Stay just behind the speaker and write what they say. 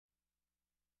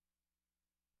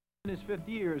In his 5th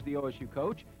year as the OSU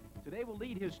coach, today will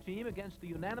lead his team against the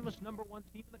unanimous #1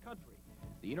 team in the country,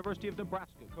 the University of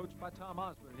Nebraska, coached by Tom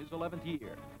Osborne in his 11th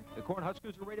year. The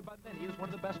Cornhuskers are rated by many as one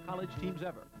of the best college teams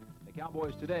ever. The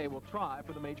Cowboys today will try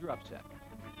for the major upset.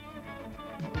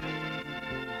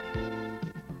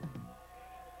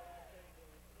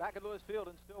 Back at Lewis Field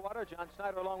in Stillwater, John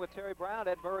Snyder along with Terry Brown.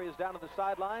 Ed Murray is down on the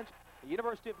sidelines. The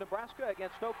University of Nebraska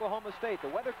against Oklahoma State. The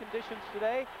weather conditions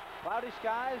today, cloudy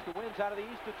skies, the winds out of the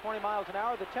east at 20 miles an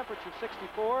hour, the temperature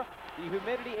 64, the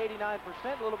humidity 89%,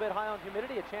 a little bit high on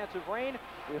humidity, a chance of rain.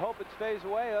 We hope it stays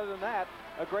away. Other than that,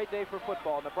 a great day for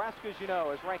football. Nebraska, as you know,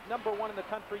 is ranked #1 in the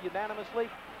country unanimously.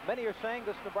 Many are saying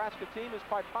this Nebraska team is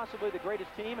quite possibly the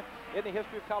greatest team in the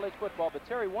history of college football. But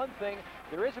Terry, one thing,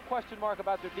 there is a question mark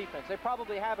about their defense. They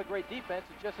probably have a great defense,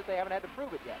 it's just that they haven't had to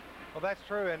prove it yet. Well, that's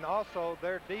true, and also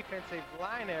their defensive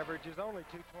line average is only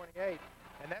 228,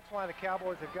 and that's why the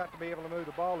Cowboys have got to be able to move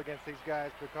the ball against these guys,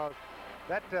 because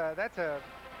that's a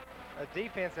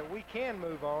defense that we can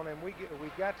move on, and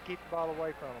we've got to keep the ball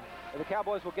away from them. And the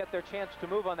Cowboys will get their chance to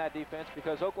move on that defense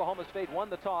because Oklahoma State won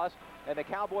the toss, and the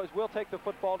Cowboys will take the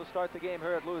football to start the game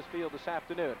here at Lewis Field this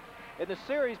afternoon. In the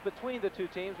series between the two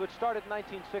teams, which started in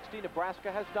 1960,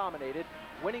 Nebraska has dominated,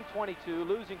 winning 22,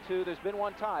 losing 2. There's been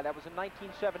one tie. That was in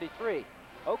 1973.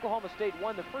 Oklahoma State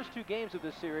won the first 2 games of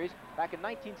this series back in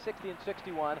 1960 and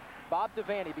 61. Bob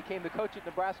Devaney became the coach at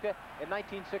Nebraska in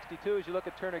 1962. As you look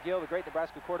at Turner Gill, the great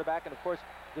Nebraska quarterback, and of course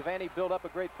Devaney built up a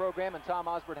great program, and Tom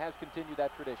Osborne has continued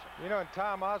that tradition. You know, in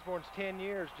Tom Osborne's 10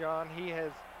 years, John, he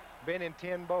has been in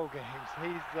 10 bowl games.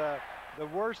 He's the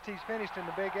worst he's finished in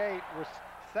the Big 8 was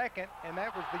second, and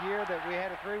that was the year that we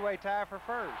had a 3-way tie for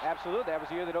first. Absolutely. That was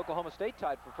the year that Oklahoma State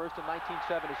tied for first in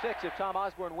 1976. If Tom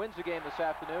Osborne wins the game this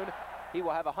afternoon, he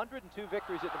will have 102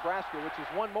 victories at Nebraska, which is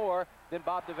one more than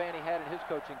Bob Devaney had in his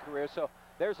coaching career. So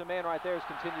there's a man right there who's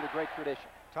continued a great tradition.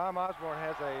 Tom Osborne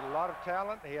has a lot of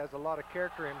talent. He has a lot of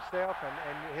character himself,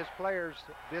 and his players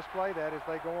display that as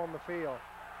they go on the field.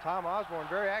 Tom Osborne,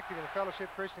 very active in the Fellowship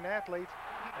Christian Athletes,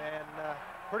 and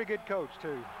pretty good coach,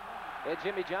 too. And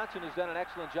Jimmy Johnson has done an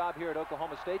excellent job here at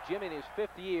Oklahoma State. Jimmy in his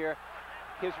 5th year.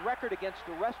 His record against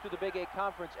the rest of the Big 8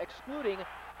 Conference, excluding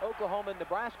Oklahoma and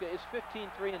Nebraska, is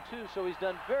 15-3-2, so he's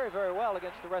done very, very well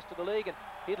against the rest of the league, and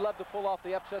he'd love to pull off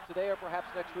the upset today or perhaps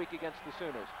next week against the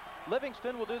Sooners.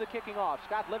 Livingston will do the kicking off.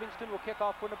 Scott Livingston will kick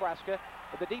off for Nebraska.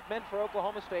 But the deep men for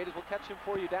Oklahoma State, as we'll catch him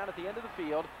for you down at the end of the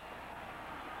field.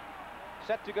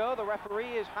 Set to go, the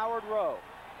referee is Howard Rowe.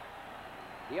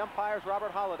 The umpires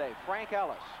Robert Holliday, Frank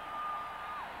Ellis.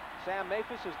 Sam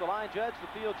Maphis is the line judge.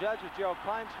 The field judge is Gerald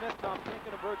Kleinsmith. Tom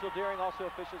Pinkin and Virgil Deering also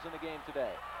officials in the game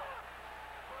today.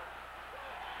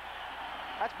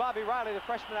 That's Bobby Riley, the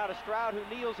freshman out of Stroud,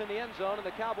 who kneels in the end zone, and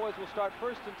the Cowboys will start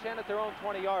 1st and 10 at their own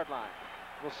 20-yard line.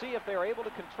 We'll see if they're able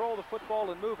to control the football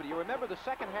and move it. You remember the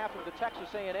second half of the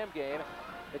Texas A&M game.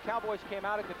 The Cowboys came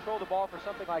out and controlled the ball for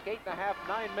something like 8.5,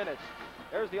 9 minutes.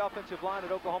 There's the offensive line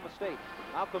at Oklahoma State.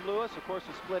 Malcolm Lewis, of course,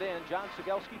 is split in. John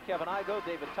Sigelski, Kevin Igo,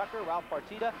 David Tucker, Ralph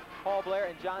Partita, Paul Blair,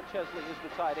 and John Chesley is the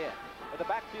tight end. In the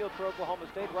backfield for Oklahoma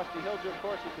State, Rusty Hilger, of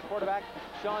course, is the quarterback.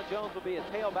 Sean Jones will be a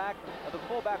tailback. The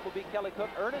fullback will be Kelly Cook.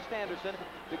 Ernest Anderson,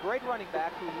 the great running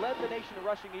back who led the nation in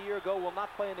rushing a year ago, will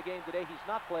not play in the game today. He's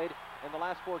not played in the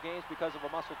last 4 games because of a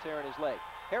muscle tear in his leg.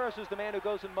 Harris is the man who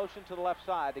goes in motion to the left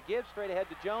side. The give straight ahead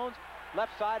to Jones.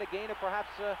 Left side, a gain of perhaps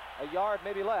a yard,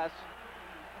 maybe less.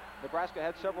 Nebraska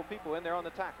had several people in there on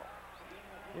the tackle.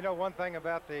 You know, one thing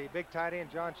about the big tight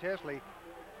end, John Chesley,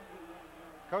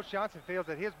 Coach Johnson feels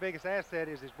that his biggest asset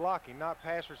is his blocking, not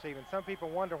pass receiving. Some people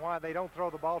wonder why they don't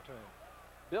throw the ball to him.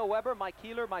 Bill Weber, Mike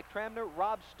Keeler, Mike Tramner,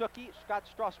 Rob Stuckey, Scott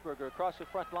Strasburger across the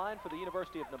front line for the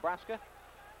University of Nebraska.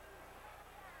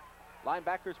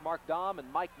 Linebackers Mark Dahm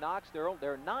and Mike Knox. There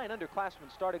are 9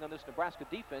 underclassmen starting on this Nebraska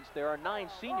defense. There are 9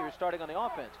 seniors starting on the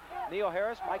offense. Neil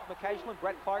Harris, Mike McCaslin,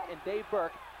 Brett Clark, and Dave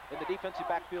Burke in the defensive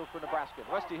backfield for Nebraska.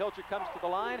 Rusty Hilger comes to the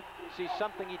line, sees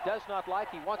something he does not like.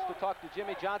 He wants to talk to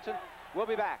Jimmy Johnson. We'll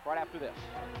be back right after this.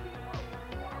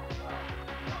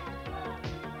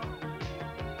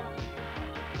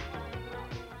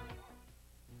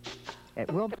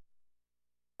 It will.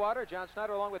 John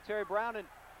Snyder along with Terry Brown, and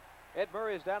Ed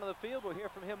Murray is down on the field. We'll hear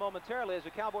from him momentarily as the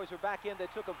Cowboys are back in. They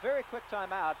took a very quick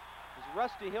timeout as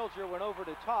Rusty Hilger went over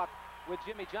to talk with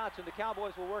Jimmy Johnson. The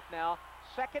Cowboys will work now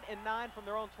 2nd and 9 from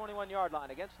their own 21-yard line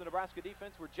against the Nebraska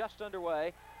defense. We're just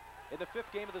underway in the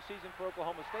 5th game of the season for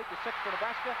Oklahoma State. The 6th for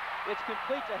Nebraska. It's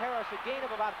complete to Harris, a gain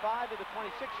of about 5 to the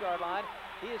 26-yard line.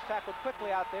 He is tackled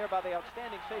quickly out there by the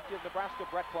outstanding safety of Nebraska,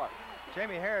 Brett Clark.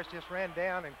 Jamie Harris just ran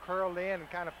down and curled in and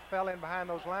kind of fell in behind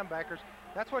those linebackers.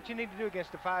 That's what you need to do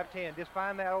against the 5'10". Just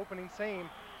find that opening seam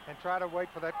and try to wait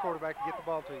for that quarterback to get the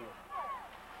ball to you.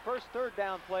 First third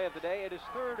down play of the day. It is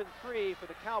 3rd and 3 for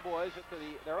the Cowboys at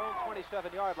their own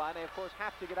 27-yard line. They, of course,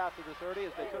 have to get out to the 30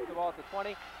 as they took the ball at the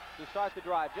 20 to start the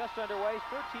drive. Just underway,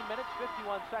 13 minutes,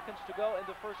 51 seconds to go in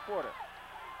the first quarter.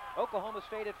 Oklahoma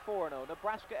State at 4-0,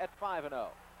 Nebraska at 5-0.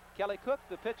 Kelly Cook,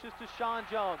 the pitch is to Sean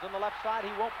Jones. On the left side,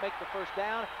 he won't make the first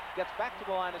down. Gets back to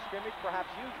the line of scrimmage, perhaps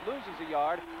loses a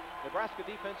yard. Nebraska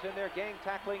defense in there, gang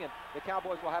tackling, and the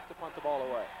Cowboys will have to punt the ball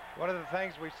away. One of the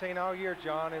things we've seen all year,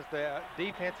 John, is the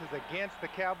defenses against the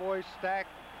Cowboys stack.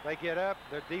 They get up.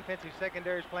 Their defensive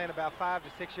secondary is playing about 5 to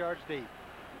 6 yards deep.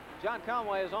 John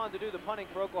Conway is on to do the punting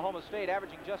for Oklahoma State,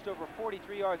 averaging just over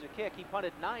 43 yards a kick. He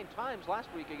punted 9 times last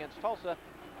week against Tulsa.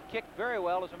 Kicked very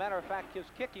well. As a matter of fact, his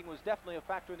kicking was definitely a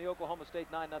factor in the Oklahoma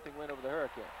State 9-0 win over the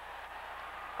Hurricanes.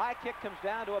 High kick comes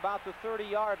down to about the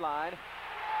 30-yard line.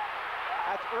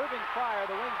 That's Irving Fryer,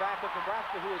 the wingback of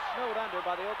Nebraska, who is snowed under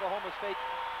by the Oklahoma State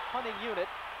punting unit.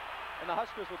 And the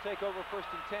Huskers will take over 1st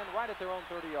and 10 right at their own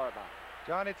 30-yard line.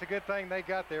 John, it's a good thing they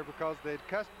got there because the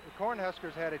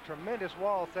Cornhuskers had a tremendous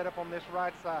wall set up on this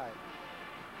right side.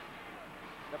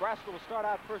 Nebraska will start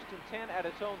out 1st and 10 at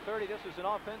its own 30. This is an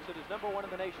offense that is #1 in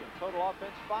the nation. Total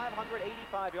offense,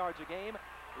 585 yards a game.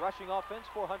 Rushing offense,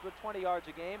 420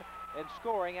 yards a game. And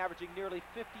scoring, averaging nearly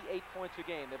 58 points a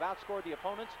game. They've outscored the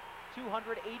opponents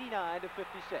 289 to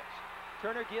 56.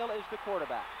 Turner Gill is the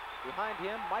quarterback. Behind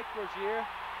him, Mike Rozier.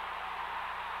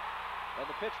 And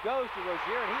the pitch goes to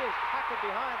Rozier, and he is tackled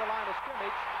behind the line of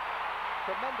scrimmage.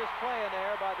 Tremendous play in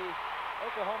there by the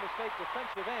Oklahoma State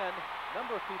defensive end.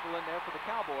 Number of people in there for the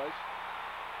Cowboys.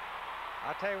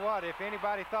 I tell you what, if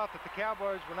anybody thought that the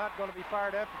Cowboys were not going to be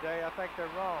fired up today, I think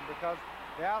they're wrong, because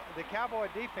the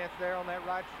Cowboy defense there on that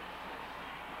right,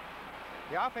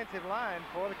 the offensive line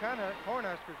for the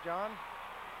Cornhuskers, John.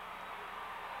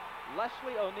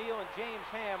 Leslie O'Neal and James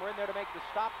Ham were in there to make the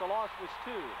stop. The loss was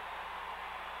 2.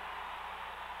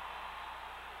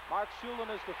 Mark Schulen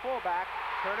is the fullback.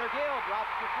 Turner Gill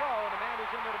drops the throw, and the man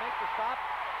who's in there to make the stop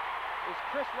is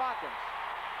Chris Rockins.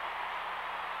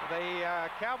 The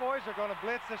Cowboys are going to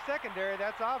blitz the secondary.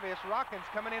 That's obvious. Rockins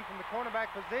coming in from the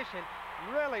cornerback position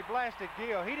really blasted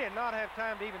Gill. He did not have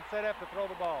time to even set up to throw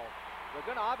the ball. They're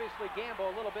going to obviously gamble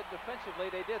a little bit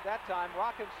defensively. They did that time.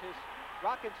 Rockins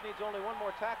needs only one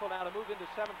more tackle now to move into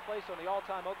 7th place on the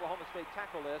all-time Oklahoma State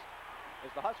tackle list. As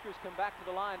the Huskers come back to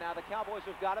the line now, the Cowboys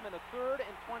have got him in a 3rd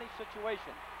and 20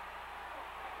 situation.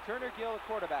 Turner Gill, the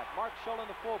quarterback. Mark Schulen,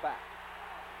 the fullback.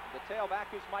 The tailback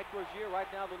is Mike Rozier, right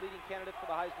now the leading candidate for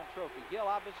the Heisman Trophy. Gill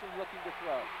obviously looking to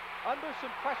throw. Under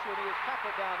some pressure, and he is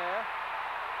tackled down there.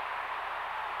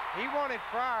 He wanted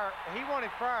Fryer,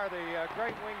 the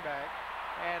great wingback,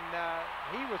 and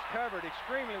he was covered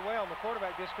extremely well, and the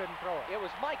quarterback just couldn't throw it. It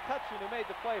was Mike Cutson who made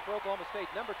the play for Oklahoma State.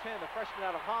 Number 10, the freshman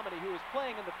out of Hominy, who is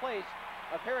playing in the place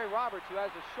of Harry Roberts, who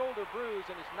has a shoulder bruise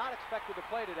and is not expected to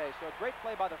play today. So a great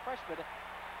play by the freshman.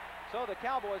 So the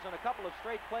Cowboys on a couple of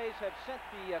straight plays have sent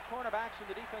the cornerbacks and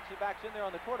the defensive backs in there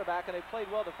on the quarterback, and they've played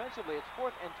well defensively. It's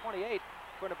 4th and 28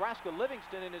 for Nebraska.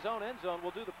 Livingston in his own end zone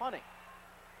will do the punting.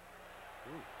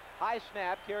 High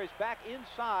snap, carries back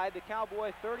inside the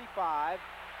Cowboy 35.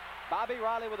 Bobby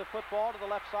Riley with the football to the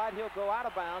left side. He'll go out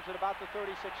of bounds at about the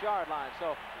 36-yard line.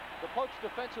 So the Pokes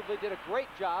defensively did a great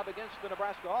job against the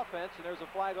Nebraska offense, and there's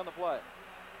a flag on the play.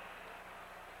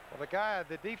 Well,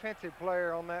 the defensive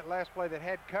player on that last play that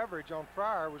had coverage on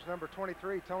Fryer was number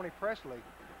 23, Tony Presley.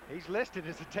 He's listed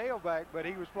as a tailback, but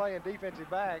he was playing defensive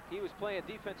back. He was playing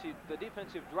the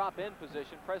defensive drop-in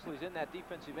position. Presley's in that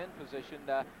defensive end position.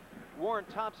 Warren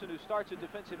Thompson, who starts at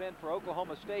defensive end for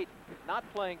Oklahoma State, not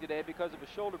playing today because of a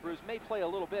shoulder bruise, may play a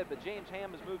little bit, but James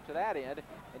Ham has moved to that end,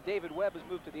 and David Webb has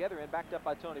moved to the other end, backed up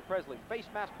by Tony Presley. Face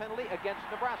mask penalty against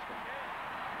Nebraska.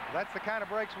 That's the kind of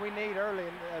breaks we need early,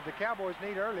 the Cowboys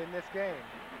need early in this game.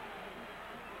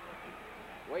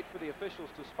 Wait for the officials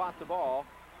to spot the ball.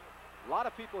 A lot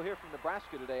of people here from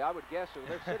Nebraska today, I would guess. So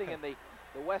they're sitting in the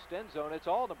west end zone. It's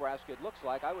all Nebraska, it looks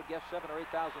like. I would guess 7,000 or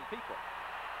 8,000 people.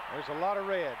 There's a lot of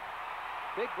red.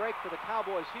 Big break for the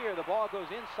Cowboys here. The ball goes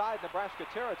inside Nebraska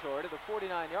territory to the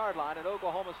 49-yard line, and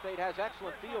Oklahoma State has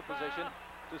excellent field position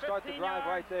to start the drive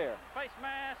right there. Face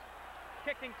mask,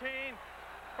 kicking team,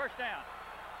 first down.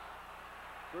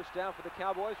 First down for the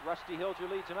Cowboys. Rusty Hilger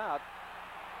leads them out.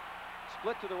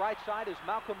 Split to the right side is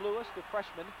Malcolm Lewis, the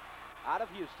freshman out of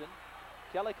Houston.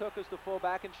 Kelly Cook is the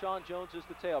fullback, and Sean Jones is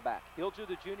the tailback. Hilger,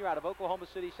 the junior, out of Oklahoma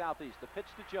City Southeast. The pitch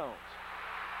to Jones.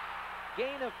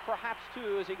 Gain of perhaps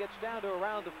 2 as he gets down to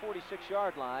around the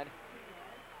 46-yard line.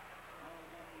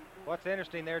 What's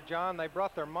interesting there, John, they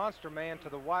brought their monster man to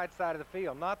the wide side of the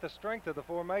field, not the strength of the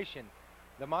formation.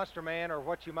 The monster man, or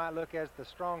what you might look as the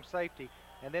strong safety,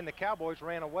 and then the Cowboys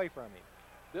ran away from him.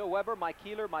 Bill Weber, Mike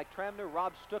Keeler, Mike Tramner,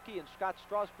 Rob Stuckey, and Scott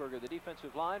Strasburger, the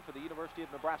defensive line for the University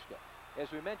of Nebraska. As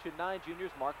we mentioned, 9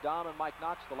 juniors, Mark Dahm and Mike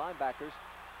Knox, the linebackers.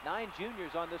 9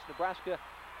 juniors on this Nebraska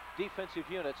defensive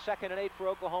unit. 2nd and 8 for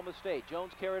Oklahoma State.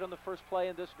 Jones carried on the first play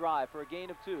in this drive for a gain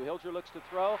of 2. Hilger looks to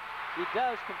throw. He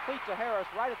does, complete to Harris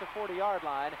right at the 40-yard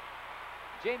line.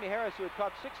 Jamie Harris, who had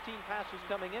caught 16 passes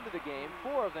coming into the game,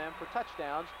 4 of them for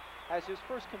touchdowns, has his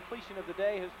first completion of the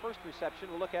day, his first reception.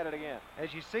 We'll look at it again.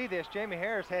 As you see this, Jamie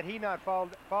Harris, had he not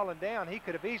fallen down, he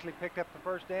could have easily picked up the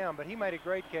first down, but he made a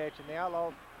great catch, and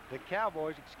the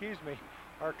Cowboys,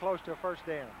 are close to a first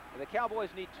down. The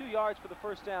Cowboys need 2 yards for the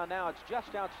first down now. It's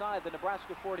just outside the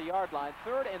Nebraska 40-yard line.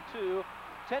 3rd and 2,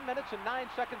 10 minutes and 9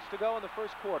 seconds to go in the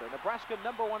first quarter. Nebraska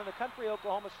number 1 in the country,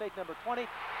 Oklahoma State number 20.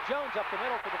 Jones up the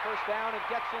middle for the first down and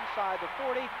gets inside the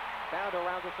 40, down to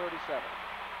around the 37.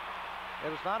 It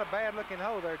was not a bad-looking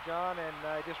hole there, John, and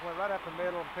he just went right up the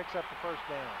middle and picks up the first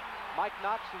down. Mike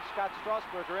Knox and Scott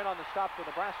Strasburger in on the stop for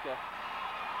Nebraska.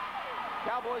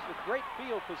 Cowboys with great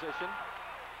field position.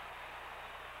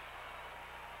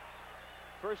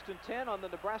 1st and 10 on the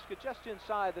Nebraska, just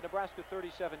inside the Nebraska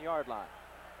 37-yard line.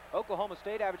 Oklahoma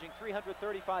State averaging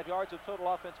 335 yards of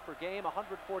total offense per game,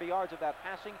 140 yards of that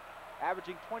passing,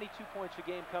 averaging 22 points a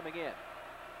game coming in.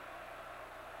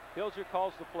 Hilger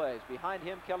calls the plays. Behind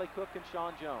him, Kelly Cook and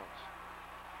Sean Jones.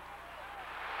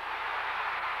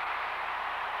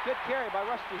 Good carry by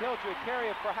Rusty Hilger, a carry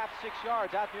of perhaps 6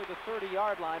 yards out near the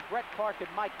 30-yard line. Brett Clark and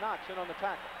Mike Knox in on the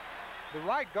tackle. The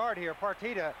right guard here,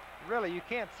 Partita, really, you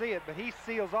can't see it, but he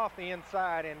seals off the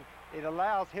inside, and it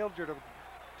allows Hilger to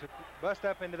bust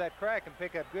up into that crack and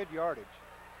pick up good yardage.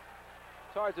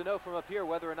 It's hard to know from up here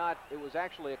whether or not it was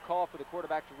actually a call for the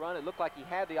quarterback to run. It looked like he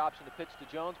had the option to pitch to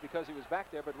Jones because he was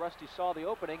back there, but Rusty saw the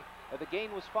opening. The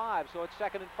gain was 5, so it's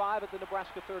 2nd and 5 at the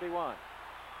Nebraska 31.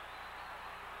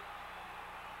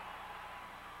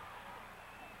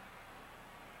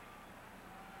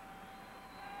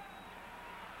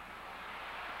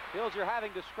 Hilger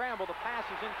having to scramble. The pass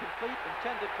is incomplete,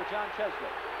 intended for John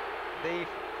Chesley.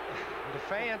 The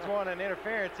fans want an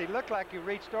interference. He looked like he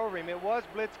reached over him. It was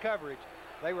blitz coverage.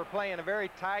 They were playing a very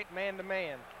tight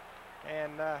man-to-man.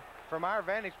 And from our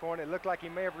vantage point, it looked like he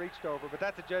may have reached over, but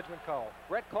that's a judgment call.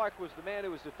 Brett Clark was the man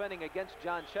who was defending against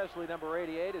John Chesley, number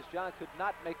 88, as John could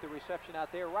not make the reception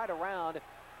out there right around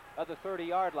the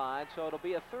 30-yard line. So it'll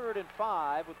be a 3rd and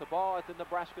 5 with the ball at the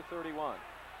Nebraska 31.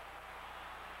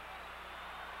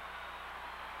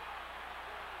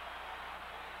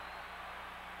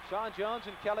 Sean Jones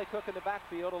and Kelly Cook in the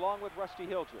backfield along with Rusty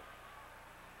Hilger.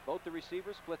 Both the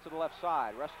receivers split to the left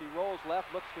side. Rusty rolls left,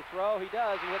 looks to throw. He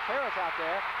does. He hits Harris out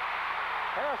there.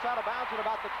 Harris out of bounds at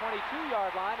about the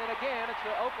 22-yard line, and again, it's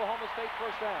the Oklahoma State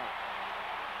first down.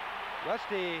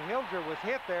 Rusty Hilger was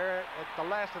hit there at the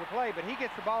last of the play, but he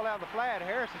gets the ball out in the flat.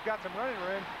 Harris has got some running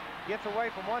room, gets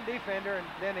away from one defender, and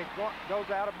then it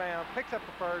goes out of bounds, picks up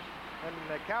the first, and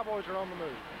the Cowboys are on the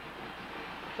move.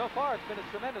 So far, it's been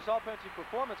a tremendous offensive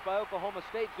performance by Oklahoma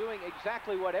State, doing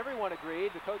exactly what everyone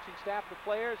agreed. The coaching staff, the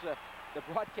players, the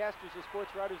broadcasters, the sports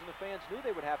writers, and the fans knew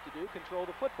they would have to do, control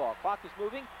the football. Clock is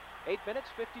moving. 8 minutes,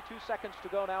 52 seconds to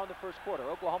go now in the first quarter.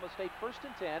 Oklahoma State 1st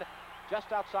and 10, just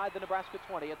outside the Nebraska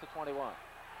 20 at the 21.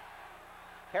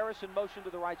 Harris in motion to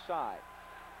the right side.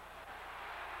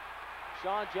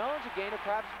 Sean Jones, a gain of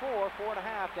perhaps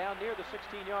 4.5 down near the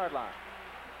 16-yard line.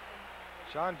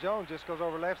 Sean Jones just goes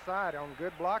over left side on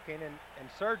good blocking and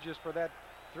surges for that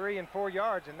 3 and 4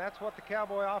 yards, and that's what the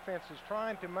Cowboy offense is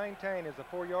trying to maintain, is a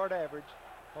 4-yard average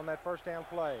on that first down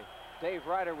play. Dave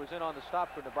Ryder was in on the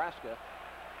stop for Nebraska.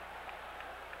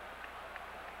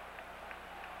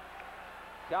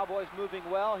 Cowboys moving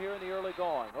well here in the early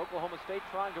going. Oklahoma State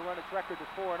trying to run its record to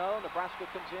 4-0. Nebraska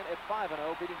comes in at 5-0,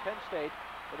 beating Penn State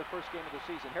for the first game of the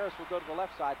season. Harris will go to the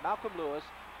left side. Malcolm Lewis,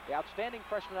 the outstanding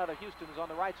freshman out of Houston, is on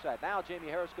the right side. Now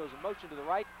Jamie Harris goes in motion to the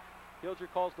right. Hilger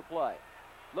calls the play.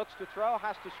 Looks to throw,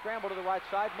 has to scramble to the right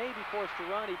side, may be forced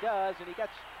to run. He does, and he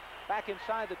gets back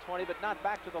inside the 20, but not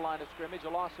back to the line of scrimmage, a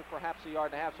loss of perhaps 1.5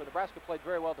 yards. So Nebraska played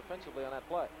very well defensively on that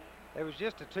play. It was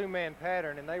just a 2-man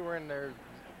pattern, and they were in their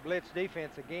blitz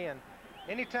defense again.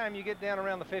 Anytime you get down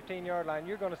around the 15-yard line,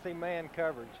 you're going to see man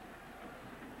coverage,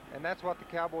 and that's what the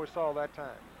Cowboys saw that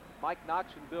time. Mike Knox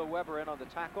and Bill Weber in on the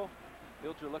tackle.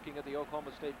 Hilger looking at the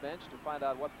Oklahoma State bench to find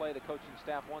out what play the coaching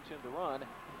staff wants him to run.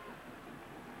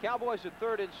 Cowboys at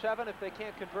 3rd and 7. If they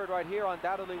can't convert right here,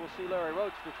 undoubtedly we'll see Larry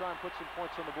Roach to try and put some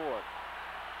points on the board.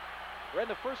 We're in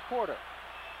the first quarter.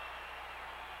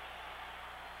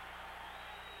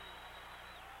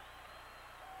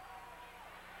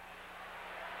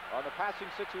 On the passing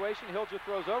situation, Hilger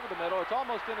throws over the middle. It's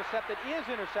almost intercepted, is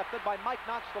intercepted by Mike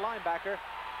Knox, the linebacker.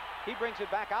 He brings it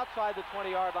back outside the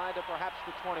 20-yard line to perhaps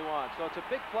the 21. So it's a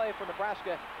big play for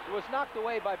Nebraska. It was knocked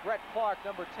away by Brett Clark,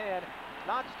 number 10.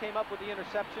 Knox came up with the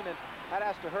interception, and that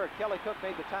has to hurt. Kelly Cook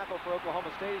made the tackle for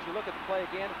Oklahoma State. As you look at the play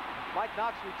again, Mike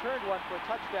Knox returned one for a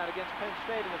touchdown against Penn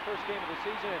State in the first game of the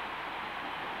season.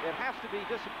 It has to be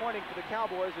disappointing for the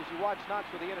Cowboys as you watch Knox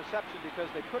with the interception, because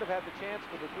they could have had the chance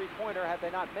for the three-pointer had they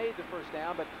not made the first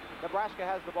down. But Nebraska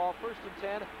has the ball first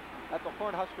and 10 at the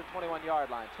Cornhusker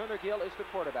 21-yard line. Turner Gill is the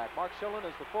quarterback. Mark Schillen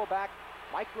is the fullback.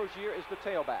 Mike Rozier is the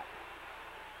tailback.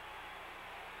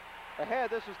 Ahead,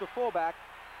 this is the fullback.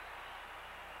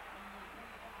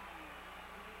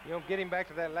 You know, getting back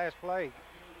to that last play,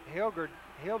 Hilger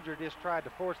just tried to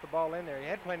force the ball in there. He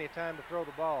had plenty of time to throw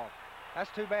the ball. That's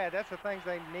too bad. That's the things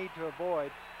they need to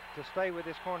avoid to stay with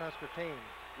this Cornhusker team.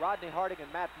 Rodney Harding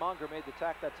and Matt Monger made the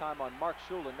tackle that time on Mark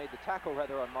Schulin, made the tackle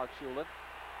rather on Mark Schulin.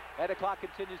 And the clock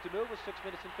continues to move with 6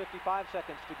 minutes and 55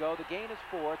 seconds to go. The gain is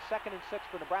 4. It's 2nd and 6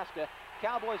 for Nebraska.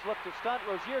 Cowboys look to stunt.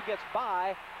 Rozier gets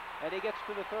by, and he gets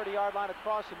to the 30-yard line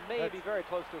across and may be very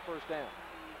close to a first down.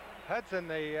 Hudson,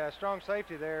 the strong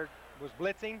safety there, was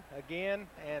blitzing again,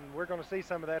 and we're going to see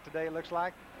some of that today, it looks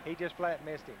like. He just flat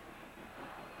missed him.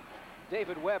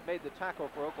 David Webb made the tackle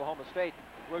for Oklahoma State.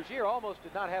 Rozier almost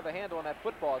did not have a handle on that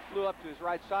football. It flew up to his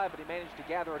right side, but he managed to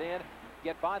gather it in,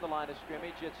 get by the line of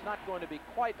scrimmage. It's not going to be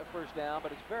quite a first down,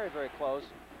 but it's very, very close.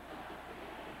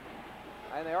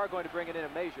 And they are going to bring it in a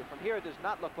measure. From here, it does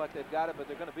not look like they've got it, but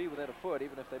they're going to be within a foot,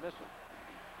 even if they miss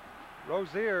it.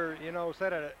 Rozier, you know,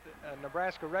 set a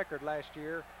Nebraska record last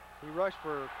year. He rushed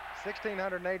for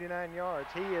 1,689 yards.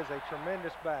 He is a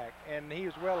tremendous back, and he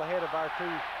is well ahead of our 2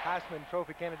 Heisman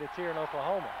Trophy candidates here in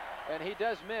Oklahoma. And he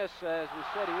does miss, as we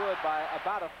said he would, by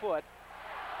about a foot.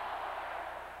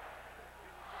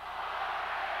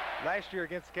 Last year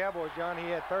against the Cowboys, John, he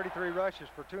had 33 rushes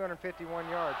for 251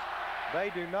 yards.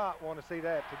 They do not want to see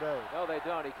that today. No, they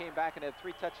don't. He came back and had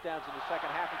 3 touchdowns in the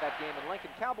second half of that game in Lincoln.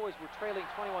 Cowboys were trailing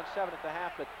 21-7 at the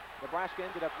half, but Nebraska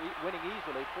ended up winning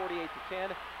easily,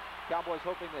 48-10. Cowboys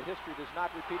hoping that history does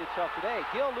not repeat itself today.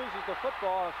 Gill loses the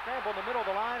football, a scramble in the middle of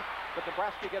the line, but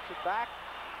Nebraska gets it back.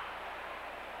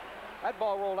 That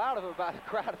ball rolled out of about a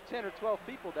crowd of 10 or 12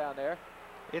 people down there.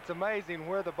 It's amazing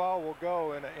where the ball will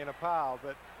go in a pile,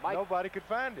 but nobody could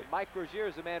find it. Mike Rozier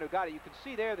is the man who got it. You can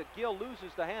see there that Gill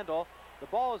loses the handle. The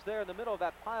ball is there in the middle of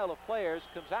that pile of players,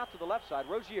 comes out to the left side.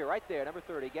 Rozier right there, number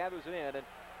 30, gathers it in, and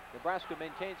Nebraska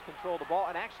maintains control of the ball,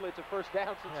 and actually it's a first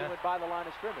down since it went by the line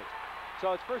of scrimmage.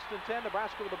 So it's 1st and 10,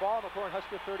 Nebraska with the ball on the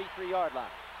Cornhusker 33-yard line.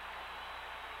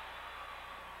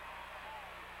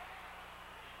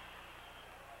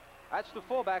 That's the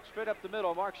fullback straight up the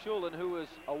middle, Mark Schulin, who is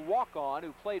a walk-on,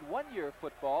 who played 1 year of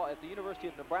football at the University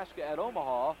of Nebraska at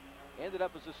Omaha. Ended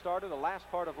up as a starter the last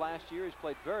part of last year. He's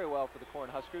played very well for the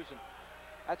Cornhuskers, and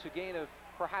that's a gain of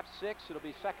perhaps 6. It'll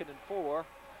be 2nd and 4,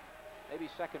 maybe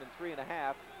 2nd and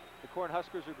 3.5. The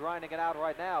Cornhuskers are grinding it out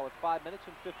right now with 5 minutes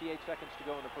and 58 seconds to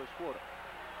go in the first quarter.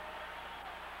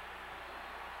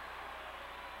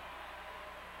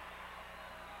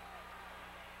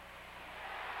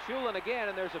 Schulin again,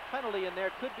 and there's a penalty in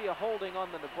there. Could be a holding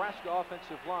on the Nebraska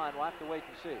offensive line. We'll have to wait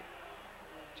and see.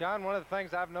 John, one of the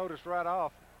things I've noticed right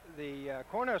off, the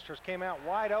Cornhuskers came out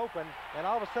wide open, and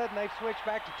all of a sudden they've switched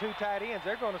back to 2 tight ends.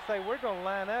 They're going to say, we're going to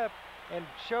line up and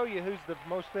show you who's the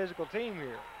most physical team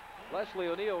here. Leslie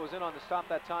O'Neal was in on the stop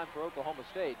that time for Oklahoma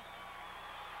State.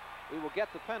 We will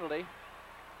get the penalty.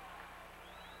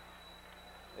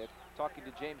 They're talking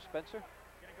to James Spencer.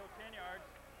 Gonna go 10 yards.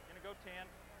 Gonna go 10.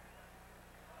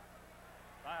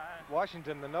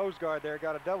 Washington, the nose guard there,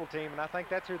 got a double team, and I think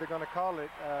that's who they're going to call it.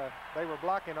 They were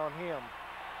blocking on him.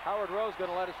 Howard Rose going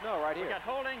to let us know right here. We got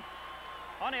holding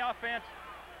on the offense,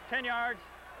 10 yards,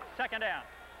 2nd down.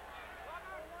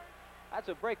 That's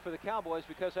a break for the Cowboys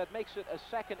because that makes it a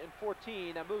 2nd and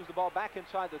 14. That moves the ball back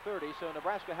inside the 30. So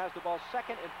Nebraska has the ball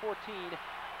 2nd and 14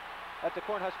 at the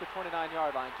Cornhusker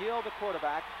 29-yard line. Gill, the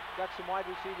quarterback, got some wide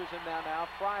receivers in there now.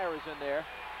 Fryer is in there.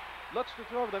 Looks to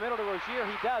throw over the middle to Rozier.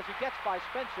 He does. He gets by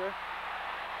Spencer.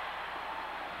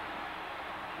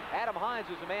 Adam Hines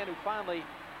is the man who finally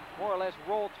more or less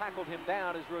tackled him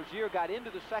down as Rozier got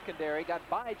into the secondary, got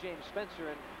by James Spencer,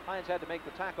 and Hines had to make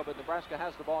the tackle, but Nebraska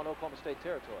has the ball in Oklahoma State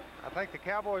territory. I think the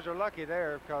Cowboys are lucky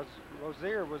there because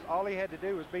Rozier was, all he had to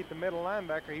do was beat the middle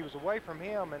linebacker. He was away from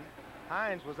him, and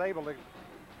Hines was able to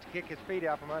kick his feet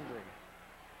out from under him.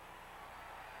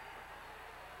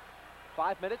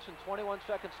 5 minutes and 21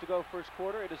 seconds to go first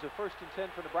quarter. It is a 1st and 10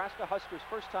 for Nebraska. Huskers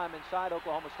first time inside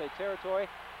Oklahoma State territory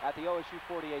at the OSU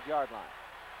 48-yard line.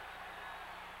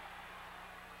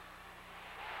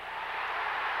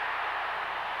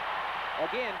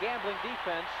 Again, gambling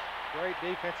defense. Great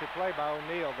defensive play by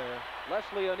O'Neal there.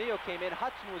 Leslie O'Neal came in.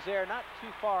 Hudson was there not too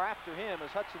far after him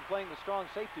as Hudson playing the strong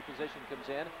safety position comes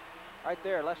in. Right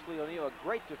there, Leslie O'Neal, a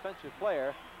great defensive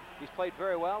player. He's played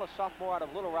very well, a sophomore out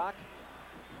of Little Rock.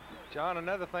 John,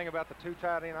 another thing about the two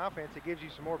tight end offense, it gives you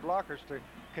some more blockers to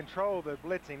control the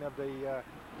blitzing of the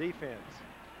defense.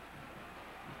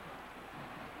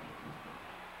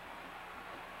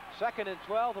 2nd and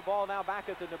 12, the ball now back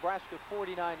at the Nebraska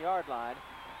 49-yard line.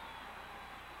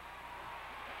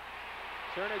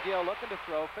 Turner Gill looking to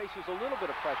throw, faces a little bit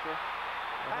of pressure.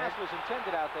 Pass was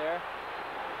intended out there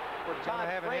for Todd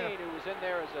Crane, who was in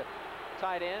there as a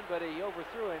tight end, but he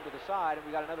overthrew him to the side, and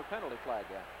we got another penalty flag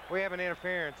there. We have an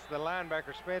interference. The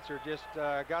linebacker Spencer just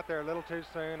got there a little too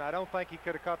soon. I don't think he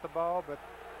could have caught the ball, but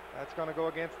that's going to go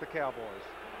against the Cowboys.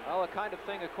 Well, the kind of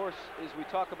thing, of course, is we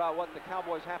talk about what the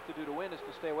Cowboys have to do to win is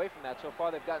to stay away from that. So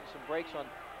far, they've gotten some breaks on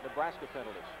Nebraska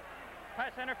penalties.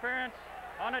 Pass interference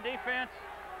on the defense.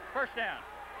 First down.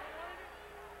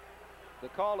 The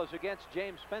call is against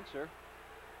James Spencer.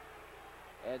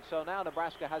 And so now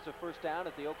Nebraska has a first down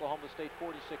at the Oklahoma State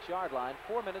 46-yard line.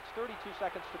 4 minutes, 32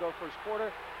 seconds to go first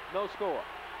quarter. No score.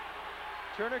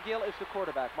 Turner Gill is the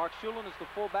quarterback. Mark Schulen is the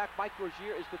fullback. Mike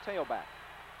Rozier is the tailback.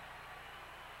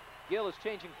 Gill is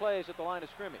changing plays at the line of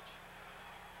scrimmage.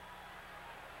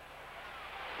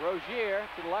 Rozier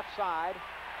to the left side.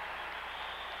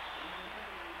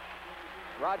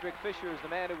 Roderick Fisher is the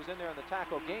man who was in there on the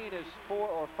tackle. Gain is 4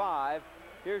 or 5.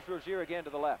 Here's Rozier again to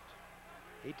the left.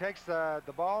 He takes the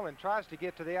ball and tries to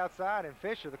get to the outside, and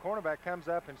Fisher, the cornerback, comes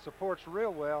up and supports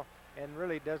real well and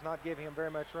really does not give him very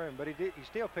much room. But he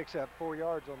still picks up 4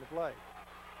 yards on the play.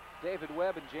 David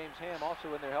Webb and James Ham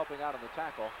also in there helping out on the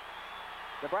tackle.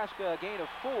 Nebraska a gain of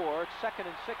 4. It's 2nd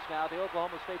and 6 now, the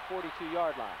Oklahoma State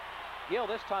 42-yard line. Gill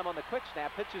this time on the quick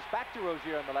snap, pitches back to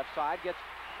Rozier on the left side, gets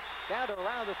down to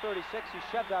around the 36. He's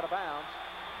shoved out of bounds.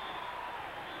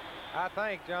 I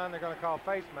think, John, they're going to call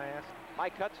face mask.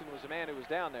 Mike Hudson was the man who was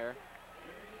down there.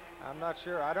 I'm not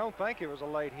sure. I don't think it was a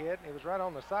late hit. It was right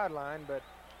on the sideline, but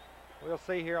we'll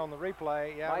see here on the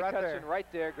replay. Yeah, Mike right Hudson there. right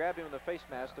there, grabbed him in the face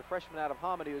mask. The freshman out of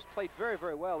Hominy who's played very,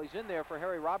 very well. He's in there for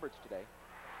Harry Roberts today.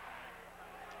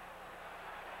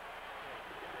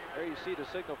 There you see the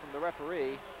signal from the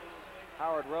referee,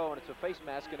 Howard Rowe, and it's a face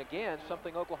mask. And again,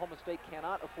 something Oklahoma State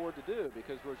cannot afford to do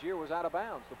because Rozier was out of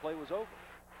bounds. The play was over.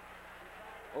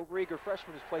 Overeager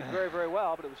freshman has played very, very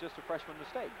well, but it was just a freshman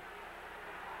mistake.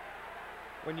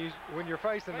 When you're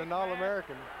facing an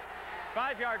All-American.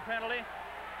 5-yard penalty.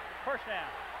 First down.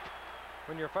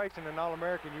 When you're facing an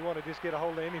All-American, you want to just get a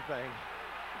hold of anything.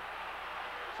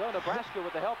 So Nebraska,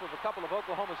 with the help of a couple of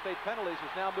Oklahoma State penalties,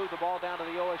 has now moved the ball down to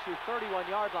the OSU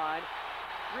 31-yard line.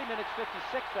 3 minutes,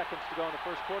 56 seconds to go in the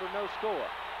first quarter. No score.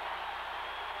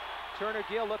 Turner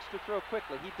Gill looks to throw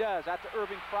quickly. He does. Out to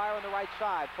Irving Fryer on the right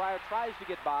side. Fryer tries to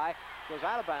get by. Goes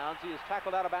out of bounds. He is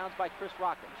tackled out of bounds by Chris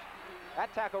Rockins.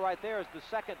 That tackle right there is the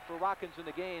second for Rockins in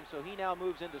the game, so he now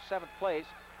moves into 7th place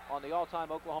on the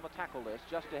all-time Oklahoma tackle list,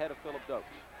 just ahead of Phillip Dokes.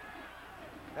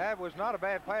 That was not a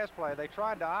bad pass play. They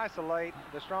tried to isolate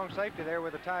the strong safety there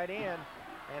with a tight end,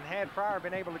 and had Fryer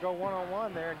been able to go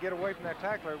one-on-one there and get away from that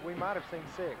tackler, we might have seen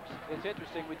 6. It's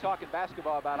interesting. We talk in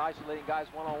basketball about isolating guys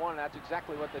one-on-one, and that's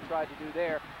exactly what they tried to do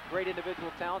there. Great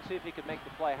individual talent. See if he could make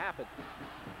the play happen.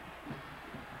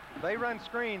 They run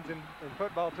screens in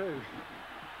football, too.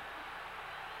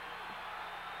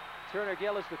 Turner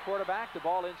Gill is the quarterback. The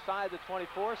ball inside the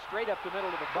 24, straight up the middle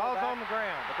of the fullback. Ball's on the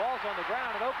ground. The ball's on the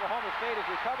ground, and Oklahoma State has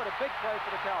recovered a big play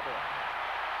for the Cowboys.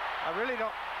 I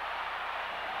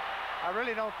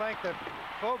really don't think that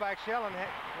fullback Shellen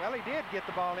well, he did get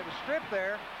the ball, and it was stripped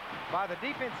there by the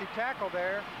defensive tackle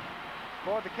there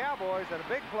for the Cowboys, and a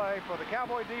big play for the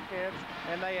Cowboy defense,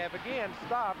 and they have again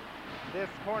stopped this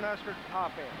Cornhusker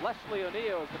offense. Leslie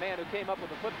O'Neal is the man who came up with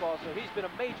the football, so he's been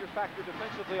a major factor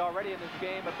defensively already in this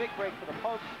game. A big break for the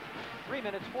Pokes. 3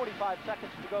 minutes, 45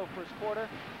 seconds to go first quarter,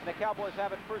 and the Cowboys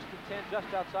have it 1st and 10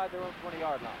 just outside their own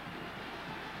 20-yard line.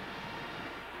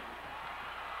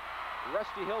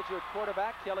 Rusty Hilger at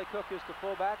quarterback. Kelly Cook is the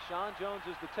fullback. Sean Jones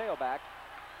is the tailback.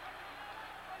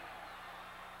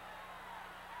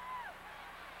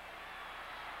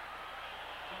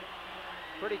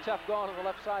 Pretty tough going on the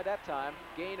left side that time.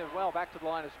 Gain of, well, back to the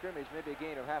line of scrimmage, maybe a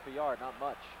gain of half a yard, not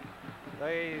much.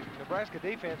 The Nebraska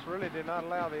defense really did not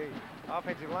allow the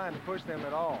offensive line to push them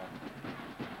at all.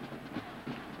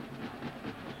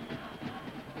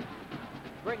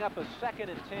 Bring up a 2nd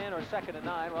and 10 or 2nd and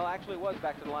 9. Well, actually it was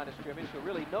back to the line of scrimmage, so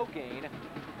really no gain.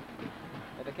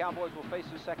 And the Cowboys will face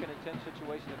a 2nd and 10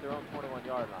 situation at their own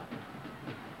 21-yard line.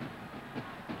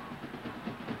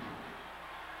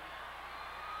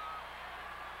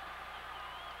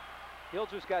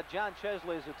 Hilger's got John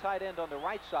Chesley as a tight end on the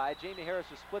right side. Jamie Harris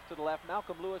is split to the left.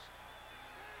 Malcolm Lewis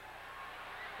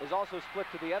is also split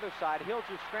to the other side.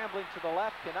 Hilger scrambling to the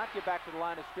left, cannot get back to the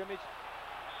line of scrimmage.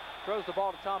 Throws the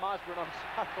ball to Tom Osborne on the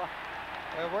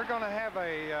sideline. We're going to have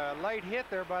a late hit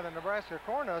there by the Nebraska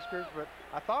Cornhuskers, but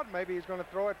I thought maybe he's going to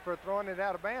throw it for throwing it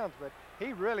out of bounds, but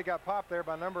he really got popped there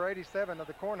by number 87 of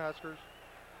the Cornhuskers.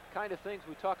 Kind of things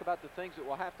we talk about, the things that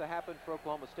will have to happen for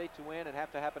Oklahoma State to win and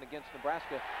have to happen against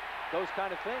Nebraska. Those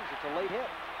kind of things. It's a late hit.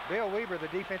 Bill Weaver, the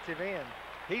defensive end.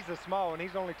 He's a small and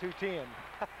he's only 210.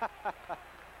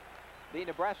 The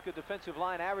Nebraska defensive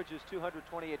line averages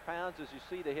 228 pounds, as you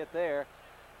see the hit there.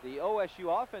 The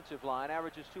OSU offensive line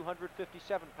averages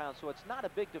 257 pounds, so it's not a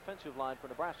big defensive line for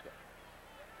Nebraska.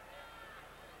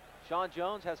 Sean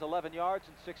Jones has 11 yards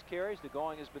and 6 carries. The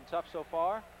going has been tough so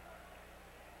far.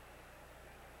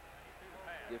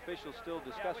 The officials still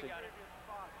discussing. Yeah, we got it.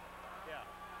 Yeah,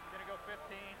 gonna go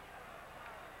 15.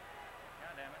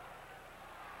 God damn it.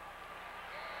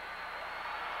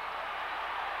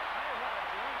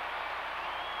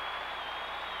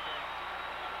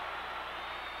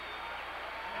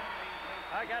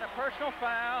 I got a personal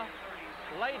foul,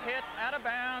 late hit, out of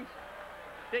bounds,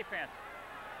 defense,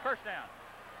 first down.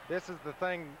 This is the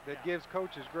thing that gives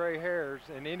coaches gray hairs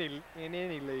in any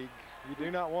league. You do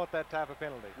not want that type of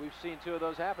penalty. We've seen 2 of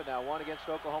those happen now. One against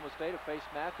Oklahoma State, a face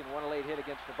mask, and one a late hit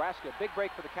against Nebraska. Big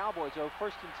break for the Cowboys, though.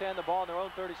 1st and 10, the ball on their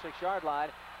own 36-yard line.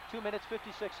 2 minutes,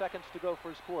 56 seconds to go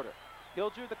first quarter.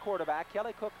 Hilger, the quarterback,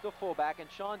 Kelly Cook, the fullback, and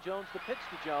Sean Jones, the pitch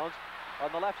to Jones.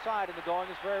 On the left side, and the going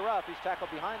is very rough. He's tackled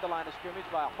behind the line of scrimmage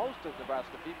by a host of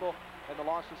Nebraska people, and the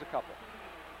loss is a couple.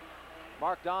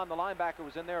 Mark Don, the linebacker,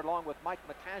 was in there along with Mike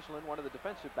McCaslin, one of the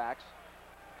defensive backs.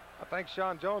 I think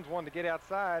Sean Jones wanted to get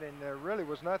outside, and there really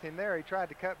was nothing there. He tried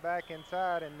to cut back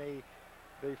inside, and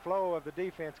the flow of the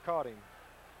defense caught him.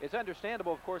 It's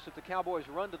understandable, of course, that the Cowboys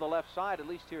run to the left side, at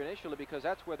least here initially, because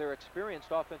that's where their experienced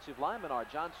offensive linemen are.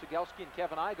 John Sugelski and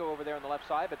Kevin I go over there on the left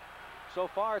side, but so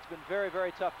far it's been very,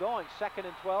 very tough going. 2nd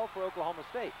and 12 for Oklahoma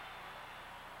State.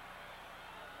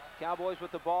 Cowboys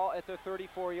with the ball at their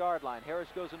 34-yard line. Harris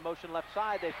goes in motion left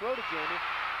side. They throw to Jamie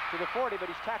to the 40, but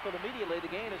he's tackled immediately. The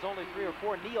gain is only 3 or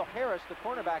 4. Neil Harris, the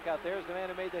cornerback out there, is the man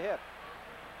who made the hit.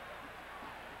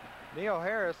 Neil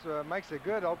Harris makes a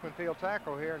good open field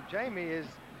tackle here, and Jamie is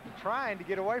trying to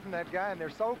get away from that guy, and they're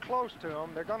so close to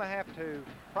him, they're going to have to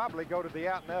probably go to the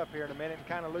out and up here in a minute and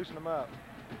kind of loosen them up.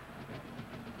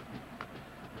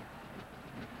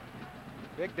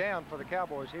 Big down for the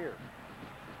Cowboys here.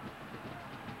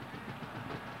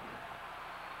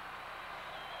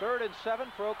 3rd and 7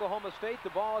 for Oklahoma State. The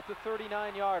ball at the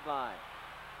 39-yard line.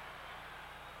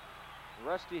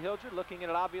 Rusty Hilger looking at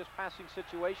an obvious passing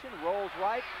situation. Rolls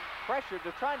right. Pressured.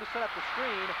 They're trying to set up the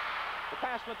screen. The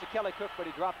pass went to Kelly Cook, but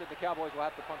he dropped it. The Cowboys will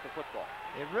have to punt the football.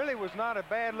 It really was not a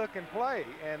bad-looking play,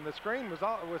 and the screen was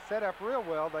set up real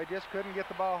well. They just couldn't get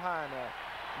the ball high enough.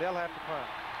 They'll have to punt.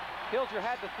 Hilger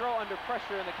had to throw under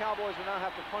pressure, and the Cowboys will now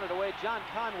have to punt it away. John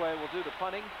Conway will do the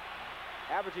punting,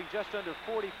 averaging just under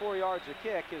 44 yards a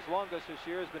kick. His longest this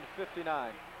year has been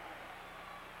 59.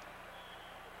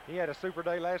 He had a super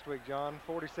day last week, John.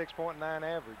 46.9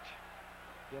 average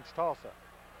against Tulsa.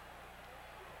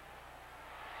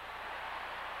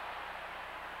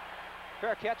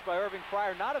 Fair catch by Irving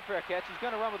Fryer. Not a fair catch. He's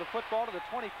going to run with the football to the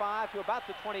 25 to about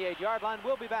the 28-yard line.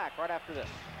 We'll be back right after this.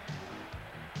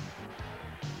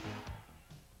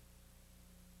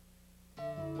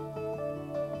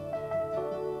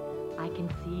 I can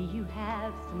see you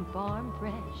have some farm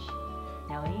fresh.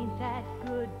 Now ain't that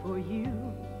good for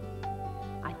you?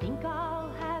 I think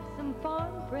I'll have some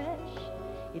farm fresh.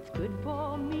 It's good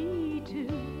for me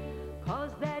too.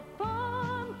 'Cause that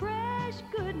farm fresh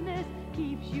goodness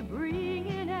keeps you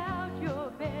bringing out your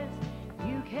best.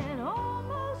 You can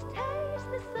almost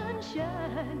taste the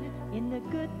sunshine in the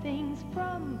good things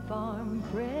from farm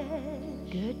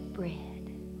fresh. Good bread.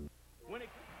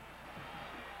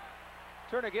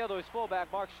 Turner Gill to his fullback,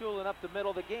 Mark Shulin up the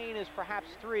middle. The gain is perhaps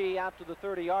 3 out to the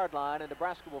 30-yard line, and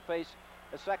Nebraska will face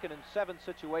a 2nd and 7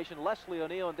 situation. Leslie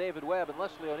O'Neal and David Webb, and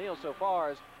Leslie O'Neal so far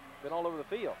has been all over the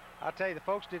field. I'll tell you, the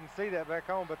folks didn't see that back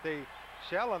home, but the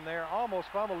Shellin there almost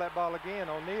fumbled that ball again.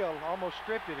 O'Neal almost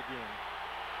stripped it again.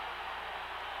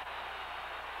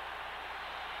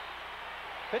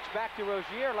 Pitch back to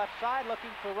Rozier, left side,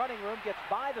 looking for running room, gets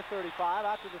by the 35,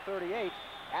 out to the 38.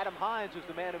 Adam Hines is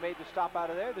the man who made the stop out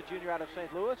of there, the junior out of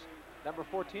St. Louis. Number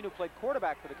 14, who played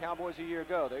quarterback for the Cowboys a year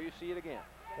ago. There you see it again.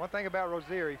 One thing about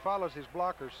Rozier, he follows his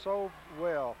blockers so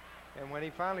well, and when he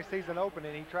finally sees an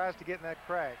opening, he tries to get in that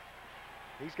crack.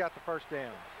 He's got the first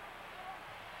down.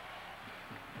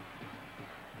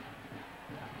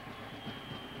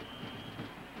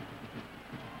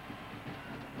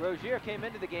 Rozier came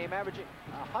into the game averaging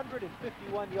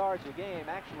 151 yards a game,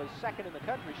 actually second in the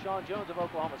country. Sean Jones of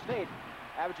Oklahoma State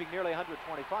averaging nearly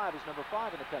 125 is number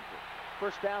 5 in the country.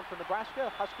 First down for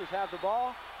Nebraska. Huskers have the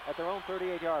ball at their own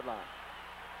 38-yard line.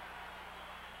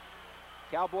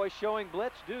 Cowboys showing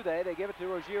blitz, do they? They give it to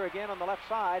Rozier again on the left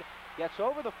side. Gets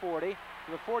over the 40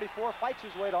 to the 44, fights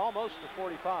his way to almost the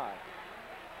 45.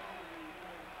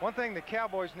 One thing the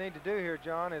Cowboys need to do here,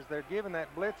 John, is they're giving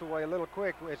that blitz away a little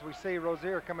quick as we see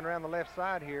Rozier coming around the left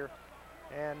side here.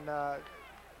 And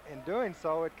in doing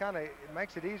so, it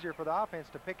makes it easier for the offense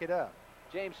to pick it up.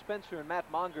 James Spencer and Matt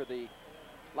Monger, the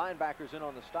linebackers, in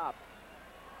on the stop.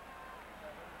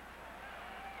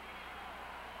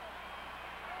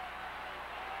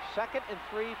 Second and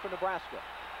 3 for Nebraska.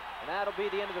 And that'll be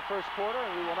the end of the first quarter,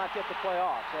 and we will not get the play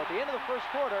off. So at the end of the first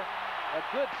quarter, a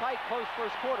good, tight, close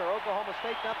first quarter. Oklahoma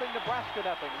State nothing, Nebraska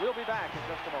nothing. We'll be back in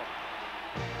just a moment.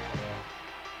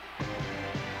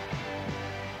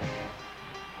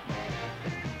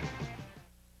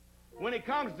 When it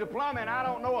comes to plumbing, I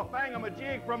don't know a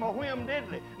thingamajig from a whim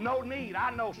diddly. No need,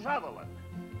 I know Sutherland.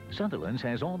 Sutherland's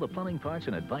has all the plumbing parts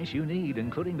and advice you need,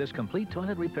 including this complete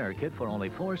toilet repair kit for only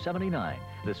 $4.79.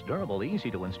 This durable,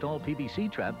 easy-to-install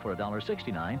PVC trap for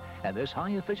 $1.69. And this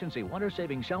high-efficiency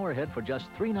water-saving shower head for just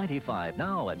 $3.95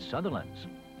 now at Sutherland's.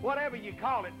 Whatever you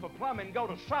call it for plumbing, go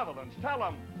to Sutherland's. Tell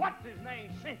them, what's his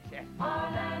name sent you? Our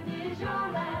land is your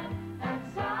land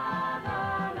at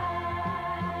Sutherland's.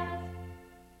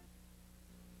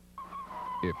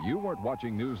 If you weren't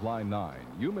watching Newsline 9,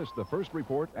 you missed the first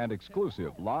report and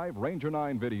exclusive live Ranger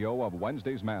 9 video of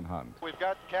Wednesday's manhunt. We've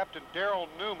got Captain Darrell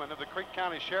Newman of the Creek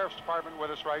County Sheriff's Department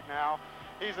with us right now.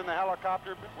 He's in the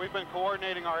helicopter. We've been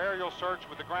coordinating our aerial search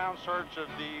with the ground search of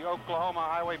the Oklahoma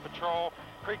Highway Patrol,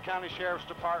 Creek County Sheriff's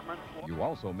Department. You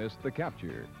also missed the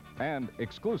capture and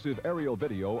exclusive aerial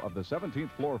video of the 17th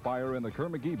floor fire in the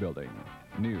Kerr-McGee building.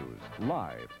 News,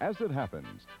 live, as it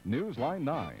happens. Newsline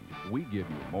 9, we give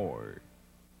you more.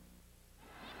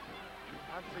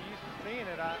 I'm so used to seeing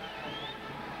it.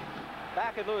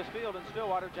 Back at Lewis Field in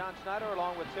Stillwater, John Schneider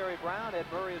along with Terry Brown. Ed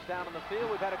Murray is down on the field.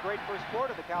 We've had a great first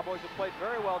quarter. The Cowboys have played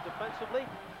very well defensively.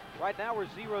 Right now we're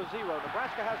 0-0.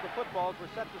 Nebraska has the football as we're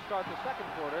set to start the second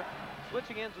quarter.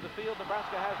 Switching ends of the field,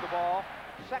 Nebraska has the ball.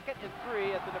 Second and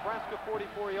 3 at the Nebraska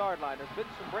 44-yard line. There's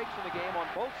been some breaks in the game on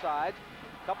both sides.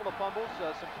 A couple of fumbles,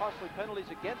 some costly penalties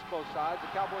against both sides. The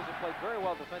Cowboys have played very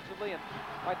well defensively, and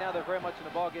right now they're very much in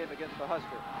the ball game against the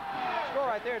Huskers. Score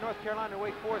right there, North Carolina and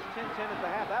Wake Forest 10-10 at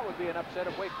the half. That would be an upset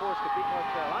if Wake Forest could beat North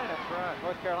Carolina. Right.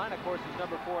 North Carolina, of course, is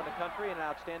number 4 in the country and an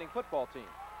outstanding football team.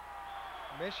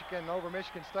 Michigan over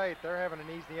Michigan State. They're having an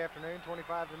easy afternoon,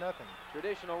 25-0.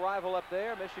 Traditional rival up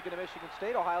there, Michigan and Michigan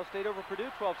State. Ohio State over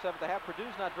Purdue, 12-7 at the half.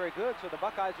 Purdue's not very good, so the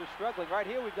Buckeyes are struggling. Right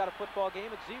here, we've got a football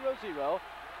game at 0-0.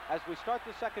 As we start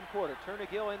the second quarter, Turner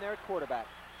Gill in there at quarterback.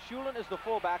 Schulen is the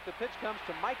fullback. The pitch comes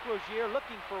to Mike Rozier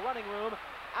looking for running room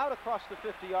out across the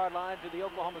 50-yard line to the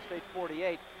Oklahoma State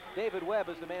 48. David Webb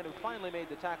is the man who finally made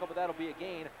the tackle, but that'll be a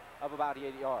gain of about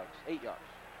 8 yards.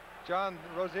 John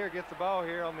Rozier gets the ball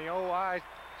here on the OI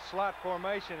slot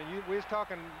formation, and we was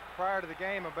talking prior to the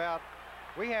game about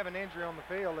we have an injury on the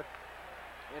field.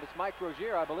 And it's Mike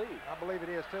Rozier, I believe. I believe it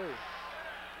is, too.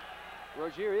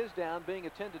 Rozier is down, being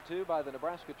attended to by the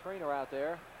Nebraska trainer out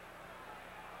there.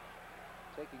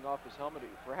 Taking off his helmet.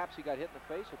 Perhaps he got hit in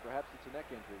the face, or perhaps it's a neck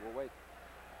injury. We'll wait.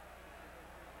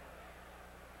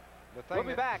 We'll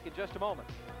be back in just a moment.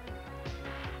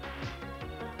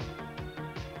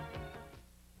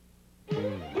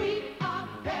 We are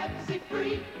Pepsi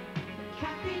free,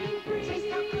 caffeine free. Taste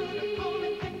how good a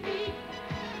cola can be.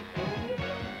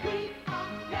 We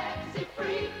are Pepsi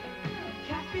free,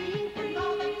 caffeine free.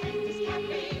 All that taste is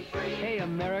caffeine free. Hey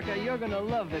America, you're gonna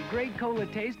love the great cola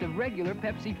taste of regular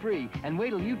Pepsi free. And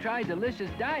wait till you try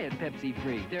delicious Diet Pepsi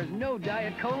free. There's no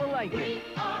Diet Cola like it. We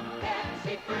are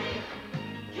Pepsi free,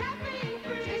 caffeine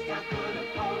free. Taste how good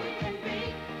a cola can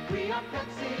be. We are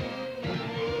Pepsi free.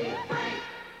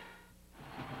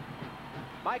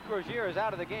 Mike Rozier is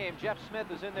out of the game. Jeff Smith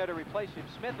is in there to replace him.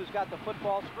 Smith, who's got the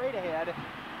football straight ahead,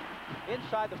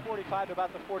 inside the 45 to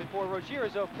about the 44. Rozier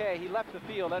is okay. He left the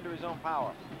field under his own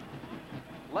power.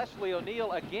 Leslie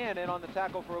O'Neal again in on the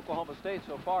tackle for Oklahoma State.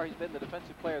 So far, he's been the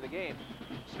defensive player of the game.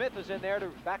 Smith is in there to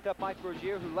back up Mike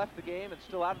Rozier, who left the game and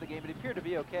still out of the game, but he appeared to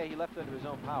be okay. He left under his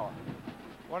own power.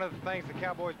 One of the things the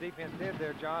Cowboys defense did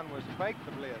there, John, was fake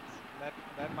the blitz.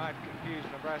 That might confuse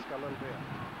Nebraska a little bit.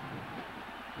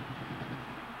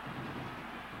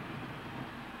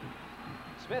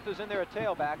 Smith is in there at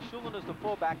tailback. Schulen is the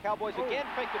fullback. Cowboys again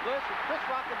fake the blitz, and Chris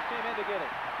Rockins came in to get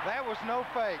him. That was no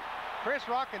fake. Chris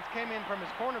Rockins came in from his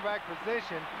cornerback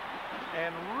position,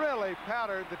 and really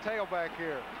powdered the tailback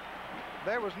here.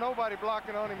 There was nobody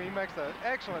blocking on him. He makes an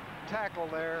excellent tackle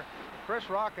there. Chris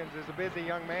Rockins is a busy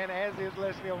young man, as is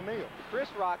Leslie O'Neal. Chris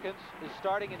Rockins is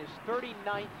starting in his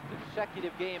 39th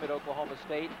consecutive game at Oklahoma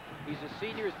State. He's a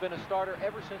senior, has been a starter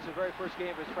ever since the very first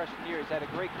game of his freshman year. He's had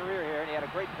a great career here, and he had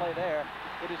a great play there.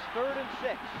 It is 3rd and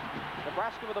 6.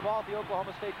 Nebraska with the ball at the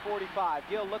Oklahoma State 45.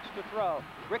 Gill looks to throw.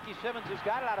 Ricky Simmons has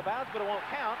got it out of bounds, but it won't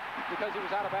count because he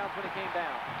was out of bounds when he came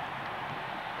down.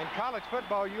 In college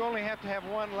football, you only have to have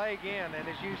one leg in, and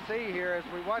as you see here, as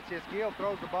we watch this, Gill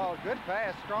throws the ball. Good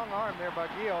pass, strong arm there by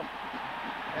Gill.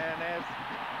 And as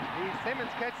Simmons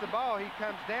catches the ball, he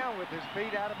comes down with his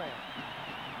feet out of bounds.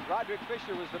 Roderick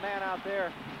Fisher was the man out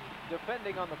there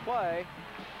defending on the play.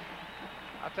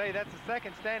 I'll tell you, that's the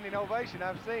second standing ovation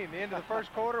I've seen. The end of the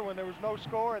first quarter when there was no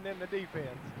score, and then the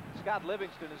defense. Scott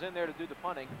Livingston is in there to do the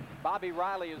punting. Bobby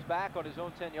Riley is back on his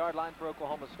own 10-yard line for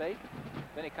Oklahoma State.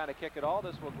 Then he kind of kick it all.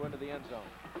 This will go into the end zone.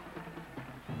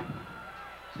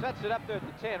 Sets it up there at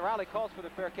the 10. Riley calls for the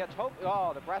fair catch.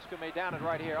 Oh, Nebraska may down it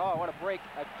right here. Oh, what a break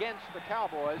against the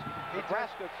Cowboys.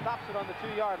 Nebraska stops it on the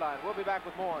 2-yard line. We'll be back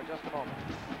with more in just a moment.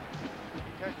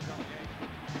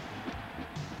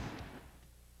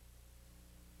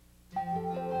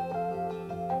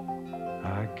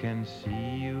 I can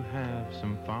see you have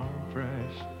some farm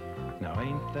fresh. Now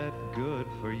ain't that good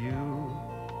for you?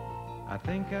 I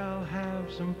think I'll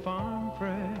have some farm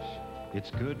fresh.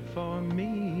 It's good for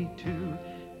me too.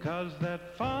 'Cause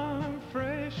that farm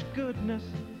fresh goodness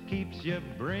keeps you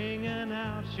bringing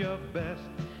out your best.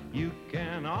 You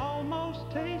can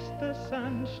almost taste the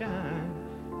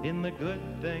sunshine in the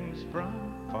good things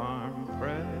from farm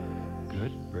fresh.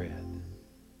 Good bread.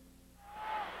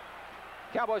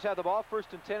 Cowboys have the ball,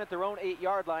 1st and 10 at their own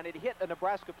 8-yard line. It hit a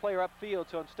Nebraska player upfield,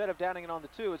 so instead of downing it on the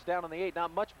 2, it's down on the 8.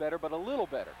 Not much better, but a little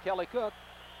better. Kelly Cook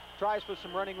tries for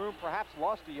some running room, perhaps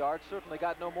lost a yard, certainly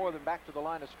got no more than back to the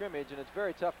line of scrimmage, and it's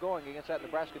very tough going against that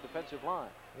Nebraska defensive line.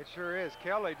 It sure is.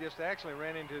 Kelly just actually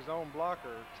ran into his own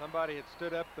blocker. Somebody had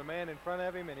stood up the man in front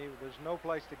of him, and there's no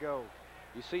place to go.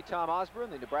 You see Tom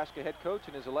Osborne, the Nebraska head coach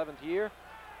in his 11th year.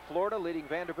 Florida leading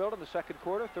Vanderbilt in the second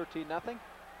quarter, 13-0.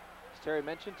 As Terry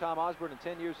mentioned, Tom Osborne in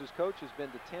 10 years as coach has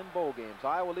been to 10 bowl games.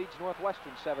 Iowa leads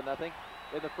Northwestern 7-0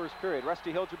 in the first period.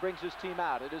 Rusty Hilger brings his team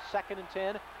out. It is 2nd and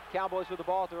 10. Cowboys with the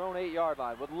ball at their own 8-yard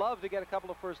line. Would love to get a couple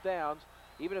of first downs,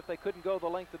 even if they couldn't go the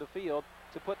length of the field,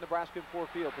 to put Nebraska in poor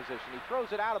field position. He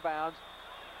throws it out of bounds.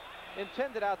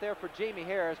 Intended out there for Jamie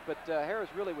Harris, but Harris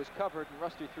really was covered, and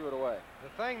Rusty threw it away. The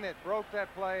thing that broke that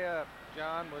play up,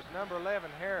 John, was number 11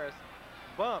 Harris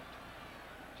bumped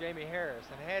Jamie Harris,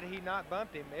 and had he not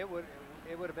bumped him, it would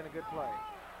have been a good play.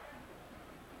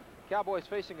 Cowboys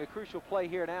facing a crucial play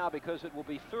here now because it will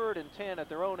be 3rd and 10 at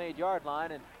their own 8-yard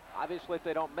line, and obviously if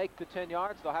they don't make the 10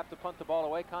 yards, they'll have to punt the ball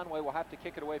away. Conway will have to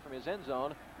kick it away from his end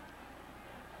zone,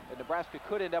 and Nebraska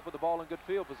could end up with the ball in good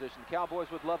field position.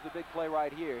 Cowboys would love the big play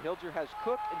right here. Hilger has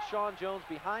Cook and Sean Jones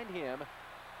behind him.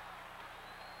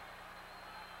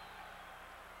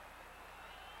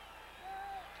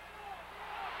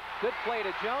 Good play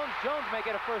to Jones. Jones may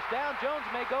get a first down. Jones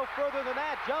may go further than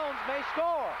that. Jones may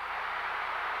score.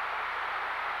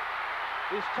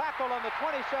 He's tackled on the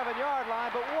 27-yard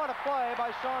line, but what a play by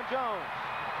Sean Jones.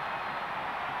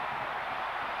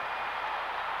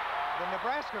 The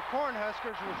Nebraska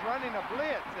Cornhuskers was running a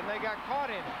blitz, and they got caught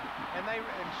in it. And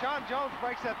Sean Jones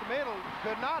breaks up the middle,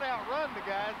 could not outrun the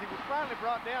guys. He was finally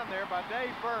brought down there by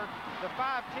Dave Burke, the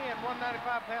 5'10",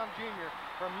 195-pound junior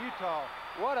from Utah.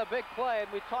 What a big play,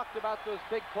 and we talked about those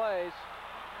big plays.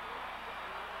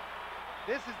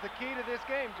 This is the key to this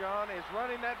game, John, is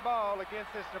running that ball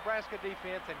against this Nebraska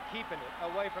defense and keeping it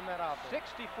away from that offense.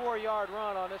 64-yard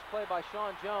run on this play by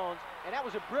Sean Jones, and that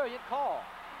was a brilliant call.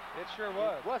 It sure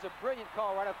was. It was a brilliant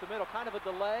call right up the middle, kind of a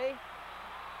delay.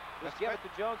 Just give it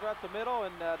to Jones right up the middle,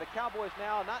 and the Cowboys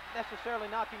now not necessarily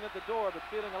knocking at the door, but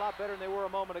feeling a lot better than they were a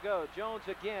moment ago. Jones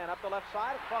again up the left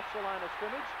side, across the line of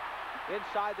scrimmage,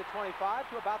 inside the 25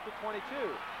 to about the 22.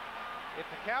 If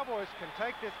the Cowboys can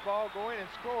take this ball, go in and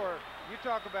score, you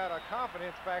talk about a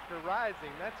confidence factor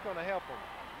rising. That's going to help them.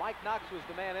 Mike Knox was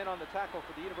the man in on the tackle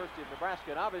for the University of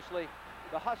Nebraska, and obviously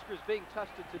the Huskers being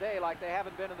tested today like they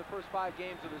haven't been in the first 5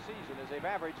 games of the season, as they've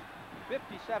averaged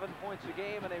 57 points a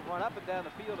game, and they've run up and down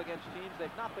the field against teams.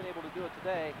 They've not been able to do it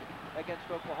today against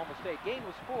Oklahoma State. Gain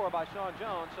was 4 by Sean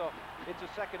Jones, so it's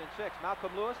a 2nd and 6.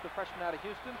 Malcolm Lewis, the freshman out of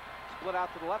Houston, split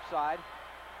out to the left side.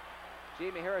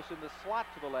 Jamie Harris in the slot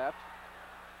to the left.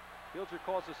 Hilger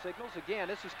calls the signals. Again,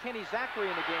 this is Kenny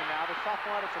Zachary in the game now, the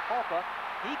sophomore out of Secaucus.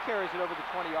 He carries it over the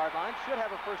 20-yard line, should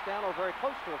have a first down or very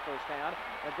close to a first down,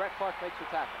 and Brett Clark makes the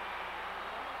tackle.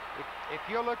 If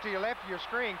you'll look to your left of your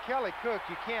screen, Kelly Cook,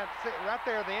 you can't sit right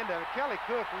there at the end of it. Kelly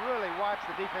Cook really watched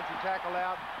the defensive tackle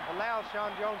out, allows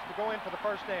Sean Jones to go in for the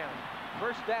first down.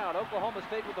 First down, Oklahoma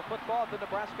State with the football at the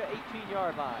Nebraska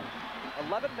 18-yard line.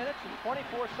 11 minutes and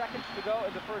 24 seconds to go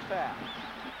in the first half.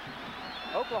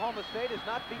 Oklahoma State has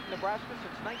not beaten Nebraska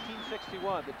since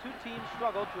 1961. The two teams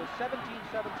struggled to a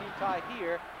 17-17 tie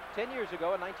here 10 years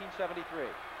ago in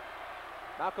 1973.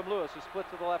 Malcolm Lewis is split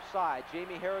to the left side.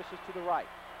 Jamie Harris is to the right.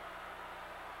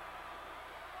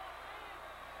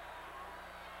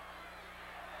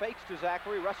 Fakes to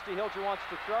Zachary. Rusty Hilger wants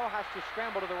to throw, has to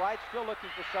scramble to the right, still looking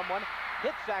for someone.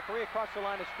 Hits Zachary across the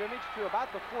line of scrimmage to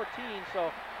about the 14, so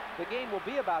the gain will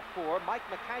be about 4. Mike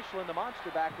McCashlin, the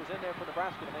monster back, was in there for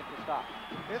Nebraska to make the stop.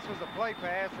 This was a play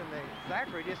pass, and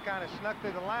Zachary just kind of snuck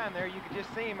through the line there. You could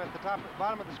just see him at the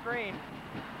bottom of the screen.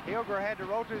 Hilger had to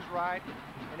roll to his right,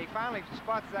 and he finally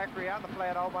spots Zachary out in the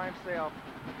flat all by himself.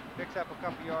 Picks up a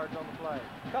couple yards on the play.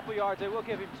 A couple yards. They will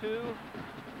give him 2.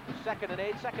 2nd and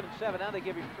 8, 2nd and 7. Now they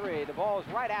give him 3. The ball is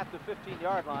right at the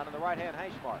 15-yard line on the right-hand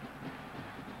hash mark.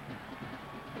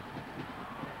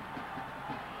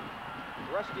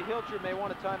 Rusty Hilger may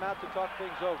want a timeout to talk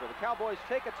things over. The Cowboys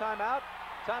take a timeout.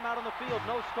 Timeout on the field.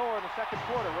 No score in the second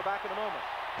quarter. We're back in a moment.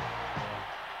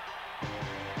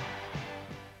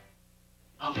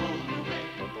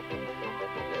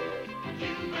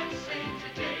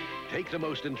 Take the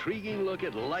most intriguing look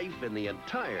at life in the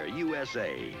entire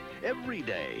USA. Every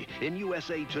day in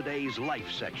USA Today's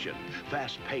Life section.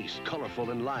 Fast-paced,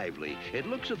 colorful, and lively. It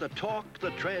looks at the talk,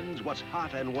 the trends, what's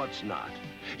hot and what's not.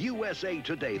 USA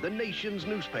Today, the nation's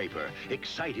newspaper.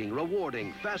 Exciting,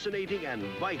 rewarding, fascinating, and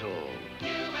vital.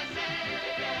 USA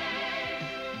Today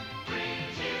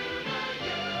brings you the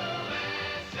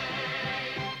USA.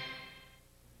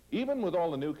 Even with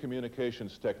all the new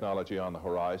communications technology on the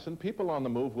horizon, people on the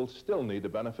move will still need the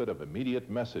benefit of immediate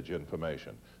message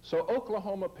information. So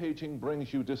Oklahoma Paging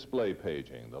brings you display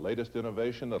paging, the latest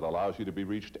innovation that allows you to be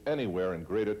reached anywhere in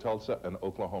Greater Tulsa and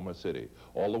Oklahoma City,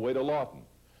 all the way to Lawton.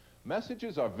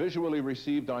 Messages are visually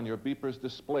received on your beeper's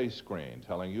display screen,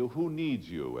 telling you who needs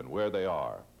you and where they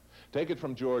are. Take it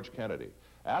from George Kennedy.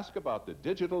 Ask about the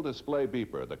digital display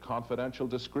beeper, the confidential,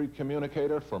 discreet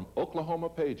communicator from Oklahoma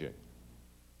Paging.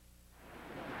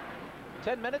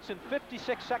 10 minutes and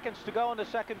 56 seconds to go in the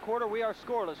second quarter. We are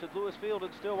scoreless at Lewis Field in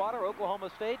Stillwater.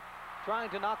 Oklahoma State trying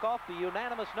to knock off the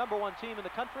unanimous #1 team in the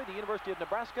country, the University of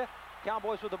Nebraska.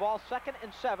 Cowboys with the ball 2nd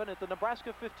and 7 at the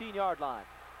Nebraska 15-yard line.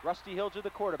 Rusty Hilger, the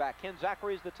quarterback. Ken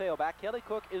Zachary is the tailback. Kelly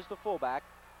Cook is the fullback.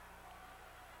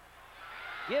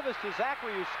 Give is to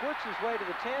Zachary, who squirts his way to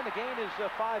the 10. The gain is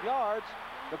 5 yards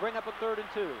to bring up a 3rd and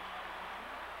 2.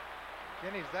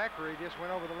 Kenny Zachary just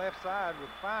went over the left side with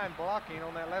fine blocking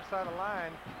on that left side of the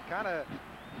line. Kind of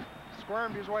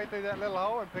squirmed his way through that little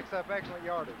hole and picks up excellent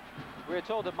yardage. We are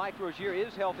told that Mike Rozier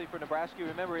is healthy for Nebraska.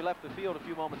 Remember, he left the field a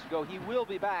few moments ago. He will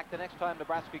be back the next time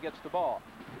Nebraska gets the ball.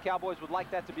 The Cowboys would like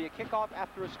that to be a kickoff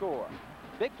after a score.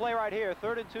 Big play right here,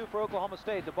 3rd and 2 for Oklahoma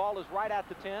State. The ball is right at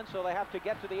the 10, so they have to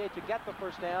get to the 8 to get the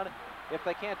first down. If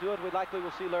they can't do it, we likely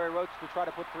will see Larry Roach to try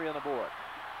to put 3 on the board.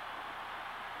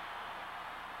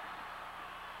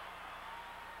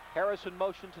 Harris in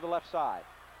motion to the left side.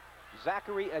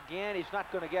 Zachary again, he's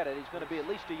not going to get it. He's going to be at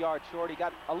least a yard short. He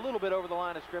got a little bit over the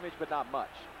line of scrimmage, but not much.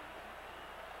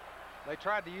 They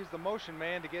tried to use the motion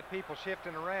man to get people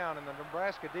shifting around, and the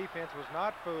Nebraska defense was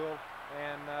not fooled,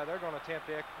 and they're going to attempt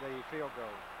the field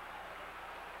goal.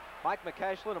 Mike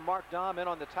McCashlin and Mark Dahm in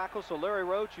on the tackle, so Larry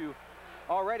Roach, who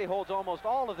already holds almost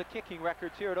all of the kicking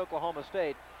records here at Oklahoma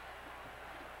State,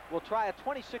 will try a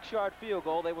 26-yard field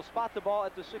goal. They will spot the ball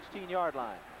at the 16-yard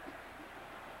line.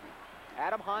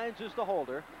 Adam Hines is the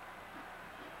holder.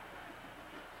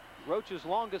 Roach's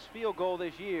longest field goal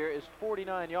this year is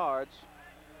 49 yards.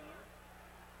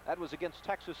 That was against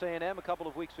Texas A&M a couple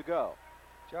of weeks ago.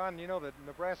 John, you know the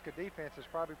Nebraska defense has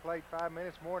probably played 5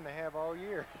 minutes more than they have all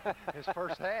year. His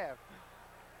first half.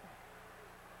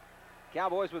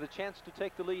 Cowboys with a chance to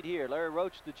take the lead here. Larry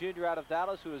Roach, the junior out of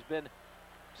Dallas, who has been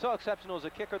so exceptional as a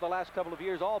kicker the last couple of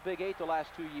years, all Big 8 the last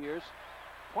 2 years.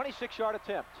 26-yard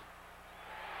attempt.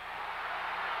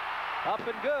 Up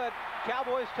and good.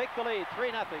 Cowboys take the lead,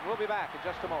 3-0. We'll be back in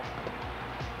just a moment.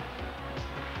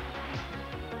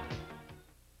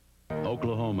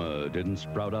 Oklahoma didn't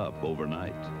sprout up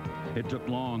overnight. It took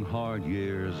long, hard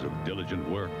years of diligent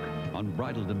work,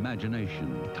 unbridled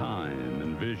imagination, time,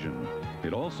 and vision.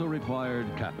 It also required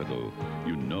capital.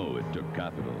 You know it took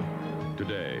capital.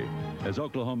 Today, as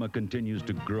Oklahoma continues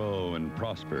to grow and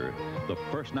prosper, the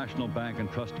First National Bank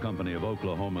and Trust Company of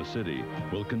Oklahoma City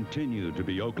will continue to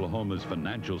be Oklahoma's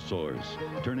financial source,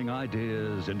 turning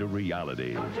ideas into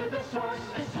reality. Go to the source,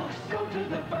 go to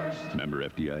the first. Member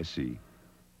FDIC.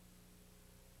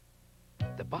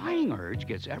 The buying urge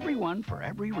gets everyone for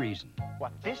every reason.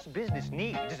 What this business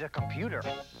needs is a computer.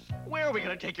 Where are we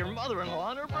going to take your mother-in-law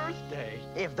on her birthday?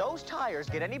 If those tires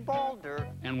get any balder...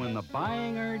 And when the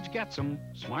buying urge gets them,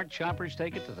 smart shoppers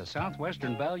take it to the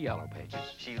Southwestern Bell Yellow Pages.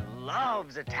 She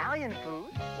loves Italian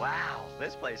food. Wow,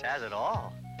 this place has it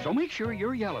all. So make sure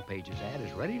your Yellow Pages ad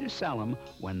is ready to sell them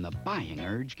when the buying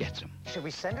urge gets them. Should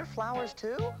we send her flowers,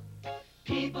 too?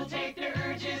 People take their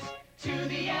urges to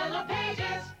the Yellow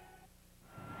Pages.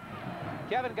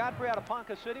 Kevin Godfrey out of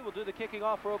Ponca City will do the kicking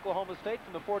off for Oklahoma State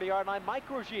from the 40-yard line. Mike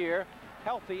Rozier,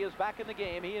 healthy, is back in the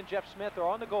game. He and Jeff Smith are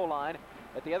on the goal line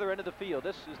at the other end of the field.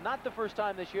 This is not the first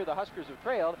time this year the Huskers have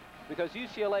trailed, because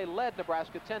UCLA led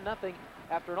Nebraska 10-0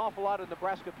 after an awful lot of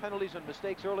Nebraska penalties and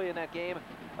mistakes early in that game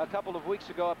a couple of weeks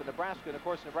ago up in Nebraska. And of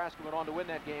course, Nebraska went on to win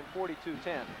that game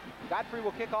 42-10. Godfrey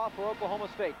will kick off for Oklahoma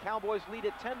State. Cowboys lead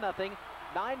at 10-0,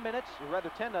 9 minutes, or rather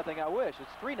 10-0, I wish.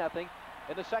 It's 3-0.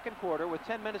 In the second quarter with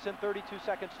 10 minutes and 32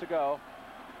 seconds to go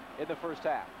in the first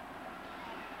half.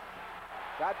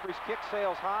 Godfrey's kick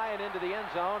sails high and into the end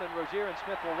zone, and Rozier and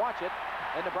Smith will watch it,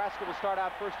 and Nebraska will start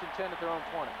out 1st and 10 at their own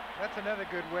 20. That's another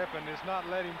good weapon, is not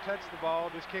let him touch the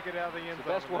ball, just kick it out of the end zone.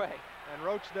 The best way. And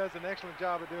Roach does an excellent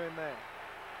job of doing that.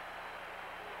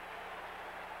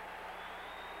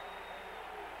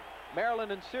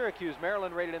 Maryland and Syracuse.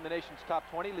 Maryland rated in the nation's top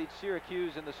 20, leads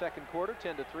Syracuse in the second quarter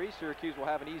 10-3. Syracuse will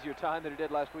have an easier time than it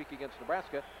did last week against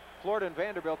Nebraska. Florida and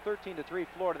Vanderbilt 13-3.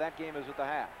 Florida, that game is at the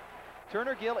half.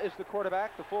 Turner Gill is the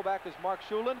quarterback. The fullback is Mark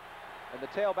Schulin, and the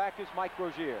tailback is Mike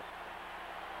Rozier.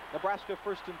 Nebraska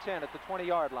 1st and 10 at the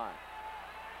 20-yard line.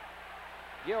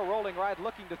 Gill rolling right,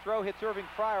 looking to throw, hits Irving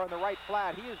Fryer on the right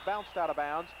flat. He is bounced out of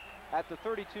bounds at the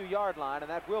 32-yard line, and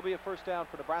that will be a first down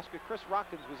for Nebraska. Chris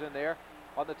Rockins was in there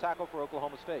on the tackle for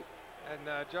Oklahoma State.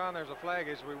 And John, there's a flag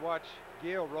as we watch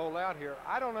Gill roll out here.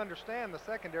 I don't understand the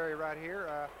secondary right here.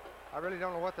 I really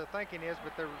don't know what their thinking is,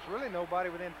 but there was really nobody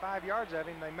within 5 yards of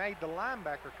him. They made the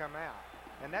linebacker come out,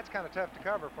 and that's kind of tough to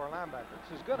cover for a linebacker.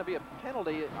 This is going to be a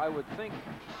penalty, I would think,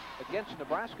 against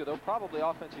Nebraska, though probably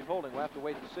offensive holding. We'll have to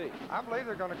wait and see. I believe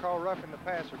they're going to call roughing the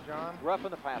passer, John.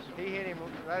 Roughing the passer. He hit him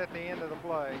right at the end of the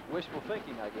play. Wishful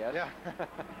thinking, I guess. Yeah.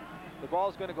 The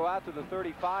ball's going to go out to the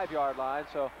 35-yard line,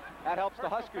 so that helps the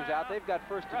Huskers out. They've got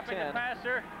 1st and 10. Roughing the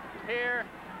passer here,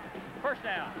 first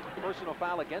down. Personal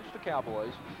foul against the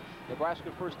Cowboys.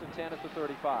 Nebraska 1st and 10 at the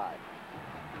 35.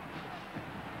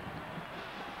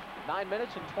 9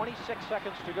 minutes and 26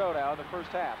 seconds to go now in the first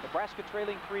half. Nebraska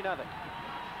trailing 3-0.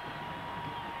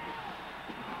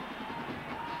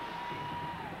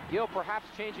 Gill perhaps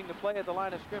changing the play at the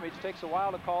line of scrimmage. Takes a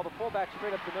while to call. The fullback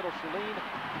straight up the middle, Shalene.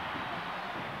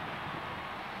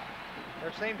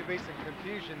 There seemed to be some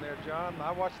confusion there, John.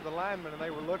 I watched the linemen, and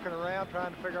they were looking around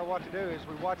trying to figure out what to do. As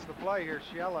we watch the play here,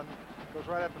 Shellen goes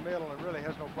right up the middle and really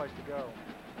has no place to go.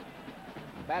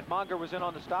 Matt Monger was in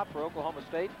on the stop for Oklahoma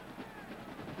State.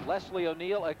 Leslie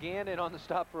O'Neal again in on the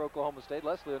stop for Oklahoma State.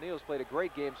 Leslie O'Neal's played a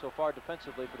great game so far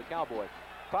defensively for the Cowboys.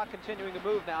 Clock continuing to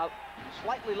move now.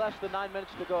 Slightly less than 9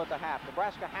 minutes to go at the half.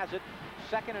 Nebraska has it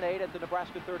 2nd and 8 at the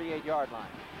Nebraska 38-yard line.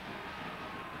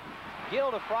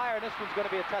 Gill to Fryer, and this one's going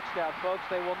to be a touchdown, folks.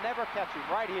 They will never catch him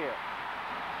right here.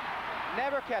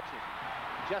 Never catch him.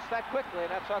 Just that quickly,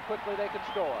 and that's how quickly they can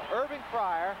score. Irving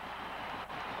Fryer.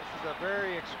 This is a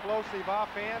very explosive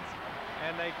offense,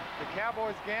 and the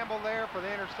Cowboys gamble there for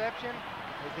the interception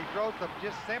as he throws a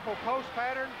just simple post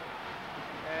pattern,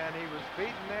 and he was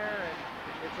beaten there, and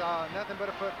it's nothing but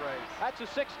a foot race. That's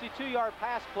a 62-yard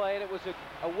pass play, and it was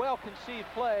a well-conceived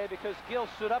play because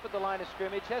Gill stood up at the line of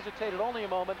scrimmage, hesitated only a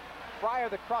moment. Fryer,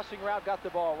 the crossing route, got the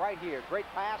ball right here. Great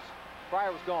pass.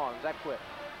 Fryer was gone. It was that quick.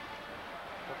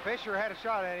 Well, Fisher had a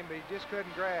shot at him, but he just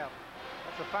couldn't grab.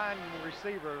 That's a fine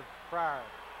receiver, Fryer.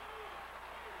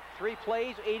 3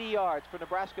 plays, 80 yards for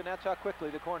Nebraska, and that's how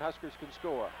quickly the Cornhuskers can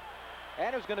score.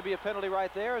 And there's going to be a penalty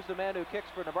right there as the man who kicks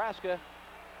for Nebraska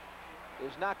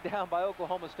is knocked down by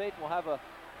Oklahoma State. We'll have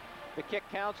the kick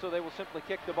count, so they will simply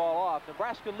kick the ball off.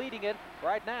 Nebraska leading it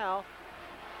right now.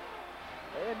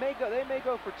 They may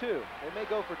go for 2. They may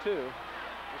go for 2.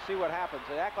 We'll see what happens.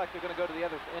 They act like they're going to go to the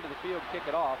other end of the field and kick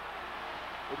it off.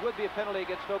 It would be a penalty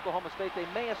against Oklahoma State. They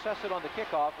may assess it on the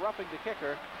kickoff, roughing the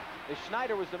kicker.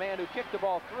 Schneider was the man who kicked the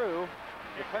ball through.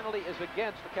 The penalty is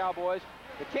against the Cowboys.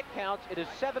 The kick counts. It is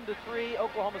 7-3.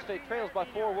 Oklahoma State trails by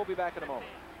 4. We'll be back in a moment.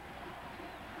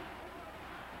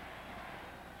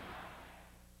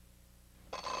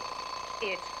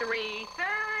 It's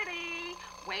 3:30.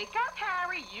 Wake up,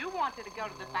 Harry. You wanted to go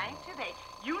to the bank today.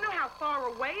 You know how far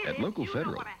away it is. At Local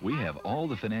Federal, we have all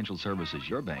the financial services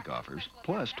your bank offers,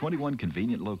 plus 21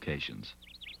 convenient locations.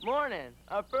 Morning.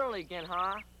 Up early again,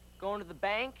 huh? Going to the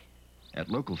bank? At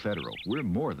Local Federal, we're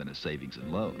more than a savings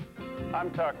and loan.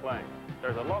 I'm Tuck Lane.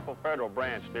 There's a local Federal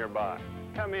branch nearby.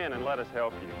 Come in and let us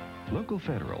help you. Local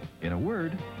Federal, in a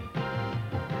word,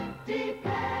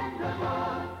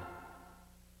 Dependable.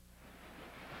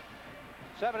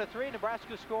 7-3,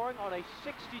 Nebraska scoring on a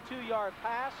 62-yard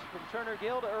pass from Turner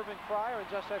Gill to Irving Fryer, and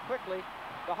just that quickly,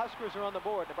 the Huskers are on the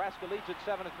board. Nebraska leads at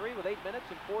 7-3 with 8 minutes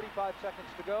and 45 seconds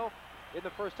to go in the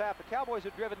first half. The Cowboys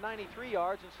have driven 93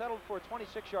 yards and settled for a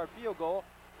 26-yard field goal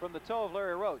from the toe of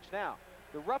Larry Roach. Now,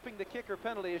 the roughing the kicker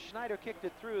penalty, as Schneider kicked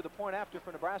it through the point after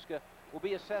for Nebraska, will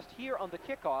be assessed here on the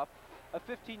kickoff, a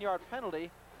 15-yard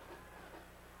penalty.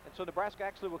 And so Nebraska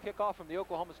actually will kick off from the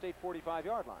Oklahoma State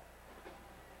 45-yard line.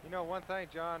 You know, one thing,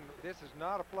 John, this is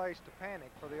not a place to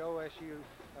panic for the OSU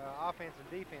offense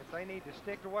and defense. They need to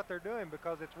stick to what they're doing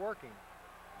because it's working.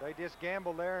 They just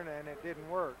gambled there and it didn't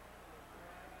work.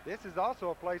 This is also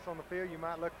a place on the field you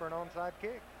might look for an onside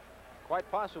kick. Quite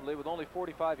possibly, with only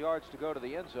 45 yards to go to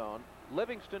the end zone.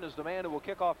 Livingston is the man who will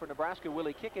kick off for Nebraska. Will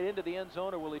he kick it into the end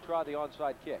zone or will he try the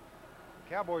onside kick? The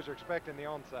Cowboys are expecting the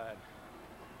onside.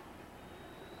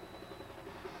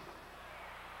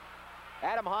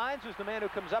 Adam Hines is the man who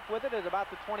comes up with it at about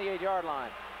the 28-yard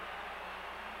line.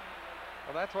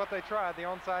 Well, that's what they tried, the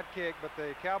onside kick, but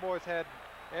the Cowboys had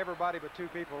everybody but 2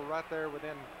 people right there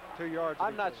within 2 yards.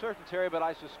 I'm not certain, Terry, but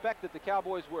I suspect that the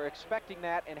Cowboys were expecting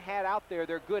that and had out there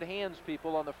their good hands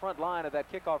people on the front line of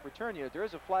that kickoff return unit. There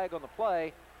is a flag on the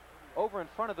play over in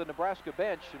front of the Nebraska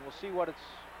bench, and we'll see what it's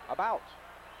about.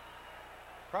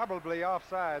 Probably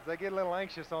offsides. They get a little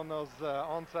anxious on those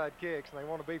onside kicks, and they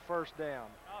want to be first down.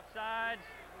 Offsides,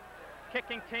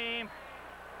 kicking team,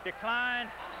 decline,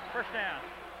 first down.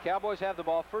 Cowboys have the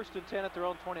ball 1st and 10 at their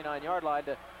own 29-yard line.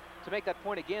 To make that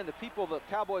point again, the people the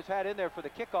Cowboys had in there for the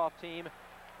kickoff team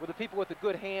were the people with the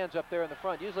good hands up there in the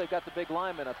front. Usually they've got the big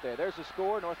linemen up there. There's the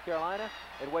score, North Carolina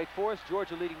and Wake Forest.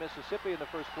 Georgia leading Mississippi in the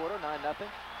first quarter, 9-0.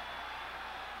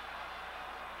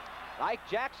 Ike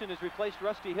Jackson has replaced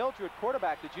Rusty Hilger at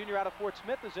quarterback. The junior out of Fort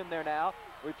Smith is in there now,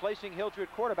 replacing Hilger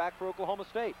at quarterback for Oklahoma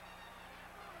State.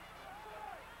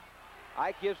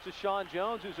 Ike gives to Sean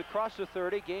Jones, who's across the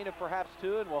 30, gain of perhaps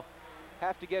 2, and will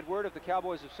have to get word if the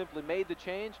Cowboys have simply made the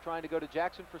change, trying to go to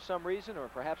Jackson for some reason, or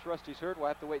perhaps Rusty's hurt. We'll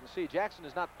have to wait and see. Jackson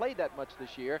has not played that much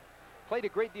this year. Played a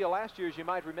great deal last year, as you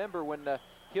might remember, when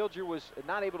Hilger was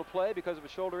not able to play because of a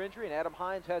shoulder injury, and Adam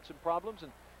Hines had some problems,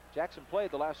 and Jackson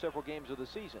played the last several games of the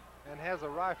season. And has a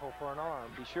rifle for an arm.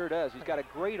 He sure does. He's got a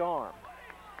great arm.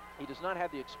 He does not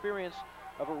have the experience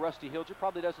of a Rusty Hilger.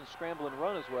 Probably doesn't scramble and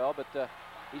run as well, but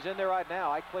he's in there right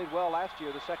now. Ike played well last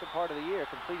year, the second part of the year,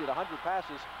 completed 100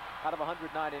 passes out of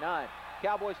 199.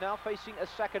 Cowboys now facing a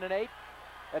 2nd and 8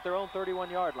 at their own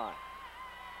 31-yard line.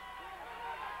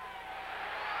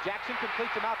 Jackson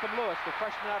completes to Malcolm Lewis, the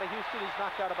freshman out of Houston. He's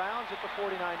knocked out of bounds at the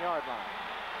 49-yard line.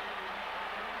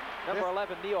 Number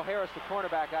 11, Neil Harris, the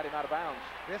cornerback, got him out of bounds.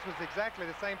 This was exactly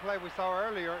the same play we saw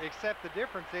earlier, except the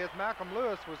difference is Malcolm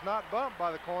Lewis was not bumped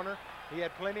by the corner. He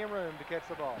had plenty of room to catch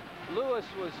the ball. Lewis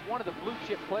was one of the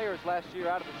blue-chip players last year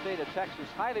out of the state of Texas,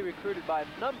 highly recruited by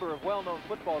a number of well-known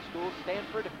football schools,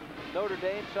 Stanford, Notre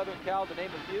Dame, Southern Cal, to name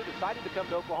a few. Decided to come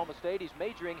to Oklahoma State. He's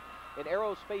majoring in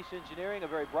aerospace engineering, a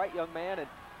very bright young man, and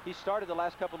he started the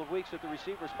last couple of weeks at the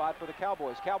receiver spot for the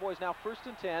Cowboys. Cowboys now 1st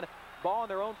and 10, ball on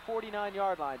their own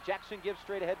 49-yard line. Jackson gives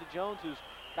straight ahead to Jones, who's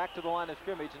back to the line of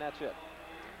scrimmage, and that's it.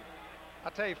 I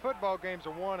tell you, football games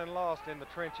are won and lost in the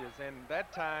trenches, and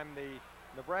that time the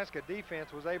Nebraska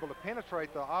defense was able to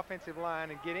penetrate the offensive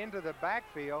line and get into the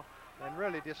backfield and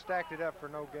really just stacked it up for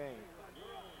no gain.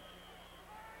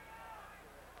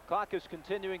 Clock is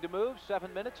continuing to move.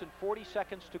 7 minutes and 40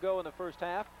 seconds to go in the first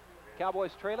half.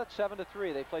 Cowboys trail it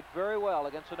 7-3. They played very well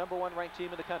against the number 1 ranked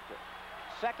team in the country.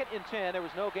 2nd and 10. There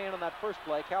was no gain on that first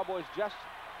play. Cowboys just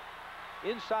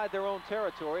inside their own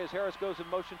territory as Harris goes in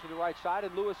motion to the right side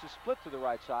and Lewis is split to the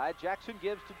right side. Jackson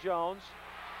gives to Jones.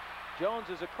 Jones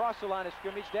is across the line of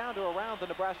scrimmage down to around the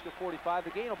Nebraska 45. The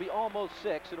gain will be almost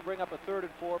 6. It'll bring up a 3rd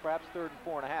and 4, perhaps 3rd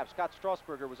and 4.5. Scott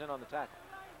Strasburger was in on the tackle.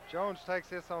 Jones takes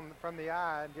this from the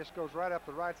eye and just goes right up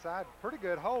the right side. Pretty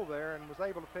good hole there and was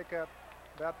able to pick up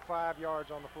about 5 yards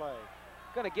on the play.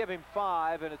 Going to give him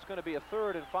 5, and it's going to be a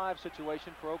 3rd and 5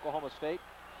 situation for Oklahoma State.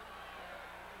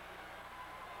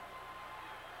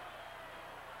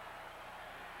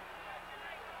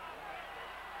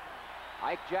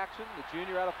 Mike Jackson, the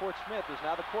junior out of Fort Smith, is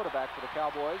now the quarterback for the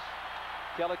Cowboys.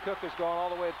 Kelly Cook has gone all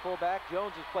the way at fullback.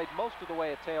 Jones has played most of the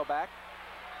way at tailback.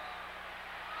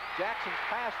 Jackson's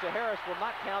pass to Harris will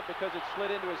not count because it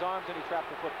slid into his arms and he trapped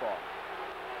the football.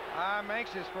 I'm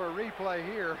anxious for a replay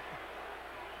here.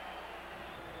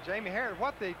 Jamie Harris,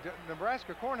 what the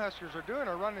Nebraska Cornhuskers are doing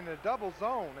are running a double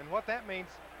zone, and what that means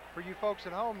for you folks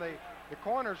at home, the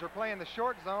corners are playing the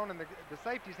short zone and the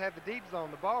safeties have the deep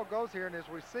zone. The ball goes here, and as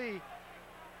we see,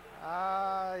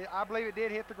 I believe it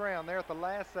did hit the ground there at the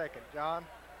last second, John.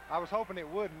 I was hoping it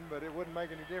wouldn't, but it wouldn't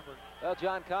make any difference. Well,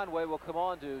 John Conway will come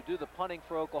on to do the punting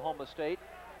for Oklahoma State.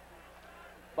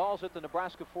 Ball's at the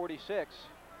Nebraska 46.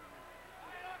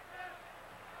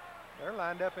 They're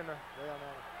lined up in the...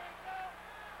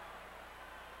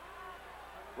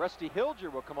 Rusty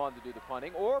Hilger will come on to do the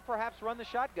punting, or perhaps run the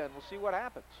shotgun. We'll see what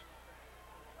happens.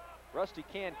 Rusty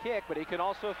can kick, but he can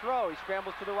also throw. He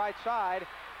scrambles to the right side,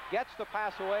 gets the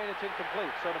pass away, and it's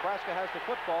incomplete. So Nebraska has the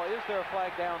football. Is there a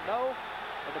flag down? No.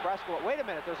 And Nebraska, wait a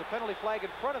minute, there's a penalty flag in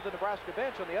front of the Nebraska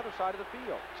bench on the other side of the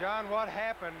field. John, what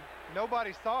happened?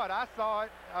 Nobody saw it. I saw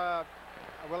it.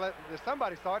 Well,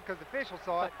 somebody saw it because the official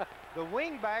saw it. The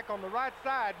wing back on the right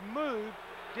side moved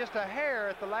just a hair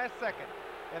at the last second.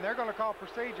 And they're going to call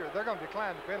procedure. They're going to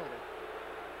decline the penalty.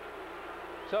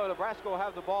 So Nebraska will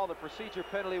have the ball. The procedure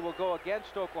penalty will go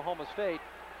against Oklahoma State.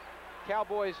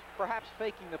 Cowboys perhaps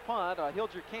faking the punt.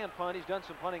 Hilger can punt. He's done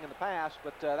some punting in the past,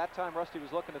 but that time Rusty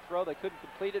was looking to throw. They couldn't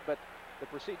complete it, but the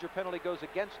procedure penalty goes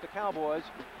against the Cowboys.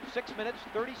 6 minutes,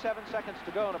 37 seconds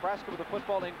to go. Nebraska with the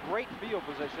football in great field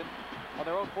position on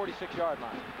their own 46-yard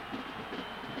line.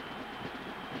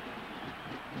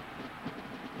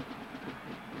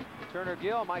 Turner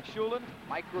Gill, Mike Schulen,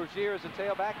 Mike Rozier is the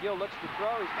tailback. Gill looks to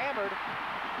throw. He's hammered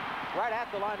right at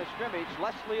the line of scrimmage.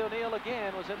 Leslie O'Neal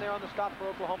again was in there on the stop for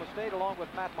Oklahoma State, along with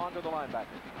Matt Monger, the linebacker.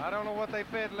 I don't know what they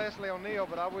fed Leslie O'Neal,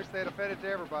 but I wish they'd have fed it to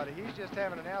everybody. He's just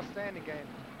having an outstanding game.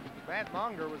 Matt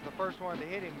Monger was the first one to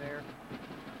hit him there.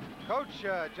 Coach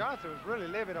Johnson was really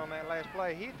livid on that last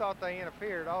play. He thought they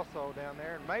interfered also down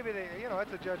there, and maybe they, you know,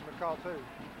 it's a judgment call too.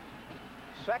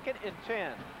 2nd and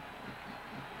 10.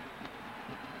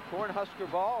 Cornhusker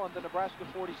ball on the Nebraska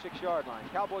 46-yard line.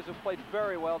 Cowboys have played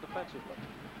very well defensively.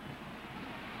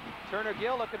 Turner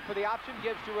Gill looking for the option,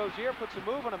 gives to Rozier, puts a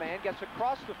move on a man, gets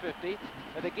across the 50,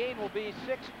 and the gain will be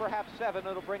 6, perhaps 7.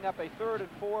 It'll bring up a 3rd and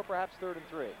 4, perhaps 3rd and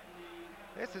 3.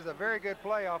 This is a very good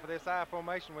play off of this I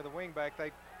formation with a wingback.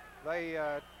 They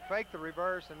fake the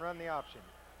reverse and run the option.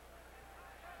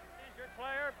 Injured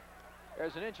player.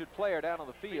 There's an injured player down on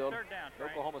the field. Third down, the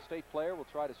Oklahoma State player. We'll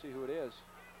try to see who it is.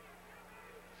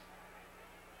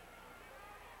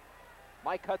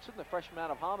 Mike Hudson, the freshman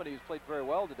out of Hominy, who's played very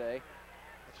well today,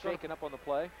 shaken up on the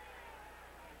play.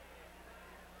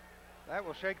 That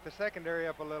will shake the secondary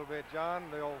up a little bit, John.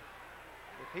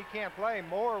 If he can't play,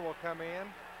 Moore will come in.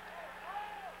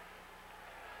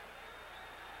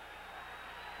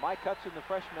 Mike Hudson, the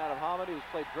freshman out of Hominy, who's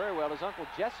played very well. His uncle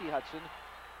Jesse Hudson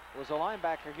was a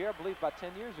linebacker here, I believe, about 10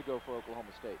 years ago for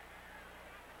Oklahoma State.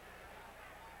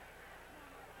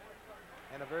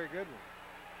 And a very good one.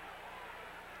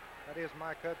 That is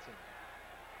Mike Hudson.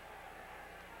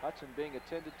 Hudson being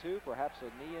attended to, perhaps a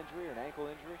knee injury or an ankle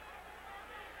injury.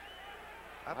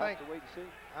 I We'll have to wait and see.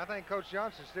 I think Coach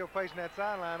Johnson's still facing that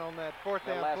sideline on that 4th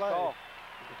down last play. call.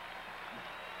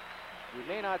 We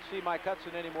may not see Mike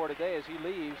Hudson anymore today as he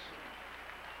leaves.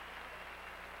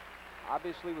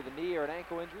 Obviously with a knee or an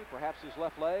ankle injury, perhaps his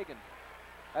left leg, and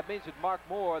that means that Mark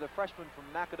Moore, the freshman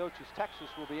from Nacogdoches, Texas,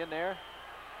 will be in there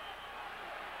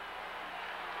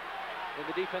in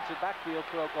the defensive backfield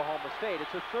for Oklahoma State.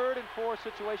 It's a 3rd and 4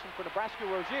 situation for Nebraska.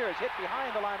 Rozier is hit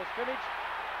behind the line of scrimmage.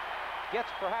 Gets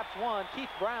perhaps one. Keith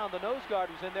Brown, the nose guard,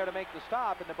 was in there to make the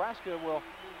stop, and Nebraska will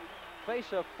face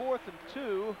a 4th and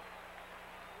 2.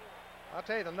 I'll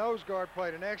tell you, the nose guard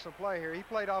played an excellent play here. He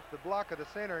played off the block of the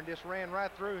center and just ran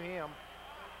right through him.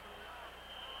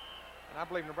 And I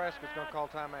believe Nebraska's going to call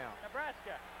timeout.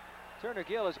 Nebraska. Turner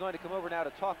Gill is going to come over now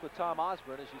to talk with Tom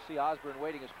Osborne, as you see Osborne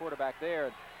waiting as quarterback there.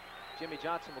 And Jimmy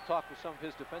Johnson will talk with some of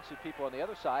his defensive people on the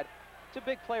other side. It's a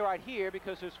big play right here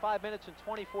because there's 5 minutes and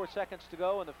 24 seconds to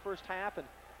go in the first half, and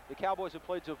the Cowboys have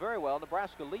played so very well.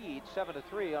 Nebraska leads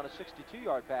 7-3 on a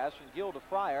 62-yard pass from Gill to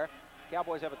Fryer.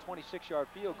 Cowboys have a 26-yard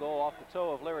field goal off the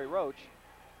toe of Larry Roach.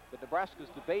 But Nebraska's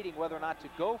debating whether or not to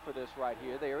go for this right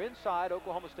here. They are inside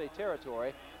Oklahoma State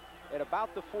territory at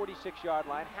about the 46-yard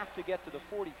line, have to get to the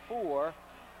 44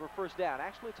 for first down.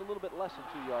 Actually, it's a little bit less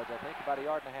than 2 yards, I think, about a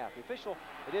yard and a half. The official,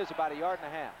 it is about a yard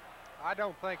and a half. I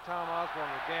don't think Tom Osborne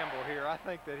will gamble here. I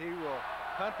think that he will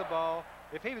punt the ball.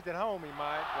 If he was at home, he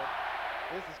might,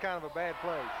 but this is kind of a bad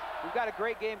place. We've got a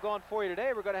great game going for you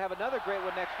today. We're going to have another great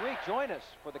one next week. Join us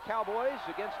for the Cowboys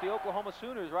against the Oklahoma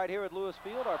Sooners right here at Lewis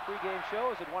Field. Our pregame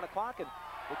show is at 1 o'clock, and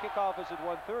the kickoff is at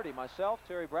 1:30. Myself,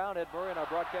 Terry Brown, Ed Murray, and our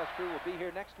broadcast crew will be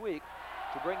here next week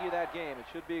to bring you that game. It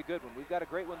should be a good one. We've got a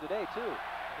great one today, too.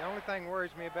 The only thing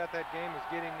worries me about that game is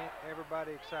getting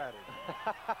everybody excited.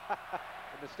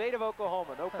 In the state of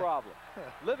Oklahoma, no problem.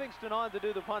 Livingston on to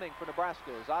do the punting for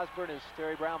Nebraska. As Osborne, as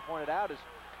Terry Brown pointed out, is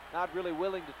not really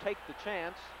willing to take the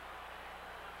chance.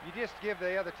 You just give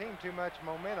the other team too much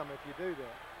momentum if you do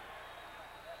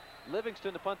that.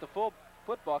 Livingston to punt the full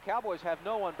football. Cowboys have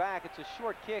no one back. It's a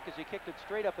short kick as he kicked it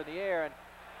straight up in the air, and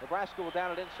Nebraska will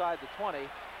down it inside the 20.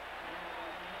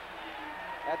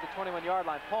 At the 21-yard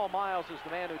line. Paul Miles is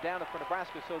the man who downed it for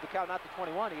Nebraska, so the not the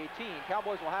 21, the 18.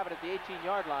 Cowboys will have it at the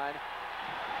 18-yard line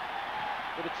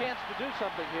with a chance to do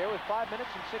something here with 5 minutes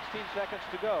and 16 seconds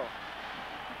to go.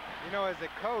 You know, as a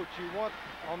coach, you want,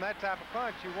 on that type of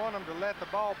punch, you want them to let the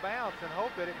ball bounce and hope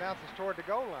that it bounces toward the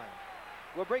goal line.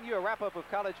 We'll bring you a wrap-up of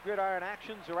college gridiron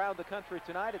actions around the country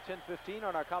tonight at 10:15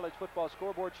 on our college football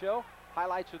scoreboard show.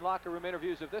 Highlights and locker room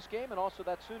interviews of this game and also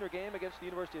that Sooner game against the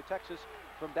University of Texas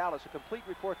from Dallas. A complete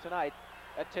report tonight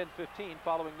at 10:15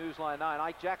 following Newsline 9.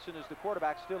 Ike Jackson is the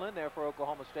quarterback, still in there for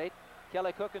Oklahoma State.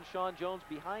 Kelly Cook and Sean Jones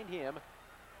behind him.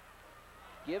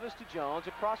 Give us to Jones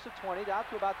across the 20 out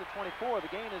to about the 24. The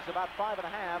gain is about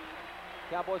 5.5.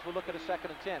 Cowboys will look at a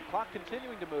 2nd and 10. Clock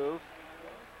continuing to move.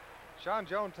 Sean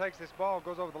Jones takes this ball,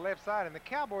 goes over the left side, and the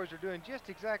Cowboys are doing just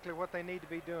exactly what they need to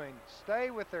be doing.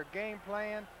 Stay with their game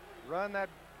plan, run the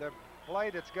play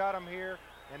that's got them here,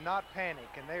 and not panic,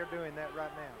 and they're doing that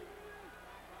right now.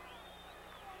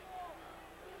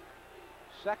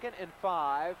 2nd and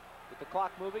 5 with the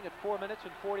clock moving at 4 minutes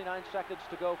and 49 seconds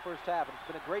to go first half. And it's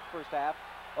been a great first half.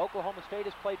 Oklahoma State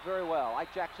has played very well.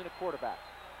 Ike Jackson at quarterback.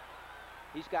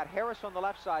 He's got Harris on the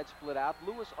left side split out,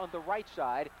 Lewis on the right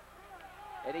side.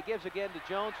 And he gives again to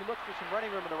Jones, who looks for some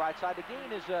running room on the right side. The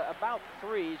gain is about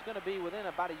 3. He's going to be within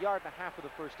about 1.5 yards of the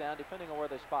first down, depending on where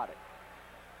they spot it.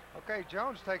 Okay,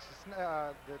 Jones takes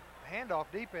the handoff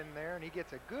deep in there, and he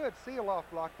gets a good seal-off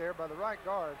block there by the right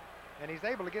guard, and he's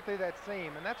able to get through that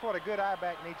seam, and that's what a good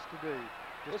I-back needs to do.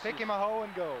 Just pick him a hole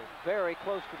and go. Very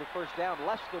close to the first down,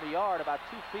 less than 1 yard, about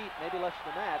 2 feet, maybe less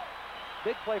than that.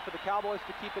 Big play for the Cowboys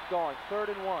to keep it going. 3rd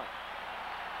and 1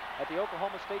 at the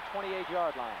Oklahoma State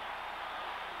 28-yard line.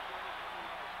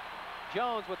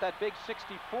 Jones, with that big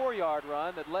 64-yard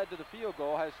run that led to the field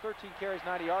goal, has 13 carries,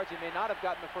 90 yards. He may not have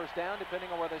gotten the first down, depending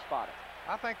on where they spot it.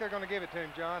 I think they're going to give it to him,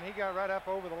 John. He got right up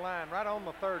over the line, right on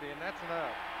the 30, and that's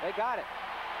enough. They got it.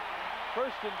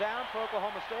 1st and down for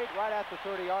Oklahoma State, right at the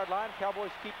 30-yard line.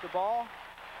 Cowboys keep the ball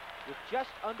with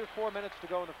just under 4 minutes to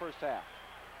go in the first half.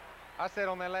 I said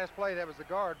on that last play that was the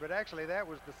guard, but actually that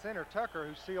was the center, Tucker,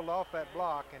 who sealed off that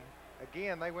block, and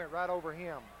again, they went right over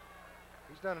him.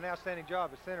 He's done an outstanding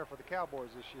job at center for the Cowboys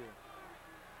this year.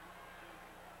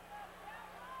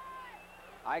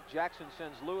 Ike Jackson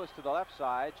sends Lewis to the left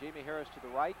side, Jamie Harris to the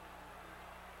right.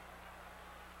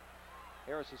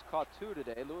 Harris has caught 2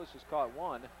 today. Lewis has caught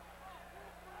 1.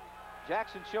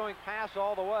 Jackson showing pass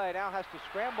all the way. Now has to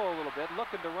scramble a little bit,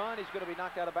 looking to run. He's going to be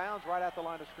knocked out of bounds right at the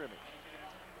line of scrimmage.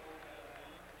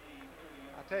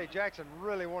 I tell you, Jackson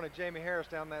really wanted Jamie Harris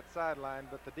down that sideline,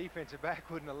 but the defensive back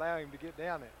wouldn't allow him to get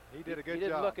down it. He did a good job. He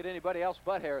didn't look at anybody else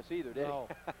but Harris either, did no.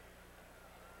 he?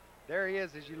 There he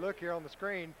is as you look here on the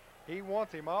screen. He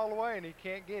wants him all the way, and he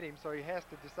can't get him, so he has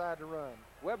to decide to run.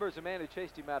 Weber's the man who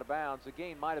chased him out of bounds. The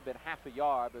gain might have been 0.5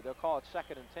 yard, but they'll call it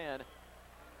 2nd and 10.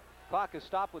 Clock is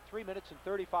stopped with 3 minutes and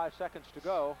 35 seconds to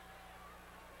go.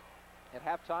 At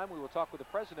halftime, we will talk with the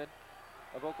president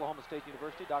of Oklahoma State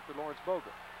University, Dr. Lawrence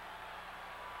Boger.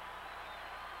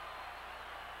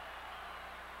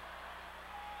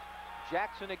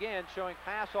 Jackson again showing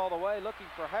pass all the way, looking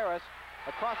for Harris.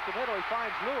 Across the middle, he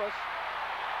finds Lewis.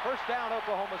 First down,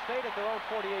 Oklahoma State at their own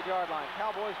 48-yard line.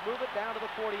 Cowboys move it down to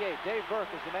the 48. Dave Burke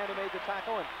is the man who made the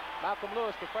tackle, and Malcolm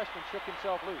Lewis, the freshman, shook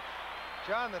himself loose.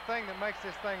 John, the thing that makes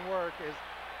this thing work is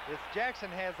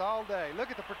Jackson has all day. Look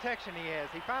at the protection he has.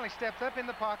 He finally steps up in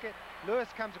the pocket. Lewis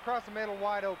comes across the middle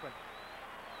wide open.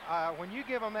 When you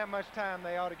give them that much time,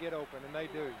 they ought to get open, and they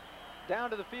do. Down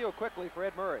to the field quickly for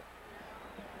Ed Murray.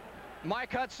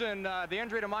 Mike Hudson, the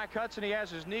injury to Mike Hudson, he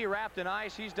has his knee wrapped in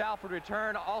ice. He's doubtful to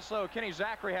return. Also, Kenny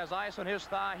Zachary has ice on his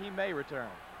thigh. He may return.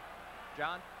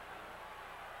 John?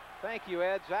 Thank you,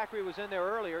 Ed. Zachary was in there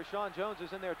earlier. Sean Jones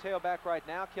is in there tailback right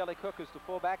now. Kelly Cook is the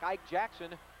fullback. Ike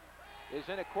Jackson is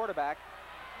in at quarterback.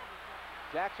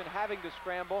 Jackson having to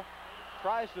scramble,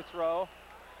 tries to throw,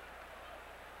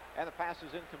 and the pass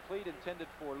is incomplete, intended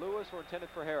for Lewis or intended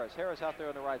for Harris. Harris out there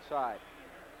on the right side.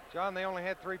 John, they only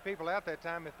had 3 people out that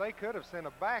time. If they could have sent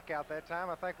a back out that time,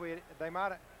 I think they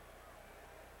might have.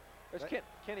 There's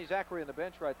Kenny Zachary on the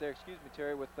bench right there, excuse me,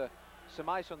 Terry, with some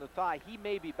ice on the thigh. He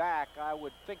may be back. I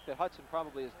would think that Hudson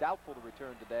probably is doubtful to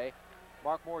return today.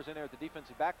 Mark Moore's in there at the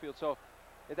defensive backfield. So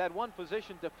at that one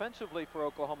position defensively for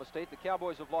Oklahoma State, the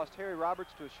Cowboys have lost Harry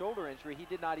Roberts to a shoulder injury. He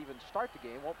did not even start the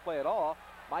game, won't play at all.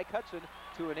 Mike Hudson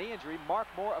to a knee injury. Mark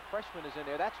Moore, a freshman, is in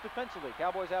there. That's defensively.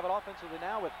 Cowboys have it offensively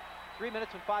now with 3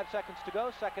 minutes and 5 seconds to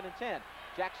go, 2nd and 10.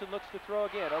 Jackson looks to throw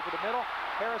again over the middle.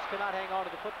 Harris cannot hang on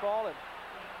to the football and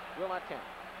will not count.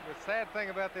 The sad thing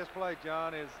about this play,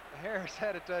 John, is Harris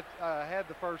had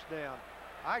the first down.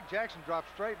 Ike Jackson dropped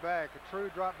straight back, a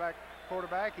true drop back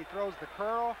quarterback. He throws the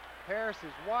curl. Harris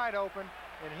is wide open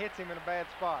and hits him in a bad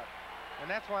spot. And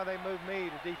that's why they moved me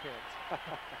to defense.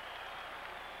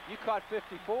 You caught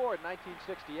 54 in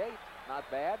 1968. Not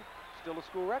bad. Still a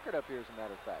school record up here, as a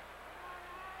matter of fact.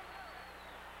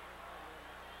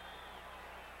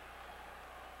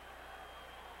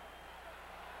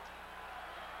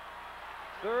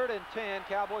 Third and 10.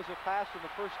 Cowboys have passed in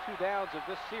the first 2 downs of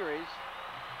this series.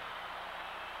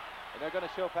 And they're going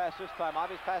to show pass this time.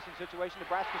 Obvious passing situation.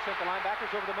 Nebraska sent the linebackers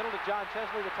over the middle to John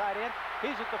Chesley, the tight end.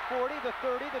 He's at the 40, the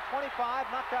 30, the 25,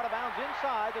 knocked out of bounds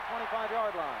inside the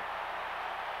 25-yard line.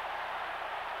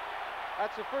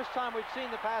 That's the first time we've seen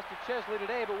the pass to Chesley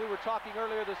today, but we were talking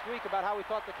earlier this week about how we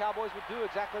thought the Cowboys would do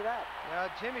exactly that.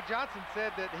 Jimmy Johnson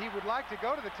said that he would like to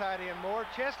go to the tight end more.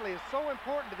 Chesley is so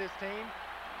important to this team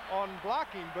on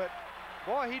blocking, but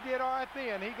boy, he did all right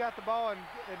then. He got the ball and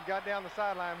got down the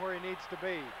sideline where he needs to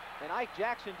be. And Ike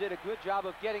Jackson did a good job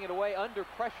of getting it away under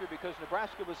pressure because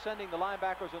Nebraska was sending the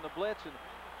linebackers on the blitz, and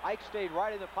Ike stayed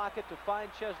right in the pocket to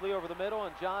find Chesley over the middle,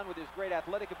 and John, with his great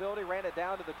athletic ability, ran it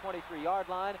down to the 23-yard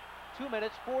line. 2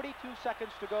 minutes, 42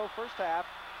 seconds to go, first half.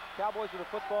 Cowboys with the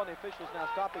football, and the officials now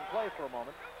stopping play for a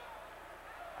moment.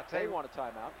 They want a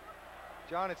timeout.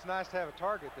 John, it's nice to have a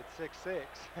target that's 6'6".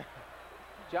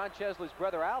 John Chesley's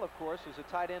brother Al, of course, is a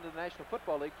tight end in the National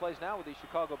Football League, plays now with the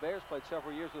Chicago Bears, played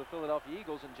several years with the Philadelphia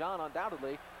Eagles, and John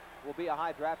undoubtedly will be a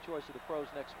high draft choice of the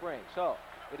pros next spring. So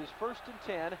it is 1st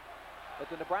and 10 at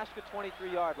the Nebraska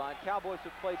 23-yard line. Cowboys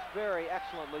have played very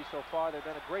excellently so far. They've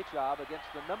done a great job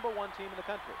against the #1 team in the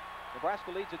country.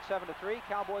 Nebraska leads at 7-3.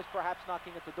 Cowboys perhaps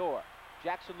knocking at the door.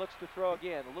 Jackson looks to throw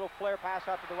again. A little flare pass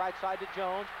out to the right side to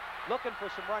Jones, looking for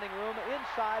some running room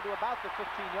inside to about the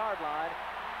 15-yard line.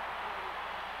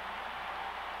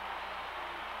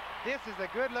 This is a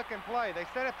good-looking play. They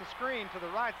set up the screen to the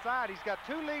right side. He's got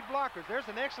 2 lead blockers. There's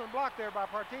an excellent block there by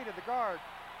Partita, the guard,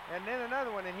 and then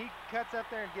another one, and he cuts up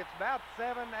there and gets about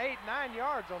 7, 8, 9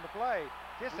 yards on the play.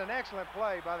 Just an excellent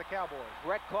play by the Cowboys.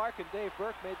 Brett Clark and Dave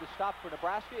Burke made the stop for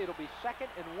Nebraska. It'll be 2nd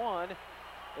and 1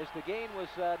 as the gain was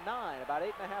 9, about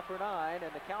 8.5 or 9,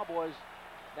 and the Cowboys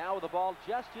now with the ball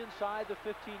just inside the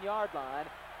 15-yard line.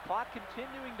 Clock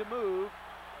continuing to move.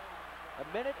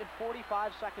 1 minute and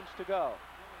 45 seconds to go.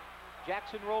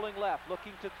 Jackson rolling left,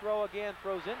 looking to throw again,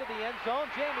 throws into the end zone.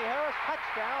 Jamie Harris,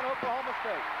 touchdown, Oklahoma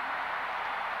State.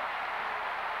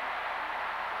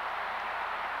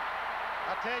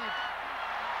 I tell you,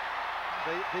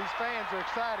 these fans are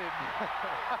excited.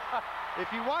 If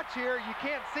you watch here, you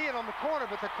can't see it on the corner,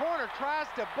 but the corner tries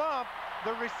to bump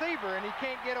the receiver, and he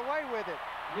can't get away with it.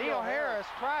 Neil Harris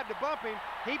tried to bump him.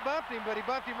 He bumped him, but he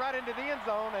bumped him right into the end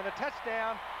zone, and a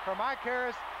touchdown from Ike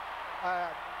Harris.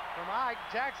 From Ike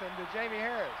Jackson to Jamie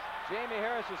Harris. Jamie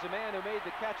Harris is the man who made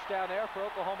the catch down there for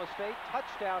Oklahoma State.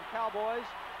 Touchdown Cowboys.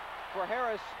 For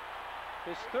Harris,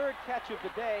 his 3rd catch of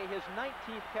the day, his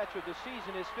 19th catch of the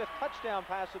season, his 5th touchdown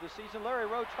pass of the season.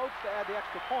 Larry Roach hopes to add the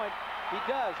extra point. He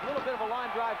does. A little bit of a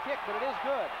line drive kick, but it is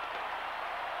good.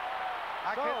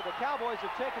 So the Cowboys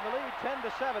have taken the lead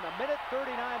 10-7. 1 minute 39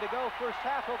 to go. First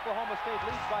half, Oklahoma State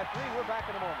leads by 3. We're back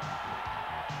in a moment.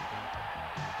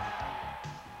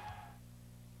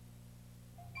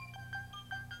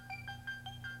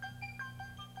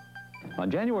 On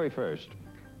January 1st,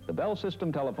 the Bell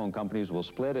System telephone companies will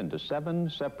split into 7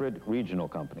 separate regional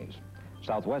companies.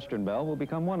 Southwestern Bell will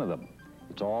become one of them.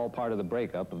 It's all part of the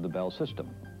breakup of the Bell System.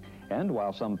 And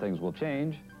while some things will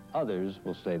change, others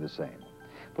will stay the same.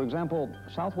 For example,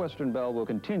 Southwestern Bell will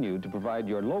continue to provide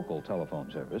your local telephone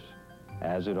service,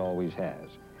 as it always has.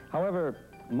 However,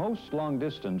 most long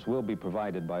distance will be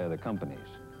provided by other companies.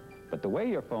 But the way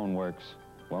your phone works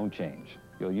won't change.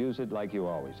 You'll use it like you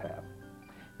always have.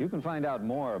 You can find out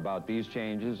more about these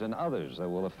changes and others that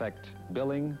will affect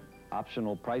billing,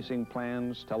 optional pricing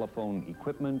plans, telephone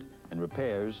equipment, and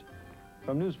repairs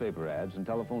from newspaper ads and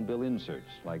telephone bill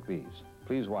inserts like these.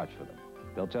 Please watch for them.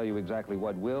 They'll tell you exactly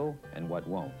what will and what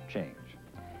won't change.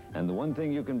 And the one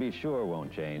thing you can be sure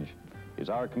won't change is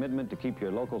our commitment to keep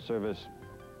your local service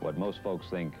what most folks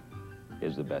think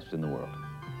is the best in the world.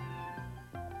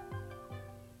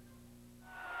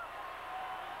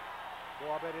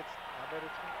 Well, I bet it's.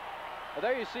 Well,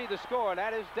 there you see the score, and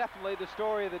that is definitely the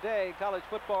story of the day in college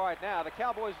football right now. The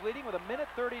Cowboys leading with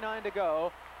 1:39 to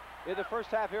go in the first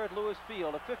half here at Lewis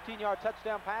Field. A 15-yard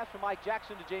touchdown pass from Mike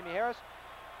Jackson to Jamie Harris.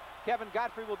 Kevin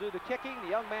Godfrey will do the kicking.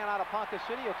 The young man out of Ponca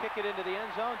City will kick it into the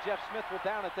end zone. Jeff Smith will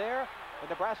down it there. And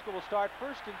Nebraska will start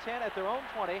 1st and 10 at their own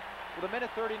 20 with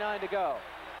 1:39 to go.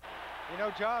 You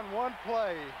know, John, one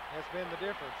play has been the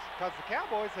difference because the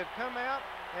Cowboys have come out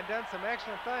and done some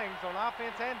excellent things on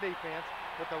offense and defense,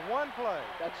 but the one play.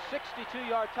 That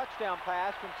 62-yard touchdown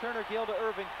pass from Turner Gill to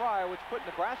Irving Fryer, which put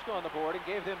Nebraska on the board and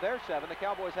gave them their 7. The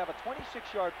Cowboys have a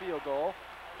 26-yard field goal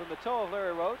from the toe of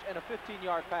Larry Roach and a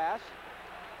 15-yard pass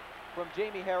from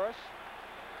Jamie Harris.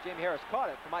 Jamie Harris caught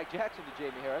it from Mike Jackson to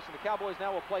Jamie Harris, and the Cowboys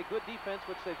now will play good defense,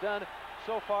 which they've done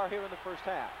so far here in the first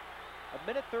half.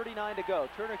 1:39 to go.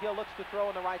 Turner Gill looks to throw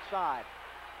on the right side.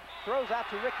 Throws out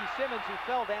to Ricky Simmons, who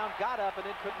fell down, got up, and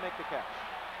then couldn't make the catch.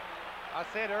 I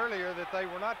said earlier that they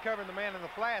were not covering the man in the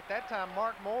flat. That time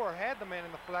Mark Moore had the man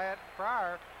in the flat.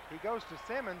 Fryer, he goes to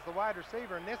Simmons, the wide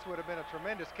receiver, and this would have been a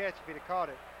tremendous catch if he'd have caught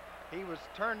it. He was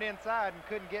turned inside and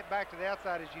couldn't get back to the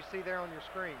outside, as you see there on your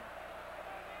screen.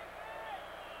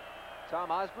 Tom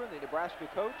Osborne, the Nebraska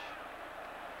coach,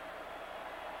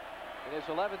 in his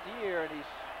 11th year, and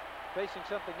he's facing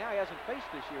something now he hasn't faced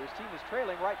this year. His team is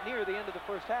trailing right near the end of the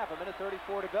first half.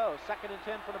 1:34 to go. 2nd and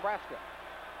 10 for Nebraska.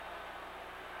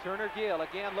 Turner Gill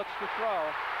again looks to throw.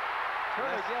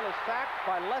 Turner Gill is sacked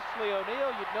by Leslie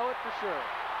O'Neal. You'd know it for sure.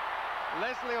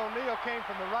 Leslie O'Neal came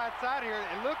from the right side here.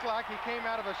 It looked like he came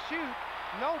out of a chute.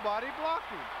 Nobody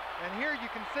blocked him. And here you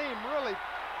can see him really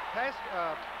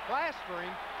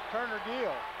plastering Turner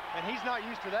Gill. And he's not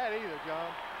used to that either,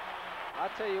 John. I'll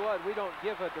tell you what, we don't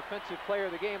give a defensive player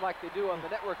of the game like they do on the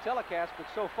network telecast, but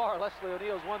so far Leslie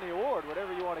O'Neal's won the award,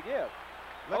 whatever you want to give.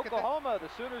 Oklahoma, the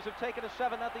Sooners have taken a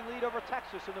 7-0 lead over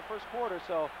Texas in the first quarter,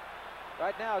 so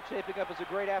right now it's shaping up as a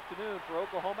great afternoon for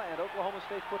Oklahoma and Oklahoma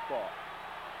State football.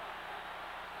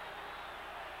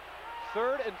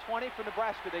 3rd and 20 for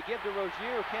Nebraska. They give to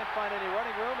Rozier, who can't find any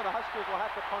running room, and the Huskers will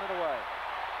have to punt it away.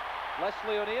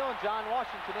 Leslie O'Neal and John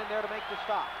Washington in there to make the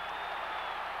stop.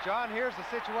 John, here's the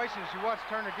situation as you watch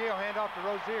Turner Gill hand off to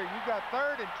Rozier. You've got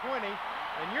 3rd and 20,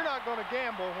 and you're not going to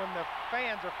gamble when the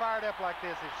fans are fired up like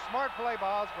this. It's a smart play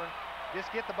by Osborne.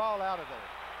 Just get the ball out of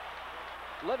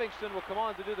there. Livingston will come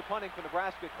on to do the punting for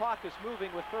Nebraska. Clock is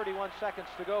moving with 31 seconds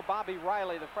to go. Bobby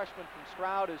Riley, the freshman from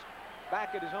Stroud, is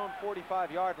back at his own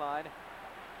 45-yard line.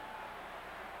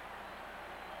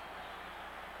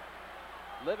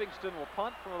 Livingston will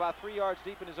punt from about 3 yards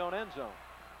deep in his own end zone.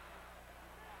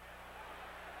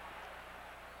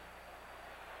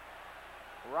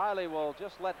 Riley will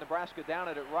just let Nebraska down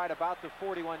at it right about the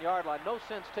 41-yard line. No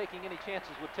sense taking any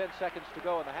chances with 10 seconds to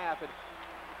go in the half. And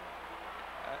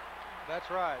that's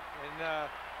right. And,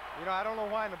 you know, I don't know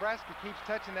why Nebraska keeps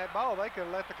touching that ball. They could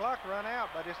have let the clock run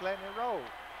out by just letting it roll.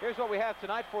 Here's what we have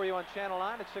tonight for you on Channel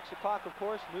 9 at 6 o'clock, of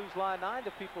course. Newsline 9,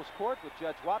 The People's Court with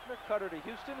Judge Wapner. Cutter to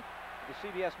Houston, the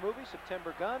CBS movie,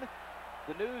 September Gun.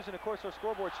 The news, and of course our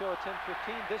scoreboard show at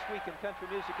 10:15. This Week in Country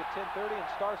Music at 10:30, and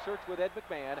Star Search with Ed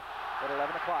McMahon at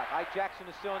 11 o'clock. Ike Jackson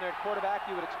is still in there at quarterback.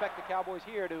 You would expect the Cowboys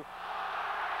here to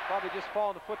probably just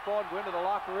fall in the football and go into the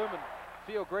locker room and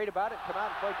feel great about it, come out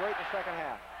and play great in the second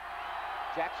half.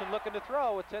 Jackson looking to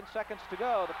throw with 10 seconds to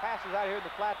go. The pass is out here in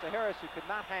the flat to Harris, who could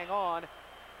not hang on.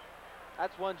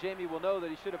 That's one Jamie will know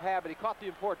that he should have had, but he caught the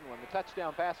important one, the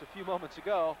touchdown pass a few moments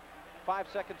ago. 5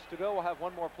 seconds to go. We'll have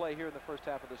one more play here in the first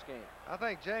half of this game. I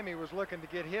think Jamie was looking to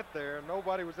get hit there.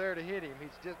 Nobody was there to hit him.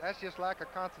 That's just lack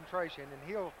of concentration, and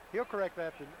he'll correct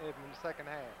that in the second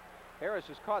half. Harris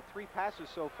has caught 3 passes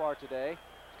so far today.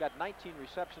 He's got 19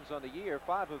 receptions on the year,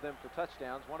 5 of them for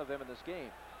touchdowns, 1 of them in this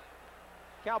game.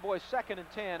 Cowboys 2nd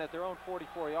and 10 at their own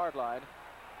 44-yard line.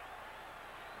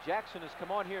 Jackson has come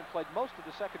on here and played most of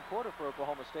the second quarter for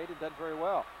Oklahoma State and done very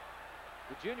well.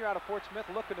 The junior out of Fort Smith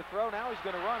looking to throw. Now he's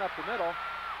going to run up the middle.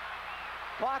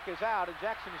 Clock is out, and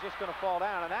Jackson is just going to fall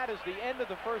down. And that is the end of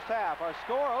the first half. Our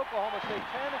score, Oklahoma State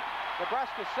 10,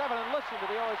 Nebraska 7. And listen to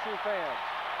the OSU fans.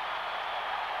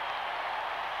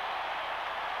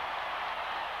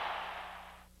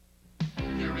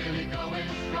 You're really going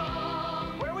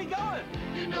strong. Where are we going?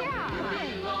 You know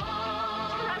you belong.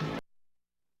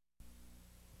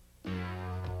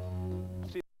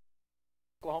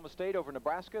 Oklahoma State over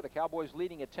Nebraska. The Cowboys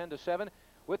leading at 10-7.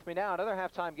 With me now, another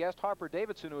halftime guest, Harper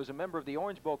Davidson, who is a member of the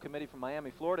Orange Bowl committee from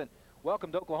Miami, Florida. And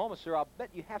welcome to Oklahoma, sir. I'll bet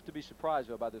you have to be surprised,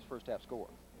 though, by this first half score.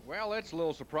 Well, it's a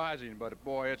little surprising, but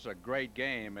boy, it's a great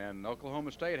game, and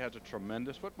Oklahoma State has a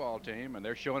tremendous football team, and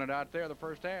they're showing it out there the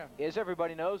first half. As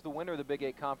everybody knows, the winner of the Big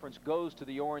 8 Conference goes to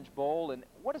the Orange Bowl. And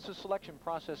what is the selection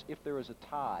process if there is a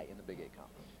tie in the Big 8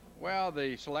 Conference? Well,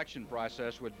 the selection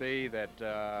process would be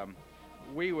that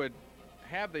we would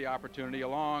have the opportunity,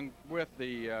 along with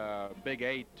the Big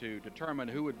 8, to determine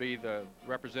who would be the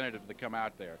representative to come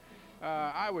out there.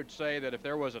 I would say that if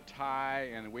there was a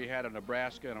tie and we had a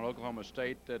Nebraska and an Oklahoma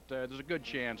State, that there's a good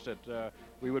chance that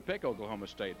we would pick Oklahoma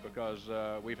State, because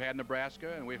we've had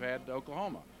Nebraska and we've had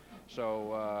Oklahoma.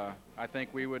 So I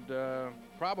think we would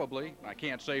probably, I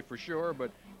can't say for sure, but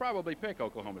probably pick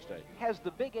Oklahoma State. Has the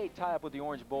Big 8 tie-up with the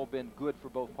Orange Bowl been good for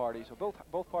both parties? Are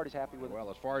both parties happy with it? Well,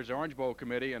 as far as the Orange Bowl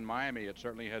committee in Miami, it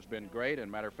certainly has been great.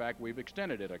 And matter of fact, we've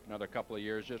extended it another couple of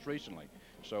years just recently.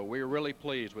 So we're really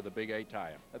pleased with the Big 8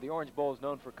 tie-up. The Orange Bowl is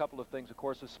known for a couple of things, of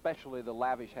course, especially the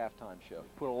lavish halftime show.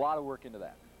 Put a lot of work into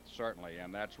that. Certainly,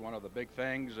 and that's one of the big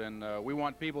things. And we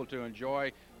want people to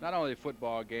enjoy not only the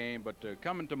football game, but to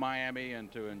come into Miami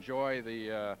and to enjoy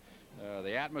the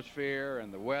atmosphere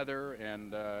and the weather,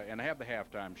 and have the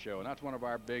halftime show. And that's one of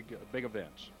our big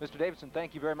events. Mr. Davidson,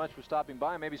 thank you very much for stopping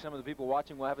by. Maybe some of the people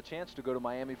watching will have a chance to go to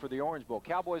Miami for the Orange Bowl.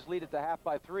 Cowboys lead at the half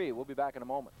by 3. We'll be back in a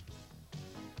moment.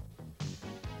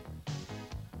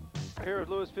 Here at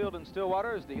Lewis Field in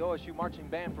Stillwater, as the OSU marching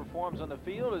band performs on the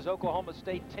field, is Oklahoma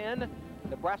State 10,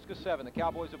 Nebraska 7. The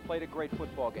Cowboys have played a great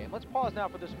football game. Let's pause now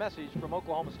for this message from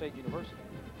Oklahoma State University.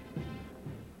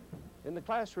 In the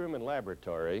classroom and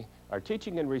laboratory, our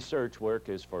teaching and research work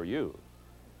is for you.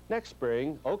 Next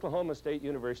spring, Oklahoma State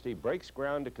University breaks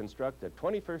ground to construct a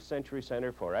 21st Century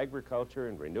Center for Agriculture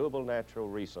and Renewable Natural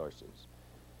Resources.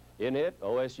 In it,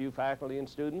 OSU faculty and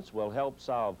students will help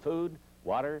solve food,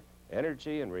 water,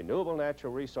 energy, and renewable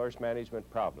natural resource management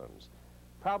problems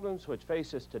which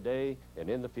face us today and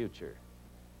in the future.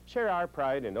 Share our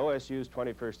pride in OSU's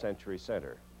 21st Century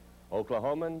Center.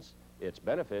 Oklahomans, its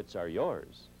benefits are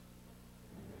yours.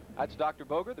 That's Dr.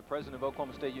 Boger, the president of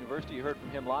Oklahoma State University. You heard from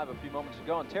him live a few moments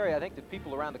ago. And Terry, I think that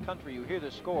people around the country who hear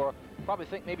this score probably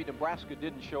think maybe Nebraska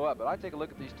didn't show up. But I take a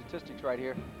look at these statistics right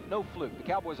here. No fluke. The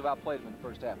Cowboys have outplayed them in the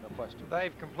first half, no question.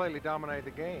 They've completely dominated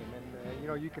the game. And, you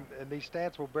know, and these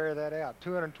stats will bear that out.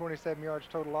 227 yards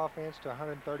total offense to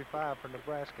 135 for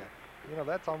Nebraska. You know,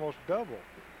 that's almost double.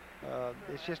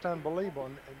 It's just unbelievable.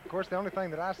 And, of course, the only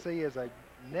thing that I see as a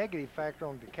negative factor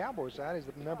on the Cowboys side is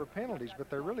the number of penalties, but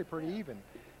they're really pretty even.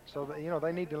 So, you know,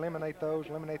 they need to eliminate those,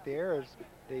 eliminate the errors,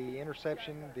 the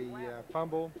interception, the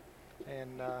fumble,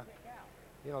 and,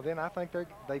 you know, then I think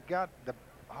they've got the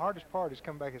hardest part is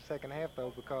coming back in the second half,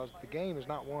 though, because the game is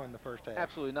not won in the first half.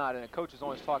 Absolutely not, and coaches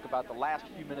always talk about the last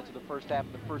few minutes of the first half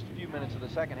and the first few minutes of the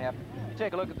second half. You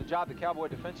take a look at the job the Cowboy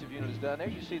defensive unit has done. There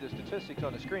you see the statistics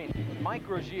on the screen. Mike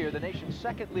Rozier, the nation's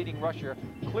second leading rusher,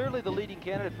 clearly the leading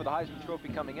candidate for the Heisman Trophy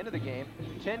coming into the game,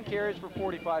 10 carries for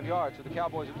 45 yards, so the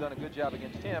Cowboys have done a good job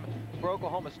against him. For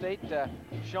Oklahoma State,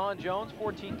 Sean Jones,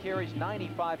 14 carries,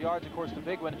 95 yards. Of course, the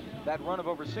big one, that run of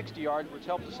over 60 yards, which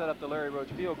helped to set up the Larry Roach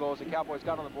field goals. The Cowboys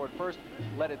got on the board first,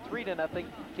 led it 3-0,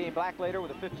 came back later with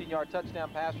a 15-yard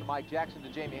touchdown pass from Mike Jackson to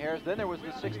Jamie Harris. Then there was the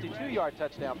 62-yard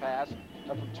touchdown pass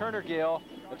from Turner Gill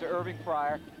to Irving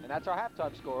Fryer, and that's our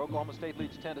halftime score. Oklahoma State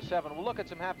leads 10-7. We'll look at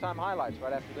some halftime highlights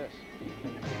right after this.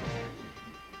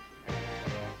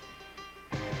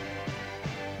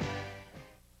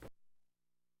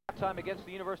 Time against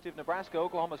the University of Nebraska.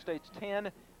 Oklahoma State's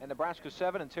 10 and Nebraska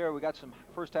 7. And Terry, we got some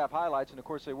first half highlights, and of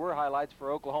course they were highlights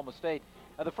for Oklahoma State.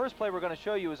 Now, the first play we're going to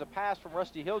show you is a pass from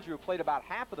Rusty Hilger, who played about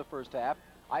half of the first half.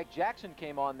 Ike Jackson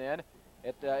came on then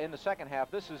in the second half.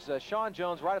 This is Sean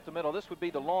Jones right up the middle. This would be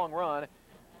the long run.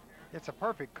 It's a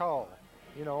perfect call.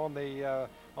 You know,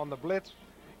 on the blitz,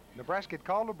 Nebraska had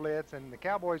called a blitz, and the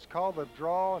Cowboys called the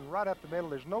draw, and right up the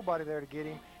middle, there's nobody there to get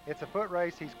him. It's a foot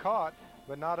race. He's caught,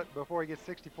 but not before he gets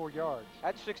 64 yards.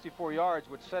 That 64 yards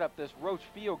would set up this Roach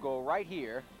field goal right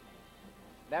here.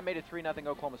 That made it 3-0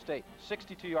 Oklahoma State.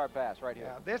 62-yard pass right here.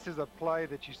 Yeah, this is a play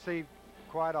that you see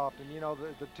quite often. You know,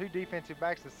 the two defensive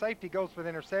backs, the safety goes for the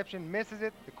interception, misses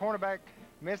it. The cornerback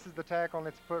misses the tackle, and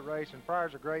it's a foot race, and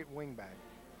Fryer's a great wingback.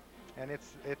 And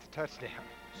it's a touchdown.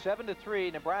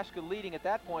 7-3, Nebraska leading at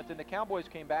that point. Then the Cowboys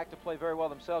came back to play very well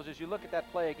themselves. As you look at that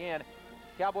play again,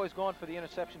 Cowboys going for the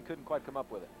interception, couldn't quite come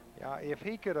up with it. Yeah, if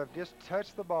he could have just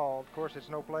touched the ball, of course, it's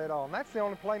no play at all. And that's the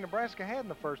only play Nebraska had in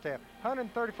the first half.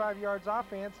 135 yards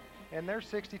offense, and there's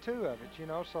 62 of it, you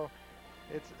know. So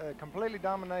it's completely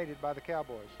dominated by the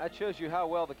Cowboys. That shows you how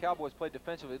well the Cowboys played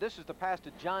defensively. This is the pass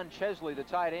to John Chesley, the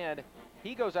tight end.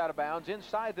 He goes out of bounds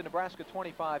inside the Nebraska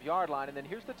 25-yard line, and then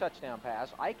here's the touchdown pass.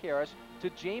 Ike Harris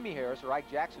to Jamie Harris, or Ike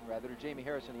Jackson rather, to Jamie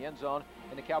Harris in the end zone,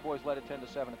 and the Cowboys led it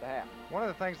 10-7 at the half. One of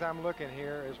the things I'm looking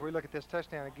here as we look at this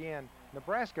touchdown again,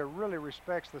 Nebraska really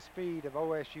respects the speed of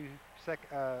OSU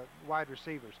wide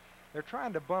receivers. They're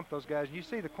trying to bump those guys. You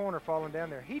see the corner falling down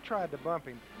there. He tried to bump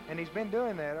him, and he's been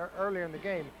doing that earlier in the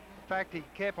game. In fact, he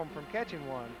kept him from catching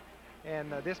one,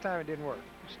 and this time it didn't work.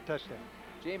 It's a touchdown.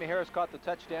 Jamie Harris caught the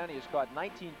touchdown. He has caught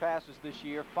 19 passes this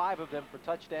year, 5 of them for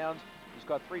touchdowns. He's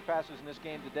caught 3 passes in this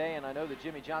game today, and I know that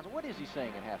Jimmy Johnson, what is he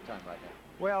saying at halftime right now?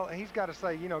 Well, he's got to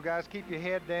say, you know, guys, keep your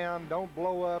head down. Don't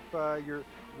blow up.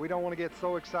 We don't want to get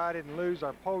so excited and lose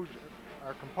our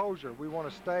composure. We want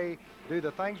to stay, do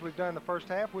the things we've done in the first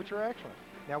half, which are excellent.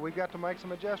 Now we've got to make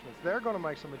some adjustments. They're going to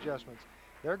make some adjustments.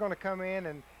 They're going to come in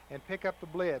and pick up the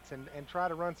blitz and try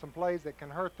to run some plays that can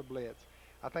hurt the blitz.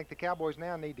 I think the Cowboys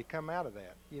now need to come out of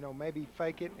that. You know, maybe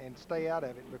fake it and stay out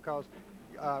of it because,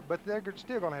 but they're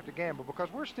still going to have to gamble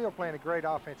because we're still playing a great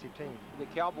offensive team. The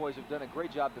Cowboys have done a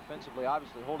great job defensively,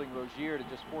 obviously holding Rozier to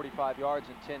just 45 yards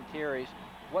and 10 carries.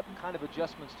 What kind of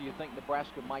adjustments do you think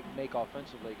Nebraska might make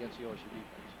offensively against the OSU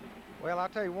defense? Well, I'll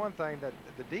tell you one thing, that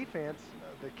the defense,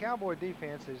 the Cowboy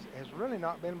defense has really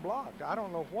not been blocked. I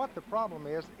don't know what the problem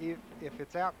is, if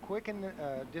it's out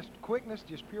just quickness,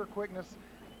 just pure quickness,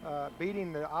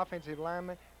 beating the offensive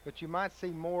lineman, but you might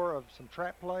see more of some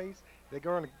trap plays.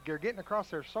 They're getting across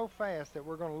there so fast that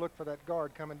we're going to look for that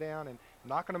guard coming down and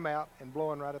knocking them out and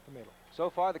blowing right up the middle. So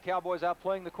far, the Cowboys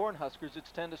outplaying the Cornhuskers.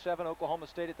 It's 10-7, Oklahoma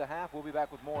State at the half. We'll be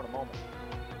back with more in a moment.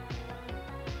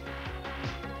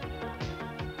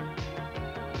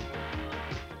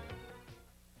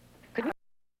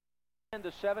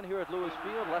 10-7 here at Lewis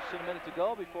Field. Less than a minute to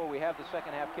go before we have the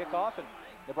second half kickoff, and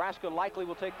Nebraska likely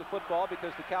will take the football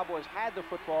because the Cowboys had the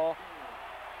football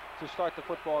to start the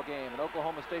football game. And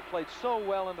Oklahoma State played so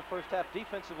well in the first half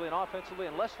defensively and offensively,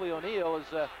 and Leslie O'Neal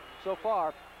has so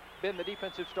far been the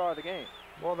defensive star of the game.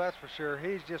 Well, that's for sure.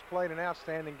 He's just played an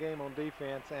outstanding game on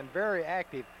defense and very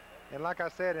active. And like I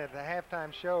said at the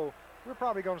halftime show, we're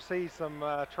probably going to see some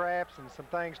traps and some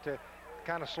things to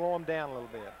kind of slow them down a little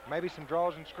bit. Maybe some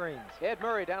draws and screens. Ed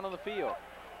Murray down on the field.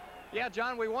 Yeah,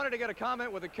 John, we wanted to get a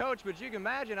comment with the coach, but you can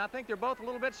imagine, I think they're both a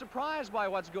little bit surprised by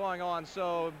what's going on.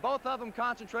 So both of them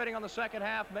concentrating on the second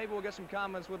half. Maybe we'll get some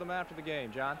comments with them after the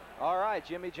game, John. All right,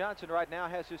 Jimmy Johnson right now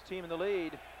has his team in the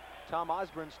lead. Tom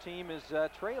Osborne's team is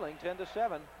trailing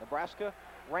 10-7. Nebraska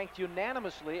ranked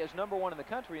unanimously as #1 in the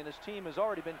country, and this team has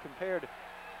already been compared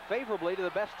favorably to the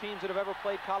best teams that have ever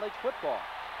played college football.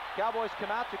 Cowboys come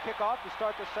out to kick off to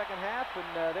start the second half,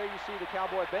 and there you see the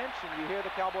Cowboy bench, and you hear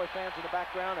the Cowboy fans in the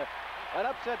background. An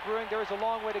upset brewing. There is a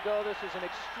long way to go. This is an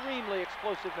extremely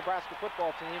explosive Nebraska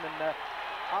football team, and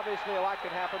obviously a lot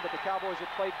can happen, but the Cowboys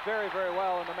have played very, very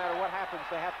well, and no matter what happens,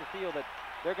 they have to feel that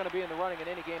they're going to be in the running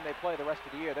in any game they play the rest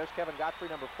of the year. There's Kevin Godfrey,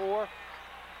 #4,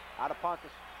 out of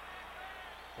Pontus.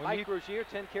 Mike Rozier,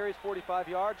 10 carries, 45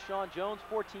 yards. Sean Jones,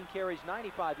 14 carries,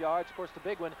 95 yards. Of course, the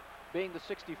big one being the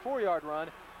 64-yard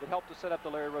run that helped to set up the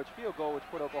Larry Roach field goal, which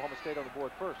put Oklahoma State on the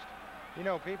board first. You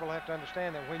know, people have to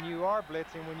understand that when you are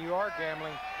blitzing, when you are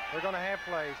gambling, they're going to have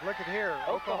plays. Look at here.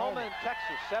 Oklahoma and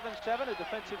Texas, 7-7, a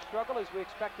defensive struggle as we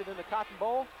expected in the Cotton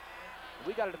Bowl.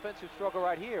 We got a defensive struggle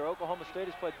right here. Oklahoma State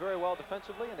has played very well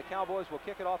defensively, and the Cowboys will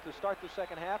kick it off to start the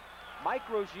second half. Mike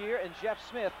Rozier and Jeff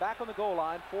Smith back on the goal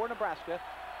line for Nebraska.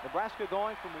 Nebraska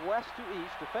going from west to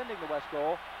east, defending the west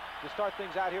goal to start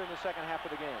things out here in the second half of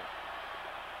the game.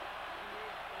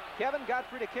 Kevin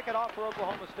Godfrey to kick it off for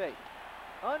Oklahoma State.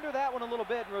 Under that one a little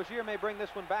bit, and Rozier may bring this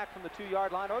one back from the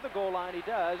 2-yard line or the goal line. He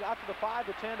does. Out to the 5,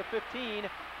 the 10, to 15.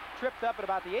 Tripped up at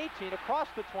about the 18, across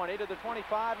the 20 to the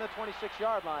 25 and the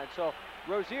 26-yard line. So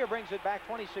Rozier brings it back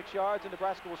 26 yards, and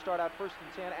Nebraska will start out 1st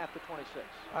and 10 at the 26.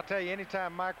 I'll tell you,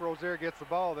 anytime Mike Rozier gets the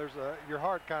ball, your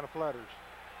heart kind of flutters.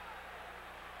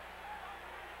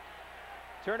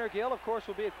 Turner Gill, of course,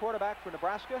 will be at quarterback for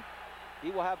Nebraska. He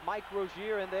will have Mike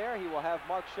Rozier in there. He will have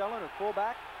Mark Shellen at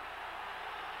fullback.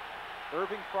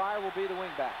 Irving Fryer will be the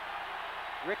wingback.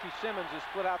 Ricky Simmons is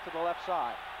split out to the left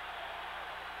side.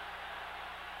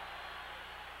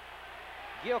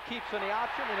 Gill keeps in the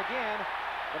option, and again,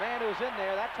 the man who's in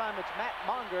there, that time it's Matt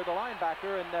Monger, the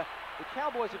linebacker, and the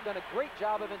Cowboys have done a great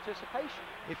job of anticipation.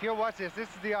 If you'll watch this, this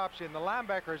is the option. The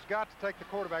linebacker has got to take the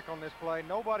quarterback on this play.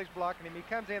 Nobody's blocking him. He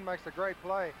comes in, makes a great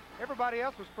play. Everybody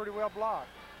else was pretty well blocked.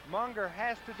 Monger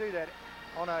has to do that.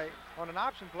 On an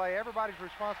option play, everybody's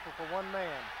responsible for one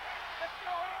man.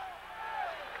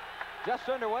 Just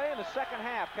underway in the second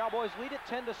half. Cowboys lead it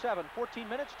 10-7. 14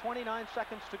 minutes, 29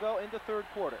 seconds to go into third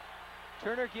quarter.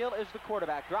 Turner Gill is the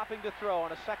quarterback, dropping to throw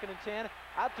on a 2nd and 10.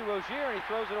 Out to Rozier, and he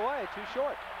throws it away, too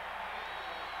short.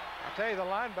 I'll tell you, the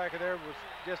linebacker there was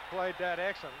just played that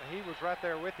excellent. He was right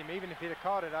there with him. Even if he'd have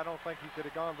caught it, I don't think he could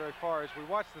have gone very far. As we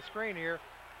watch the screen here,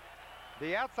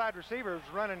 the outside receiver is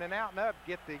running an out and up,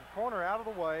 get the corner out of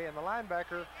the way, and the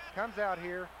linebacker comes out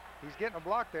here. He's getting a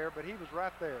block there, but he was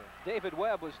right there. David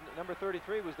Webb was number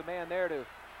 33, was the man there to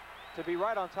be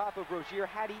right on top of Rozier.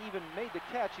 Had he even made the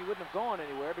catch, he wouldn't have gone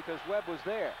anywhere because Webb was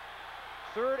there.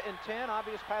 3rd and 10,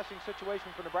 obvious passing situation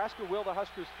for Nebraska. Will the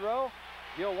Huskers throw?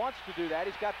 Gill wants to do that.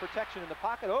 He's got protection in the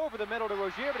pocket over the middle to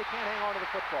Rozier, but he can't hang on to the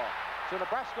football. So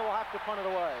Nebraska will have to punt it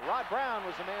away. Rod Brown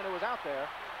was the man who was out there,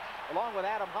 along with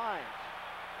Adam Hines.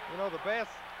 You know, the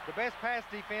best pass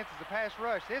defense is the pass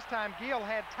rush. This time Gill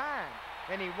had time,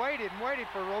 and he waited and waited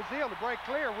for Rozier to break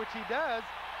clear, which he does,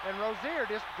 and Rozier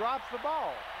just drops the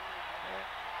ball.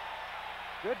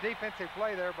 Good defensive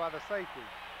play there by the safety.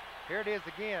 Here it is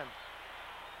again.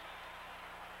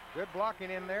 Good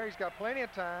blocking in there. He's got plenty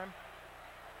of time.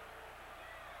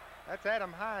 That's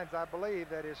Adam Hines, I believe,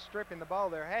 that is stripping the ball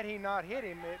there. Had he not hit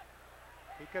him,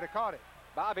 he could have caught it.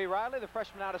 Bobby Riley, the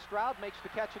freshman out of Stroud, makes the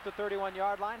catch at the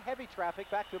 31-yard line. Heavy traffic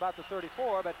back to about the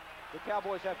 34, but the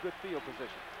Cowboys have good field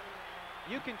position.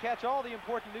 You can catch all the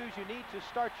important news you need to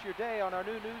start your day on our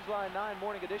new Newsline 9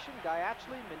 morning edition. Guy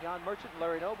Atchley, Mignon Merchant, and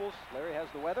Larry Nobles. Larry has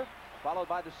the weather, followed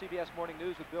by the CBS Morning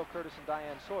News with Bill Curtis and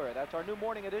Diane Sawyer. That's our new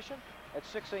morning edition at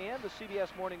 6 a.m. The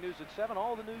CBS Morning News at 7.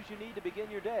 All the news you need to begin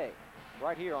your day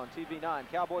right here on TV 9.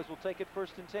 Cowboys will take it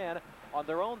 1st and 10 on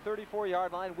their own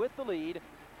 34-yard line with the lead.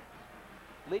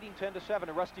 Leading 10-7,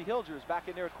 and Rusty Hilger is back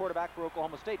in there at quarterback for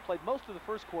Oklahoma State. Played most of the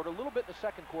first quarter, a little bit in the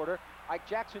second quarter. Ike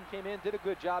Jackson came in, did a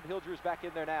good job. Hilger is back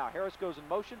in there now. Harris goes in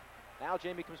motion. Now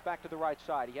Jamie comes back to the right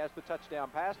side. He has the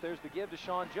touchdown pass. There's the give to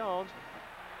Sean Jones.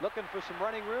 Looking for some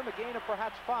running room, a gain of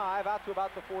perhaps 5 out to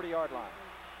about the 40-yard line.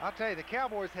 I'll tell you, the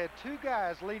Cowboys had 2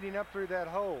 guys leading up through that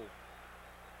hole.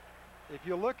 If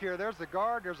you look here, there's the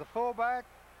guard, there's a fullback,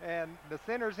 and the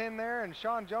center's in there, and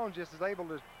Sean Jones just is able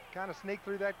to kind of sneak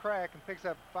through that crack and picks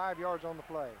up 5 yards on the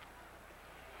play.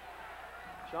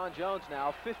 Sean Jones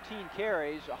now 15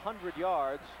 carries, 100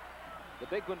 yards. The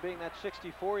big one being that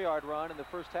 64-yard run in the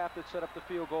first half that set up the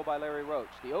field goal by Larry Roach.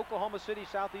 The Oklahoma City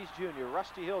Southeast junior,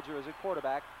 Rusty Hilger, is at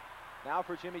quarterback now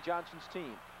for Jimmy Johnson's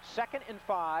team. 2nd and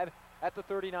 5 at the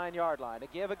 39-yard line. The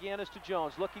give again is to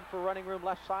Jones, looking for running room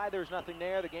left side. There's nothing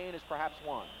there. The gain is perhaps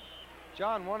 1.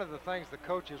 John, one of the things the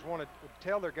coaches want to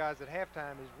tell their guys at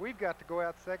halftime is we've got to go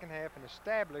out second half and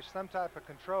establish some type of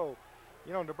control.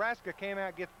 You know, Nebraska came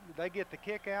out, they get the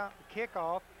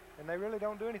kickoff, and they really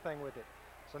don't do anything with it.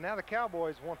 So now the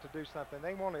Cowboys want to do something.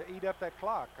 They want to eat up that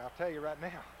clock, I'll tell you right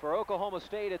now. For Oklahoma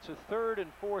State, it's a 3rd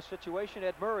and 4 situation.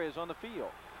 Ed Murray is on the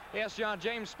field. Yes, John,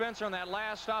 James Spencer on that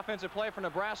last offensive play for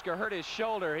Nebraska hurt his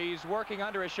shoulder. He's working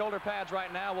under his shoulder pads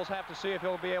right now. We'll have to see if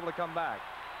he'll be able to come back.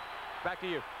 Back to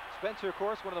you. Spencer, of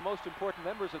course, one of the most important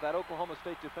members of that Oklahoma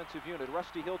State defensive unit.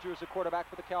 Rusty Hilger is the quarterback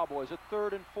for the Cowboys at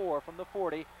 3rd and 4 from the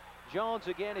 40. Jones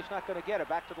again is not going to get it.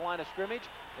 Back to the line of scrimmage,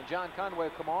 and John Conway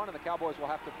will come on, and the Cowboys will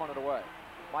have to punt it away.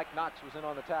 Mike Knotts was in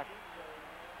on the tackle.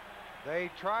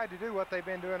 They tried to do what they've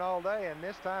been doing all day, and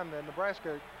this time the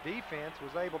Nebraska defense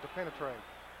was able to penetrate.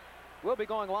 We'll be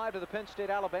going live to the Penn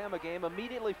State-Alabama game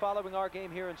immediately following our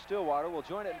game here in Stillwater. We'll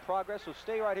join it in progress, so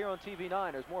stay right here on TV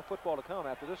 9. There's more football to come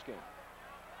after this game.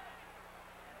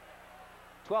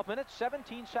 12 minutes,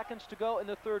 17 seconds to go in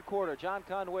the third quarter. John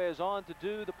Conway is on to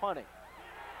do the punting.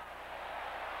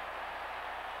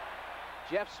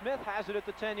 Jeff Smith has it at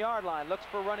the 10-yard line. Looks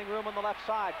for running room on the left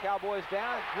side. Cowboys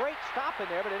down. Great stop in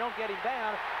there, but they don't get him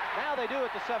down. Now they do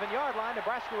at the 7-yard line.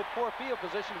 Nebraska with poor field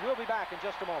position. We'll be back in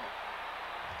just a moment.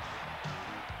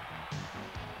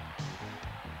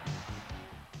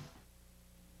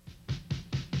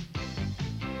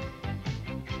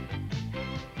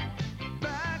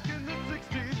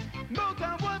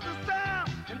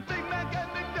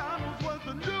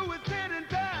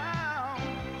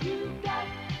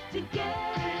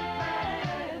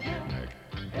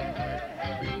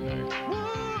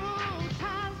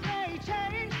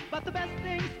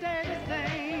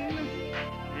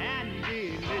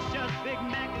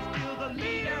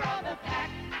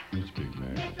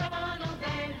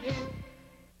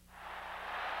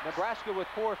 Nebraska with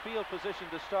poor field position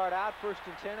to start out. 1st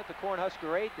and 10 at the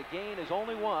Cornhusker 8. The gain is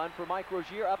only 1 for Mike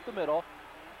Rozier up the middle.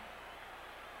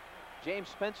 James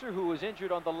Spencer, who was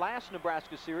injured on the last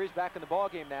Nebraska series, back in the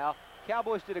ballgame now.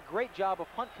 Cowboys did a great job of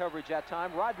punt coverage that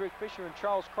time. Roderick Fisher and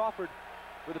Charles Crawford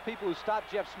were the people who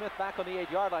stopped Jeff Smith back on the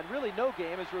 8-yard line. Really no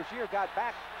game as Rozier got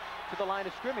back to the line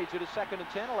of scrimmage. It is 2nd and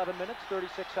 10, 11 minutes,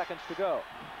 36 seconds to go.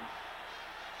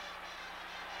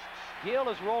 Gill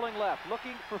is rolling left,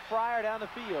 looking for Fryer down the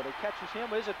field. He catches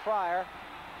him. Is it Fryer?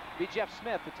 Be Jeff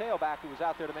Smith, the tailback, who was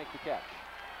out there to make the catch.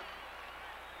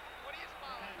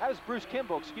 That was Bruce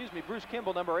Kimball, excuse me, Bruce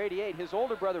Kimball, number 88. His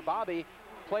older brother, Bobby,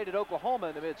 played at Oklahoma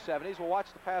in the mid-70s. We'll watch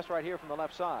the pass right here from the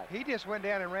left side. He just went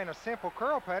down and ran a simple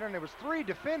curl pattern. There was 3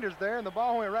 defenders there, and the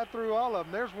ball went right through all of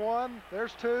them. There's 1,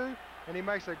 there's 2, and he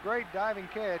makes a great diving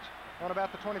catch on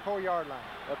about the 24-yard line.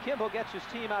 Well, Kimball gets his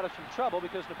team out of some trouble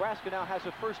because Nebraska now has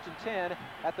a 1st and 10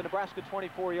 at the Nebraska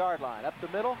 24-yard line. Up the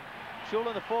middle,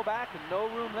 Shulin, the fullback, and no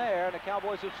room there, and the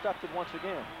Cowboys have stuffed it once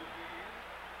again.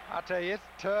 I'll tell you, it's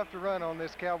tough to run on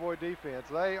this Cowboy defense.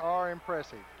 They are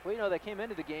impressive. Well, you know, they came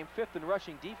into the game 5th in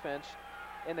rushing defense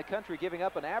in the country, giving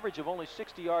up an average of only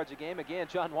 60 yards a game. Again,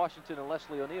 John Washington and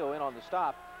Leslie O'Neal in on the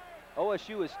stop.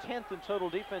 OSU is 10th in total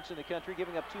defense in the country,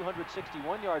 giving up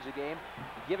 261 yards a game,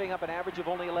 giving up an average of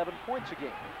only 11 points a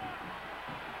game.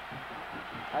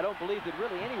 I don't believe that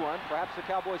really anyone, perhaps the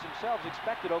Cowboys themselves,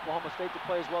 expected Oklahoma State to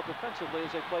play as well defensively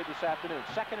as they played this afternoon.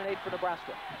 2nd and 8 for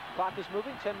Nebraska. Clock is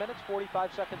moving, 10 minutes,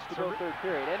 45 seconds to go, 3rd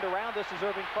period. End around, this is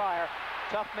Irving Fryer.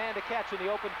 Tough man to catch in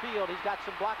the open field. He's got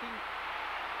some blocking.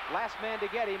 Last man to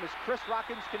get him is Chris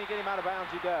Rockins. Can he get him out of bounds?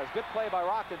 He does. Good play by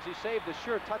Rockins. He saved a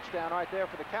sure touchdown right there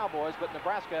for the Cowboys, but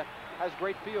Nebraska has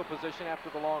great field position after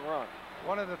the long run.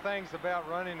 One of the things about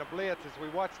running a blitz as we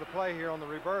watch the play here on the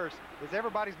reverse is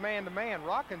everybody's man-to-man.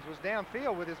 Rockins was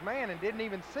downfield with his man and didn't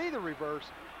even see the reverse.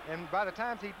 And by the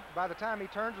time he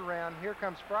turns around, here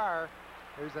comes Fryer,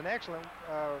 who's an excellent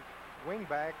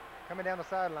wingback coming down the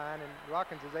sideline, and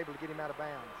Rockins is able to get him out of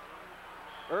bounds.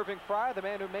 Irving Fryer, the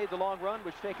man who made the long run,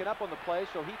 was taken up on the play,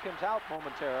 so he comes out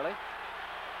momentarily.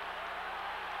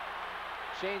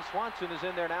 Shane Swanson is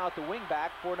in there now at the wingback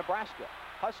for Nebraska.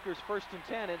 Huskers 1st and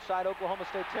 10 inside Oklahoma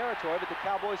State territory, but the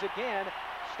Cowboys again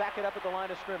stack it up at the line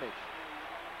of scrimmage.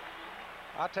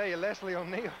 I'll tell you, Leslie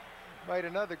O'Neal made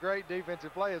another great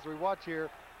defensive play as we watch here.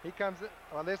 He comes,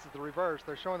 well, this is the reverse.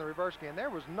 They're showing the reverse again.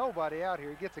 There was nobody out here.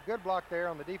 He gets a good block there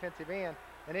on the defensive end,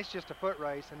 and it's just a foot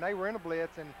race, and they were in a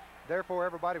blitz, and therefore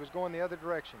everybody was going the other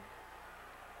direction.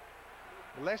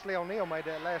 Leslie O'Neal made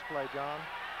that last play, John.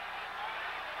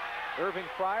 Irving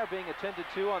Fryer being attended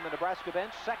to on the Nebraska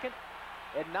bench. 2nd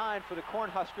and 9 for the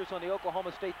Cornhuskers on the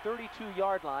Oklahoma State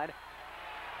 32-yard line.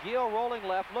 Gill rolling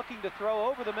left, looking to throw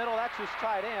over the middle. That's his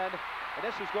tight end, and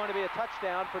this is going to be a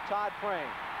touchdown for Todd Frayne.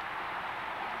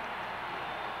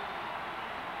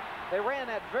 They ran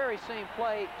that very same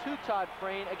play to Todd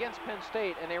Frayne against Penn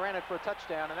State, and they ran it for a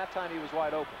touchdown, and that time he was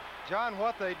wide open. John,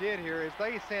 what they did here is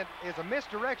they sent a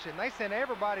misdirection. They sent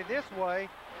everybody this way,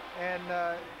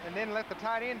 and then let the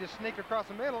tight end just sneak across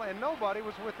the middle, and nobody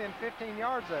was within 15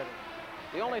 yards of him.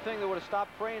 The only thing that would have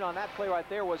stopped Frayne on that play right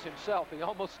there was himself. He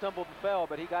almost stumbled and fell,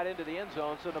 but he got into the end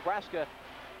zone. So Nebraska,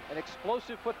 an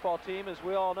explosive football team, as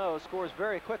we all know, scores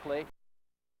very quickly.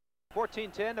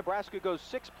 14-10, Nebraska goes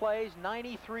 6 plays,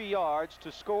 93 yards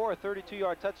to score a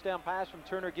 32-yard touchdown pass from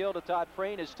Turner Gill to Todd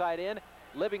Frayne, his tight end.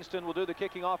 Livingston will do the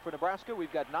kicking off for Nebraska.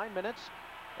 We've got 9 minutes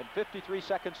and 53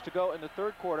 seconds to go in the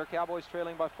 3rd quarter. Cowboys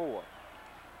trailing by 4.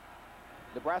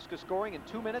 Nebraska scoring in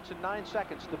 2 minutes and 9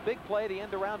 seconds. The big play, the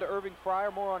end around to Irving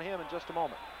Fryer. More on him in just a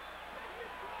moment.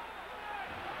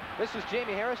 This is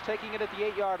Jamie Harris taking it at the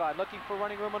 8-yard line, looking for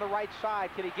running room on the right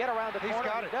side. Can he get around the corner?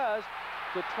 He does.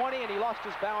 The 20, and he lost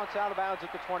his balance out of bounds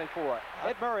at the 24.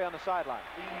 Ed Murray on the sideline.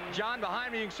 John,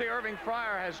 behind me, you can see Irving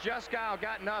Fryer has just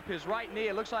gotten up his right knee.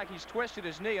 It looks like he's twisted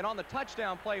his knee. And on the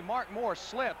touchdown play, Mark Moore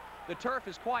slipped. The turf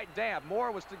is quite damp.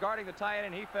 Moore was guarding the tight end,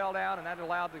 and he fell down, and that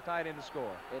allowed the tight end to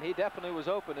score. And he definitely was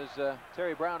open, as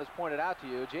Terry Brown has pointed out to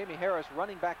you. Jamie Harris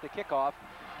running back the kickoff.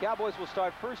 Cowboys will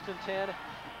start 1st and 10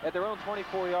 at their own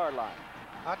 24-yard line.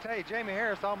 I'll tell you, Jamie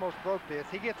Harris almost broke this.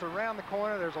 He gets around the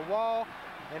corner. There's a wall,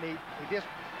 and he just,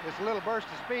 this little burst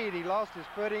of speed, he lost his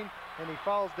footing, and he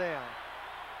falls down.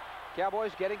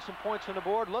 Cowboys getting some points on the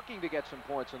board, looking to get some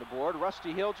points on the board.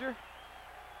 Rusty Hilger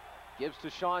gives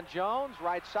to Sean Jones,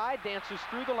 right side, dances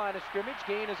through the line of scrimmage.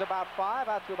 Gain is about 5,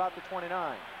 out to about the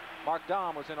 29. Mark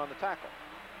Dahm was in on the tackle.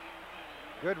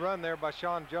 Good run there by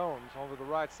Sean Jones over the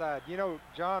right side. You know,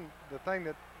 John, the thing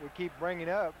that we keep bringing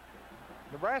up,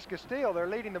 Nebraska still, they're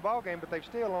leading the ball game, but they've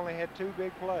still only had 2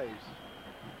 big plays.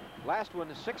 Last one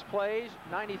is 6 plays,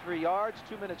 93 yards,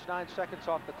 2 minutes, 9 seconds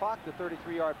off the clock. The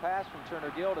 33-yard pass from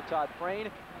Turner Gill to Todd Frayne.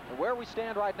 And where we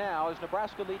stand right now is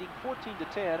Nebraska leading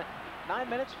 14-10. 9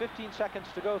 minutes, 15 seconds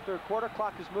to go, 3rd quarter.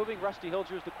 Clock is moving. Rusty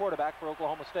Hilger is the quarterback for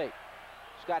Oklahoma State.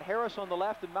 Scott Harris on the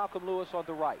left and Malcolm Lewis on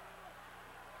the right.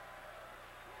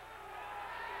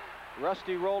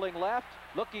 Rusty rolling left,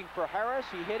 looking for Harris.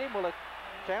 He hit him. Will it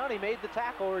County made the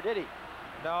tackle, or did he?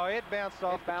 No, it bounced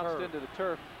off the turf. It bounced into the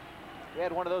turf. We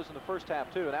had one of those in the first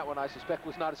half, too, and that one, I suspect,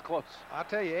 was not as close. I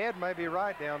tell you, Ed may be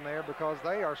right down there because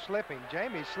they are slipping.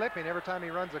 Jamie's slipping every time he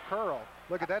runs a curl.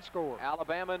 Look at that score.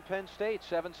 Alabama and Penn State,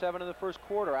 7-7 in the first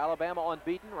quarter. Alabama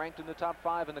unbeaten, ranked in the top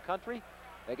 5 in the country.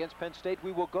 Against Penn State,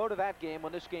 we will go to that game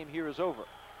when this game here is over.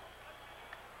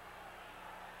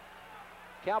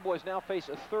 Cowboys now face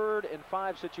a 3rd and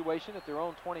 5 situation at their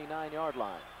own 29-yard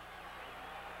line.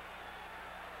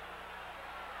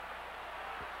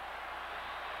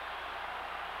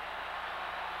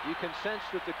 You can sense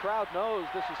that the crowd knows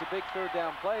this is a big 3rd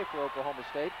down play for Oklahoma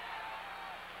State.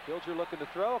 Bilger looking to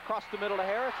throw across the middle to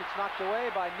Harris. It's knocked away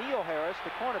by Neil Harris,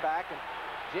 the cornerback, and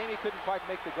Jamie couldn't quite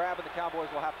make the grab, and the Cowboys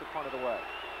will have to punt it away.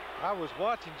 I was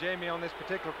watching Jamie on this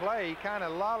particular play.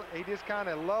 He just kind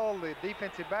of lulled the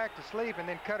defensive back to sleep and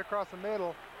then cut across the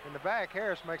middle in the back.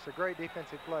 Harris makes a great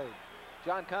defensive play.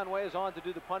 John Conway is on to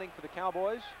do the punting for the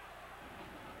Cowboys.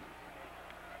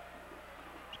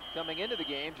 Coming into the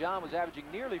game, John was averaging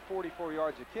nearly 44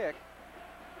 yards a kick.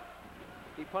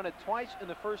 He punted twice in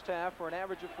the first half for an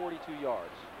average of 42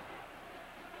 yards.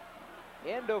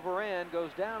 End over end,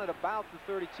 goes down at about the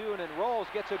 32 and then rolls,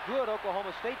 gets a good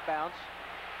Oklahoma State bounce.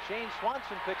 Shane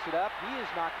Swanson picks it up. He is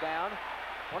knocked down.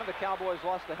 One of the Cowboys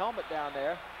lost the helmet down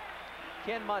there.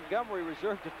 Ken Montgomery,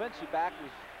 reserve defensive back,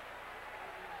 was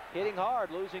hitting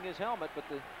hard, losing his helmet, but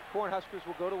the Cornhuskers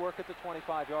will go to work at the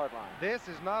 25-yard line. This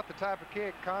is not the type of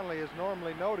kick Conley is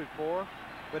normally noted for,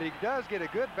 but he does get a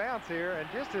good bounce here, and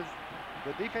just as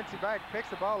the defensive back picks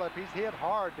the ball up, he's hit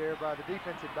hard there by the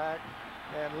defensive back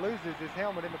and loses his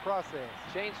helmet in the process.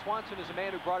 Shane Swanson is a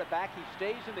man who brought it back. He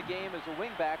stays in the game as a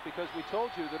wingback because we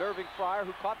told you that Irving Fryer,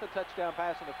 who caught the touchdown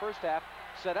pass in the first half,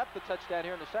 set up the touchdown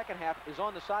here in the second half, is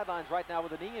on the sidelines right now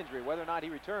with a knee injury. Whether or not he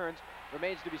returns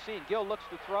remains to be seen. Gill looks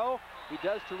to throw. He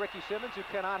does to Ricky Simmons, who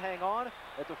cannot hang on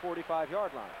at the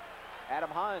 45-yard line. Adam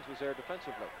Hines was there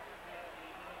defensively.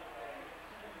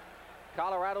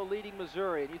 Colorado leading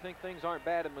Missouri, and you think things aren't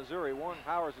bad in Missouri. Warren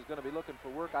Powers is going to be looking for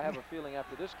work, I have a feeling,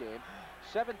 after this game.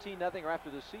 17-0, or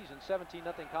after this season,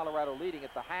 17-0 Colorado leading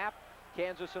at the half.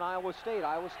 Kansas and Iowa State.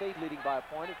 Iowa State leading by a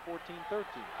point at 14-13.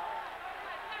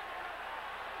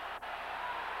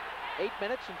 8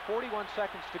 minutes and 41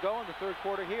 seconds to go in the third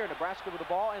quarter here. Nebraska with the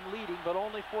ball and leading, but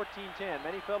only 14-10.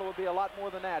 Many felt it would be a lot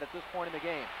more than that at this point in the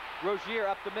game. Rozier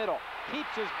up the middle,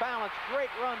 keeps his balance. Great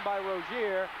run by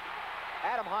Rozier.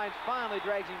 Adam Hines finally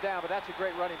drags him down, but that's a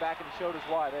great running back, and he showed us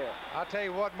why there. I'll tell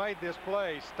you what made this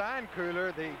play.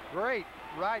 Steinkuhler, the great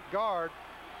right guard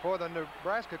for the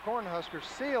Nebraska Cornhuskers,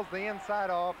 seals the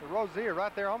inside off. Rozier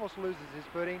right there almost loses his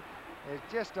footing. It's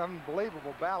just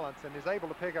unbelievable balance and is able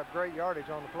to pick up great yardage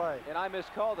on the play. And I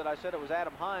miscalled it. I said it was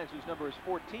Adam Hines, whose number is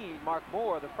 14. Mark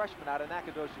Moore, the freshman out of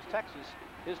Nacogdoches, Texas,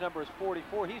 his number is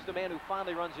 44. He's the man who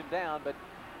finally runs him down, but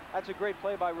that's a great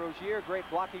play by Rozier. Great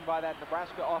blocking by that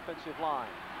Nebraska offensive line.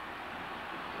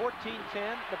 14-10,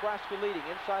 Nebraska leading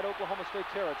inside Oklahoma State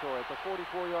territory at the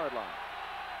 44-yard line.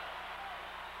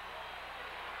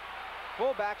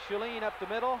 Fullback Shalene up the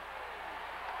middle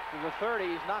to the 30.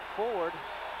 He's knocked forward.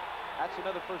 That's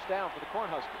another first down for the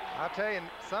Cornhuskers. I'll tell you,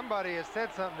 somebody has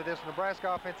said something to this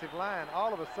Nebraska offensive line.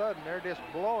 All of a sudden, they're just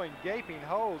blowing gaping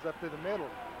holes up through the middle.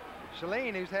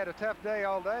 Shalene, who's had a tough day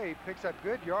all day, picks up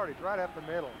good yardage right up the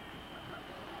middle.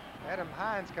 Adam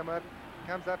Hines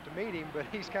comes up to meet him, but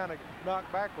he's kind of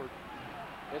knocked backward.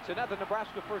 It's another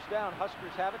Nebraska first down.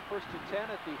 Huskers have it, 1st and 10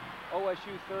 at the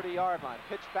OSU 30-yard line.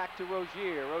 Pitch back to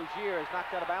Rozier. Rozier is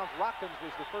knocked out of bounds. Watkins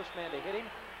was the first man to hit him,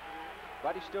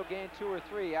 but he still gained 2 or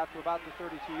 3 out to about the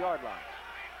 32-yard line.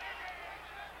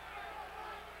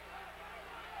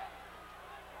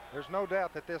 There's no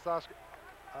doubt that this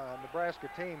Nebraska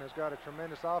team has got a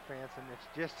tremendous offense, and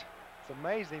it's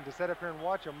amazing to sit up here and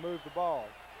watch them move the ball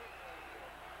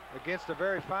against a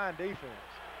very fine defense.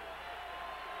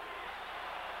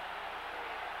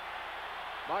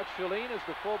 Mark Shalene is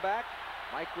the fullback.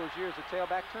 Mike Rozier is the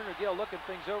tailback. Turner Gill looking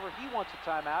things over. He wants a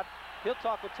timeout. He'll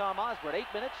talk with Tom Osborne. 8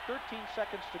 minutes, 13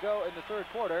 seconds to go in the third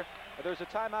quarter. There's a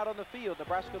timeout on the field.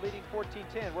 Nebraska leading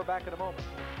 14-10. We're back in a moment.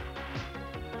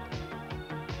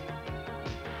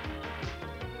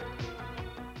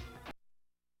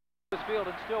 This field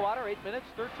in Stillwater, 8 minutes,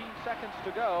 13 seconds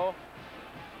to go.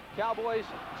 Cowboys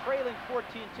trailing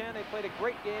 14-10. They played a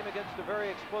great game against a very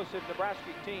explosive Nebraska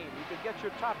team. You can get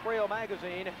your Top Rail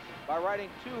magazine by writing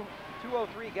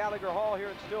 203 Gallagher Hall here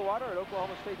in Stillwater at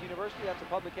Oklahoma State University. That's a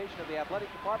publication of the athletic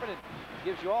department. It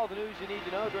gives you all the news you need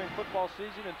to know during football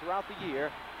season and throughout the year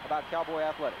about Cowboy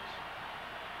athletics.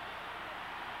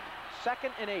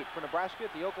 2nd and 8 for Nebraska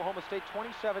at the Oklahoma State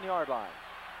 27-yard line.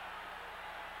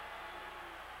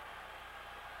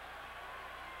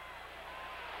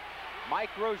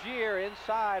 Mike Rozier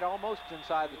inside, almost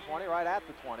inside the 20, right at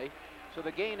the 20. So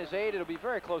the gain is 8. It'll be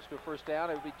very close to a first down.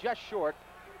 It'll be just short,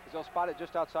 because they'll spot it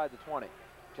just outside the 20.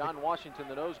 John Washington,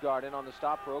 the nose guard, in on the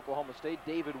stop for Oklahoma State.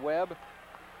 David Webb,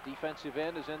 defensive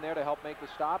end, is in there to help make the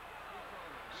stop.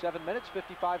 7 minutes,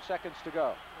 55 seconds to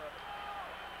go.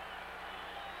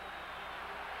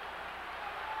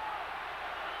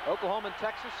 Oklahoma and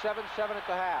Texas, 7-7 at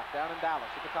the half, down in Dallas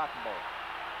at the Cotton Bowl.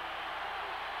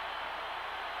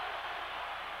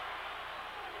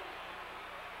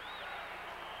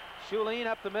 Shuleen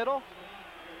up the middle.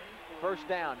 First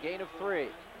down, gain of 3.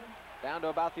 Down to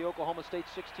about the Oklahoma State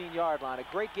 16-yard line. A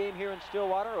great game here in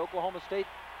Stillwater. Oklahoma State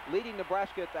leading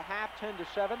Nebraska at the half,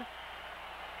 10-7. On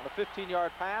a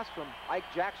 15-yard pass from Ike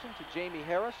Jackson to Jamie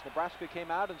Harris. Nebraska came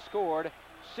out and scored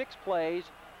 6 plays,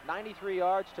 93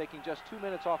 yards, taking just 2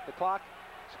 minutes off the clock.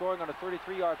 Scoring on a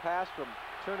 33-yard pass from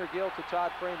Turner Gill to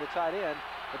Todd Frame, the tight end.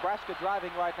 Nebraska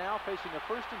driving right now, facing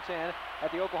a 1st and 10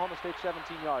 at the Oklahoma State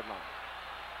 17-yard line.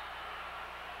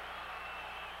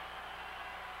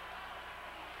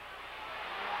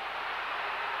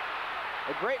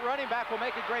 A great running back will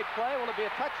make a great play. Will it be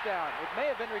a touchdown? It may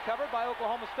have been recovered by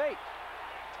Oklahoma State.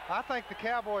 I think the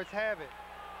Cowboys have it.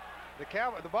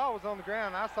 The ball was on the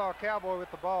ground. I saw a Cowboy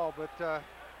with the ball, but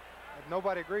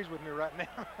nobody agrees with me right now.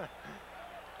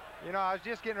 You know, I was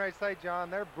just getting ready to say,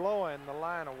 John, they're blowing the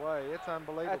line away. It's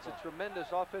unbelievable. That's a tremendous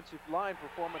offensive line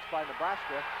performance by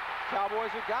Nebraska.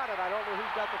 Cowboys have got it. I don't know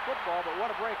who's got the football, but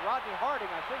what a break. Rodney Harding,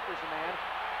 I think, was the man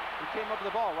who came up with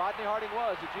the ball. Rodney Harding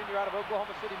was a junior out of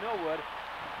Oklahoma City Millwood.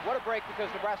 What a break, because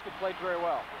Nebraska played very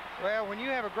well. Well, when you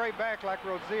have a great back like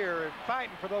Rozier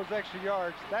fighting for those extra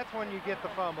yards, that's when you get the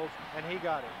fumbles, and he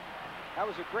got it. That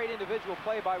was a great individual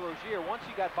play by Rozier. Once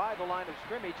he got by the line of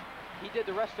scrimmage, he did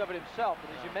the rest of it himself. And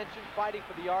as you mentioned, fighting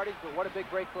for the yardage, but what a big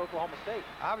break for Oklahoma State.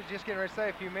 I was just getting ready to say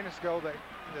a few minutes ago that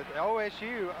the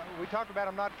OSU, we talked about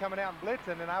them not coming out and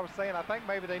blitzing, and I was saying I think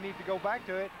maybe they need to go back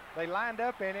to it. They lined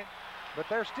up in it, but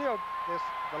they're still,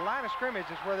 the line of scrimmage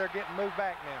is where they're getting moved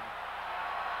back now.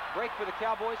 Break for the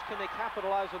Cowboys. Can they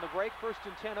capitalize on the break? 1st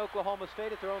and 10, Oklahoma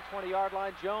State at their own 20-yard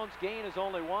line. Jones' gain is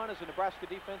only 1 as the Nebraska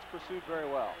defense pursued very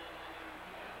well.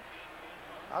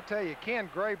 I'll tell you, Ken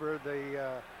Graber,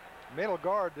 the middle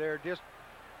guard there, just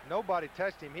nobody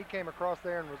touched him. He came across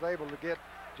there and was able to get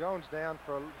Jones down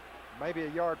for maybe a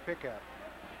yard pickup.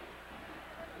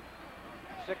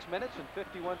 6 minutes and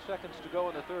 51 seconds to go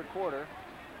in the 3rd quarter.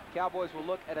 Cowboys will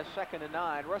look at a 2nd and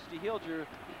 9. Rusty Hilger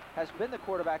has been the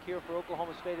quarterback here for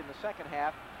Oklahoma State in the 2nd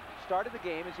half. Started the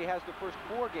game as he has the first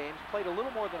 4 games, played a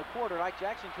little more than a quarter. Ike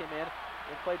Jackson came in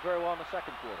and played very well in the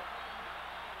 2nd quarter.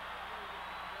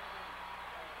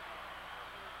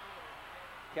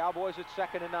 Cowboys at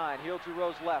 2nd and 9. Hilger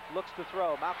rose left, looks to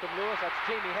throw. Malcolm Lewis, that's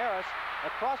Jamie Harris,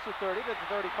 across the 30 to the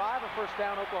 35, a first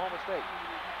down, Oklahoma State.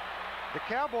 The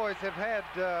Cowboys have had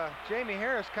Jamie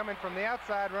Harris coming from the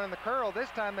outside running the curl. This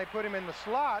time they put him in the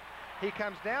slot. He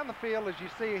comes down the field, as you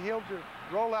see Hilger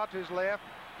roll out to his left,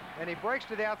 and he breaks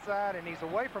to the outside, and he's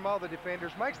away from all the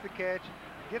defenders, makes the catch,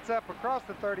 gets up across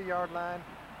the 30-yard line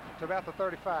to about the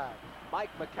 35. Mike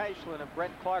McCashlin and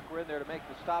Brent Clark were in there to make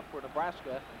the stop for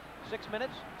Nebraska. 6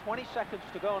 minutes, 20 seconds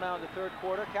to go now in the 3rd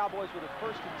quarter. Cowboys with a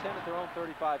 1st and 10 at their own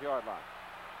 35-yard line.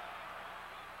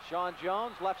 Sean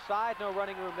Jones, left side, no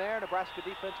running room there. Nebraska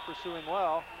defense pursuing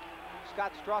well.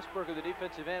 Scott Strasburger, the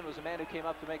defensive end, was the man who came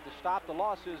up to make the stop. The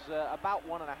loss is about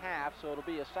 1.5, so it'll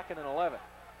be a 2nd and 11.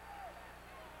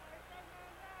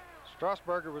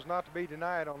 Strasburger was not to be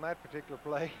denied on that particular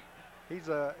play.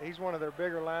 He's one of their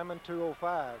bigger linemen,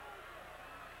 205.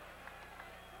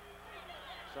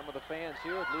 Some of the fans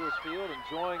here at Lewis Field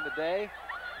enjoying the day.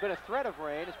 It's been a threat of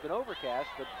rain. It's been overcast,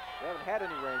 but we haven't had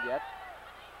any rain yet.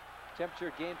 Temperature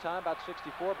at game time about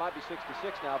 64, might be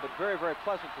 66 now, but very, very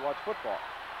pleasant to watch football.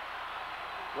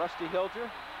 Rusty Hilger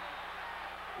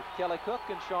with Kelly Cook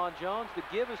and Sean Jones. The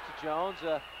give is to Jones.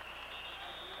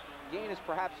 Gain is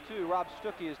perhaps 2. Rob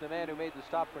Stuckey is the man who made the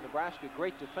stop for Nebraska.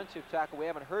 Great defensive tackle. We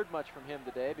haven't heard much from him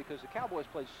today because the Cowboys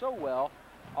played so well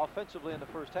offensively in the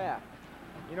 1st half.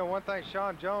 You know, one thing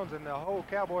Sean Jones and the whole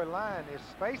Cowboy line is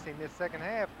facing this 2nd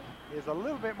half is a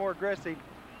little bit more aggressive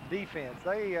defense.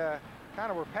 They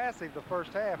kind of were passive the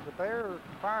 1st half, but they're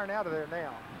firing out of there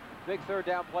now. Big 3rd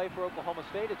down play for Oklahoma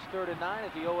State. It's 3rd and 9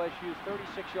 at the OSU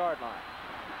 36-yard line.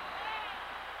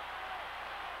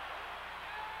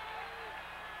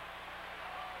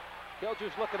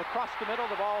 Hilger's looking across the middle.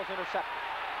 The ball is intercepted.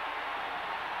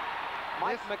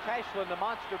 Mike McCashlin, the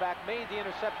monster back, made the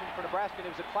interception for Nebraska, and it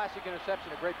was a classic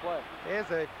interception, a great play. It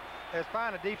is as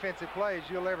fine a defensive play as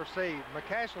you'll ever see.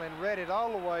 McCashlin read it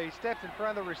all the way, steps in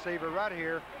front of the receiver right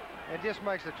here, and just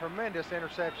makes a tremendous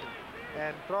interception.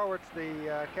 and towards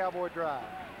the Cowboy drive.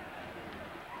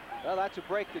 Well, that's a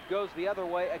break that goes the other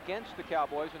way against the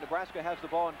Cowboys, and Nebraska has the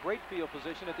ball in great field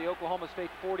position at the Oklahoma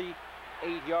State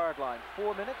 48-yard line.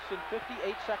 4 minutes and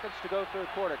 58 seconds to go third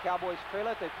quarter. Cowboys trail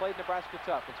it. They played Nebraska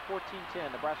tough. It's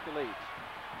 14-10. Nebraska leads.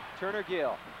 Turner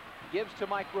Gill gives to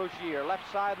Mike Rozier.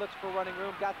 Left side looks for running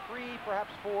room. Got 3,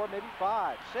 perhaps 4, maybe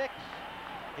 5, 6.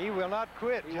 He will not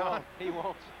quit, John. He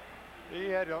won't. He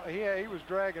was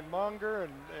dragging Munger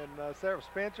and Sarah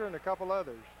Spencer and a couple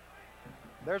others.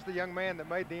 There's the young man that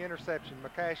made the interception,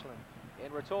 McCashlin.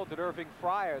 And we're told that Irving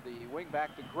Fryer, the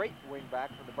wingback, the great wingback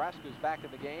from Nebraska, is back in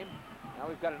the game. Now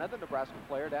we've got another Nebraska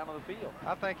player down on the field.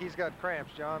 I think he's got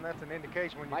cramps, John. That's an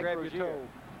indication when you Mike grab Rozier. your toe.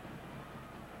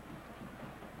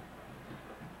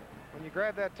 When you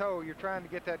grab that toe, you're trying to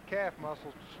get that calf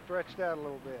muscle stretched out a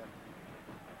little bit.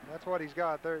 That's what he's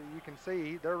got there. You can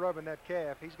see they're rubbing that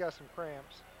calf. He's got some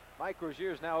cramps. Mike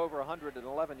Rozier is now over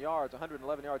 111 yards,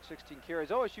 111 yards, 16 carries.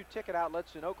 OSU ticket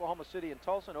outlets in Oklahoma City and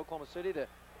Tulsa. In Oklahoma City, the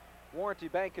Warranty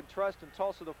Bank and Trust. In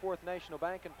Tulsa, the Fourth National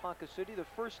Bank. In Ponca City, the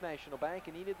First National Bank.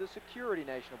 In Enid, the Security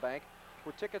National Bank.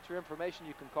 For tickets or information,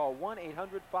 you can call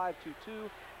 1-800-522-6858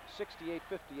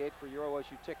 for your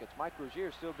OSU tickets. Mike Rozier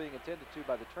is still being attended to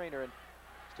by the trainer, and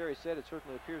as Terry said, it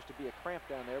certainly appears to be a cramp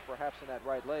down there, perhaps in that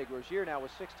right leg. Rozier now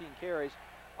with 16 carries,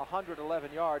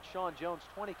 111 yards. Sean Jones,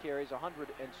 20 carries,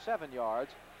 107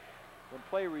 yards. When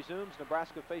play resumes,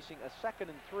 Nebraska facing a 2nd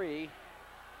and 3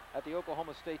 at the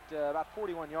Oklahoma State about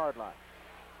 41-yard line.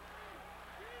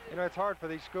 You know, it's hard for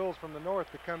these schools from the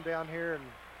north to come down here, and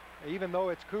even though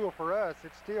it's cool for us,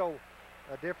 it's still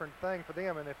a different thing for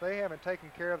them. And if they haven't taken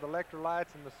care of the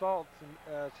electrolytes and the salts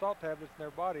and salt tablets in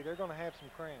their body, they're going to have some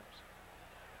cramps.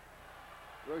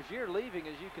 Rozier leaving,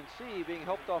 as you can see, being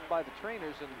helped off by the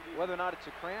trainers, and whether or not it's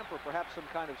a cramp or perhaps some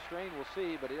kind of strain, we'll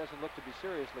see, but he doesn't look to be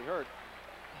seriously hurt.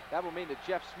 That will mean that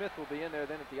Jeff Smith will be in there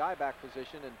then at the I-back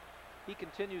position, and he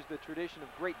continues the tradition of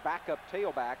great backup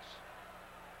tailbacks.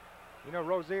 You know,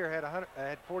 Rozier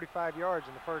had 45 yards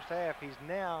in the first half. He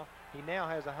now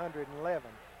has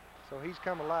 111, so he's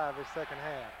come alive his second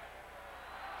half.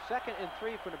 2nd and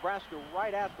 3 for Nebraska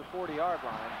right at the 40-yard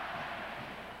line.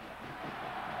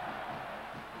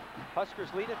 Huskers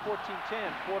lead at 14-10,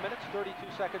 4 minutes, 32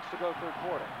 seconds to go third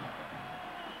quarter.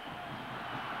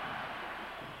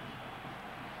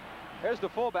 There's the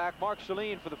fullback, Mark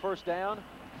Shaleen, for the first down.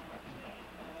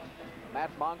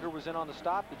 Matt Monger was in on the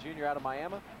stop, the junior out of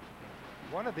Miami.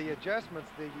 One of the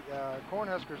adjustments the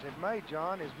Cornhuskers have made,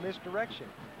 John, is misdirection.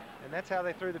 And that's how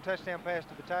they threw the touchdown pass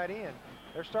to the tight end.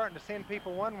 They're starting to send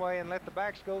people one way and let the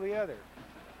backs go the other.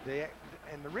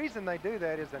 And the reason they do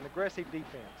that is an aggressive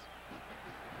defense.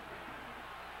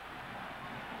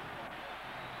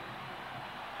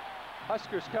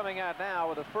 Huskers coming out now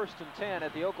with a 1st and 10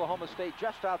 at the Oklahoma State,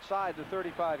 just outside the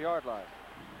 35-yard line.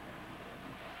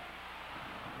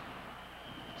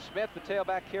 Smith, the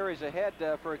tailback, carries ahead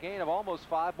for a gain of almost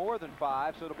 5, more than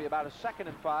 5, so it'll be about a 2nd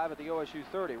and 5 at the OSU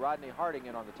 30. Rodney Harding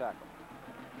in on the tackle.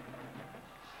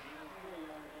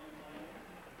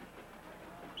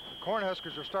 The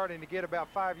Cornhuskers are starting to get about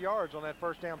 5 yards on that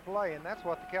first down play, and that's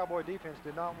what the Cowboy defense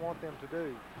did not want them to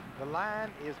do. The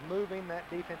line is moving that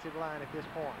defensive line at this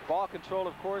point. Ball control,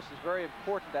 of course, is very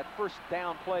important. That first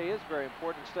down play is very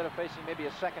important. Instead of facing maybe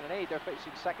a 2nd and 8, they're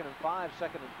facing 2nd and 5,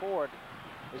 2nd and 4.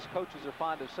 As coaches are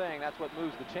fond of saying, that's what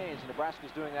moves the chains. And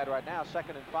Nebraska's doing that right now.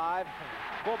 2nd and 5.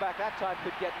 Fullback that time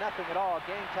could get nothing at all.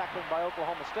 Game tackling by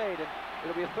Oklahoma State, and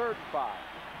it'll be a 3rd and 5.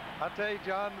 I'll tell you,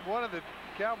 John, one of the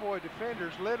Cowboy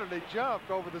defenders literally jumped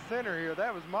over the center here.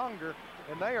 That was Munger,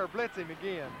 and they are blitzing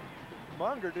again.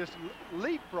 Munger just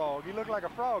leapfrog. He looked like a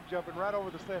frog jumping right over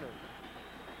the center.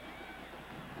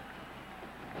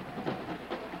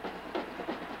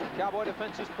 Cowboy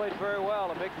defense has played very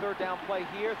well. A big 3rd down play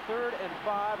here. 3rd and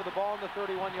 5 with the ball on the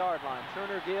 31-yard line.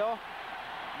 Turner Gill,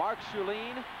 Mark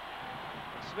Shaleen.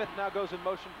 Smith now goes in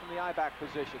motion from the I-back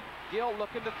position. Gill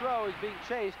looking to throw. He's being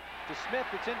chased to Smith.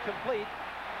 It's incomplete.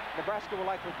 Nebraska will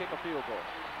likely kick a field goal.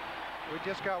 We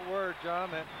just got word, John,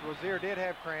 that Rozier did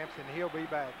have cramps and he'll be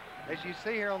back. As you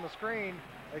see here on the screen,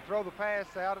 they throw the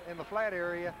pass out in the flat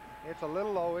area. It's a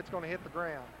little low. It's going to hit the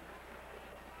ground.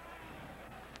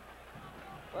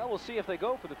 Well, we'll see if they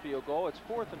go for the field goal. It's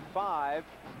 4th and 5.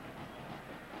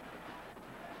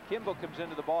 Kimball comes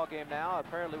into the ball game now,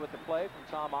 apparently with the play from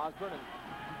Tom Osborne, and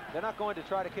they're not going to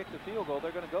try to kick the field goal.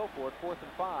 They're going to go for it, 4th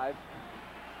and 5.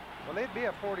 Well, it'd be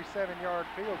a 47-yard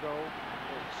field goal.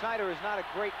 Snyder is not a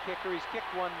great kicker. He's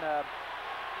kicked one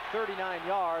 39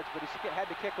 yards, but he's had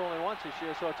to kick only once this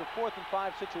year, so it's a 4th and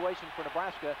 5 situation for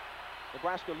Nebraska.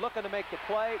 Nebraska looking to make the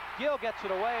play. Gill gets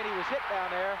it away, and he was hit down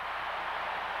there.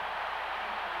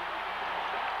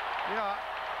 You know,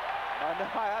 I know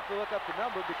I have to look up the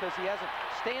number because he hasn't.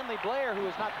 Stanley Blair, who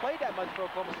has not played that much for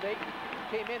Oklahoma State,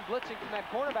 came in blitzing from that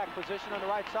cornerback position on the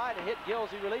right side and hit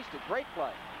Gills. He released it. Great play.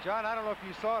 John, I don't know if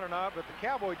you saw it or not, but the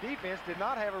Cowboy defense did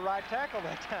not have a right tackle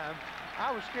that time.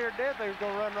 I was scared to death they was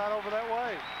going to run right over that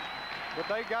way. But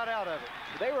they got out of it.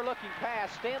 They were looking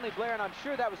past Stanley Blair, and I'm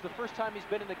sure that was the first time he's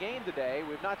been in the game today.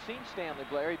 We've not seen Stanley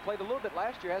Blair. He played a little bit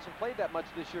last year, hasn't played that much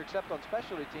this year except on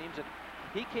specialty teams, and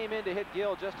he came in to hit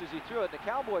Gill just as he threw it. The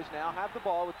Cowboys now have the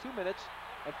ball with 2 minutes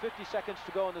and 50 seconds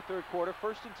to go in the third quarter,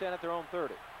 1st and 10 at their own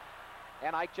 30.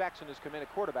 And Ike Jackson has come in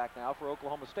at quarterback now for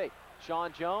Oklahoma State.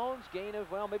 Sean Jones, gain of,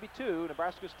 well, maybe 2.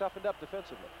 Nebraska's toughened up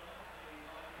defensively.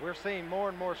 We're seeing more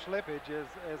and more slippage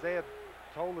as Ed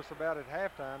told us about at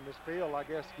halftime. This field, I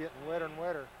guess, getting wetter and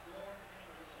wetter.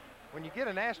 When you get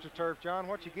an AstroTurf, John,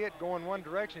 what you get going one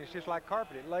direction, it's just like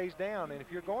carpet. It lays down, and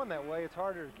if you're going that way, it's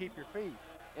harder to keep your feet.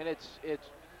 And it's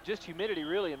just humidity,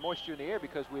 really, and moisture in the air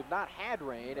because we've not had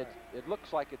rain. It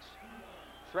looks like it's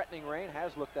threatening rain,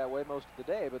 has looked that way most of the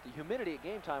day, but the humidity at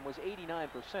game time was 89%,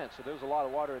 so there's a lot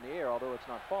of water in the air, although it's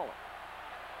not falling.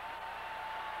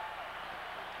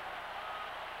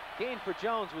 Gain for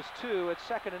Jones was 2. It's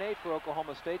 2nd and 8 for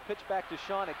Oklahoma State. Pitch back to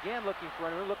Sean again, looking for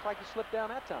anyone. Looked like he slipped down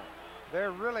that time.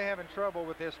 They're really having trouble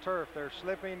with this turf. They're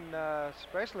slipping,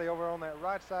 especially over on that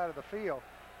right side of the field.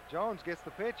 Jones gets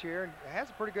the pitch here and has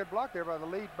a pretty good block there by the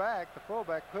lead back, the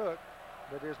fullback Cook,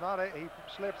 but there's not he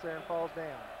slips there and falls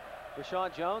down.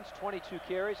 Rashawn Jones, 22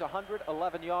 carries,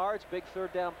 111 yards. Big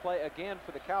third down play again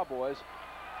for the Cowboys.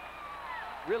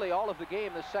 Really, all of the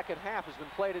game, the second half, has been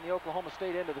played in the Oklahoma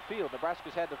State end of the field.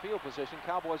 Nebraska's had the field position.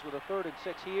 Cowboys with a 3rd and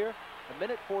 6 here.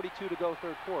 1:42 to go,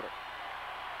 third quarter.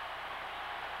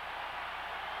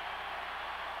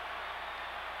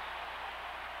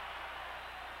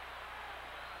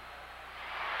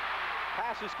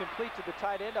 Pass is complete to the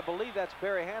tight end. I believe that's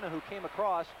Barry Hanna who came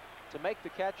across to make the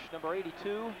catch, number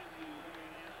 82.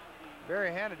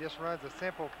 Barry Hanna just runs a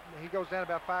simple, he goes down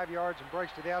about 5 yards and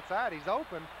breaks to the outside. He's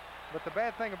open. But the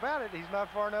bad thing about it, he's not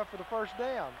far enough for the first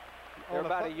down. They're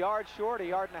about a yard short, 1.5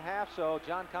 yards, so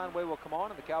John Conway will come on,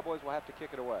 and the Cowboys will have to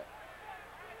kick it away.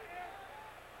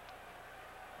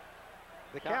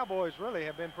 The Cowboys really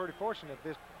have been pretty fortunate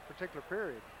this particular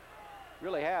period.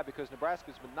 Really have, because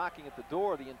Nebraska's been knocking at the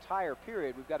door the entire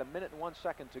period. We've got 1 minute and 1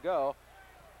 second to go.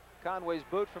 Conway's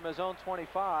boot from his own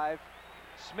 25.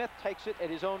 Smith takes it at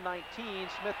his own 19.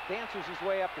 Smith dances his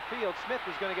way up the field. Smith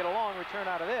is going to get a long return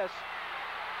out of this.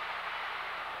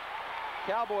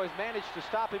 Cowboys managed to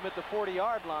stop him at the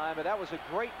 40-yard line, but that was a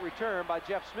great return by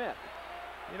Jeff Smith.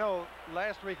 You know,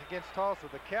 last week against Tulsa,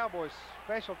 the Cowboys'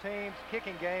 special teams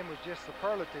kicking game was just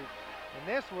superlative. And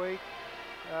this week,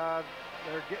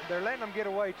 they're letting them get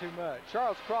away too much.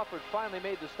 Charles Crawford finally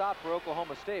made the stop for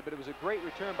Oklahoma State, but it was a great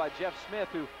return by Jeff Smith,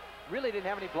 who really didn't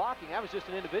have any blocking. That was just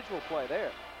an individual play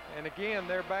there. And again,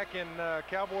 they're back in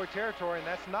Cowboy territory, and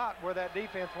that's not where that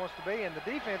defense wants to be. And the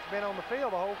defense has been on the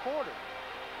field the whole quarter.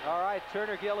 All right,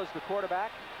 Turner Gill is the quarterback.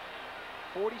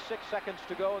 46 seconds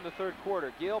to go in the third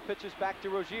quarter. Gill pitches back to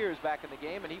Roziers back in the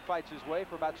game, and he fights his way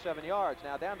for about 7 yards.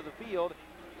 Now down to the field,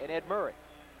 and Ed Murray.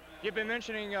 You've been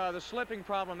mentioning the slipping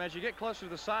problem. As you get closer to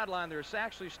the sideline, there's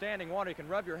actually standing water. You can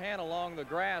rub your hand along the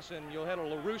grass, and you'll hit a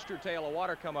little rooster tail of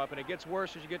water come up, and it gets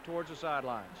worse as you get towards the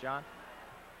sidelines. John?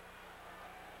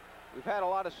 We've had a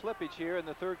lot of slippage here in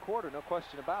the third quarter, no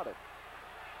question about it.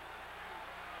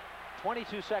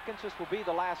 22 seconds. This will be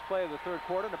the last play of the third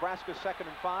quarter. Nebraska's 2nd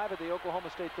and 5 at the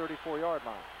Oklahoma State 34-yard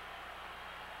line.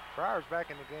 Fryer's back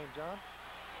in the game, John.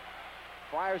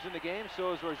 Fryer's in the game,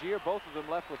 so is Rozier. Both of them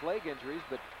left with leg injuries,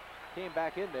 but came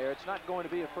back in there. It's not going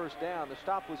to be a first down. The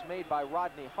stop was made by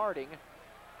Rodney Harding.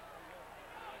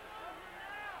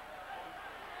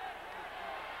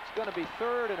 It's going to be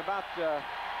 3rd and about 3rd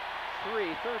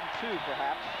and 2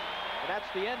 perhaps. And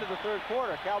that's the end of the third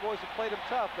quarter. Cowboys have played them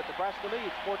tough, but Nebraska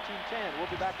leads 14-10. We'll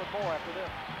be back with more after this.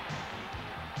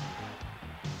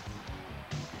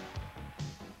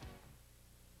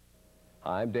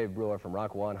 I'm Dave Brewer from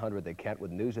Rock 100 The Cat with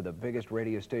news of the biggest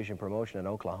radio station promotion in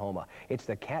Oklahoma. It's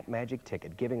the Cat Magic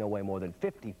Ticket, giving away more than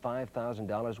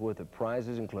 $55,000 worth of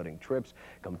prizes, including trips,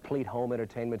 complete home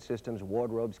entertainment systems,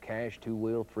 wardrobes, cash,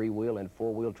 2-wheel, 3-wheel, and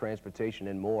 4-wheel transportation,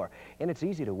 and more. And it's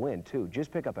easy to win, too.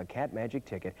 Just pick up a Cat Magic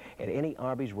Ticket at any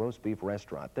Arby's roast beef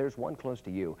restaurant. There's one close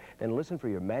to you. Then listen for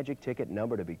your Magic Ticket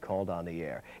number to be called on the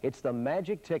air. It's the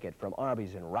Magic Ticket from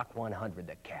Arby's in Rock 100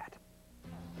 The Cat.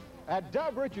 At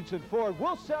Dove Richardson Ford,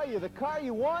 we'll sell you the car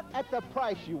you want at the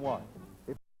price you want.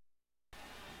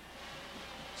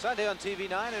 Sunday on TV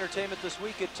 9, entertainment this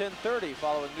week at 10:30,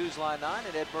 following Newsline 9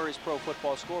 and Ed Murray's Pro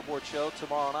Football Scoreboard Show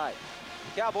tomorrow night.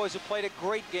 The Cowboys have played a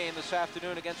great game this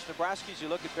afternoon against Nebraska. As you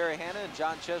look at Barry Hanna and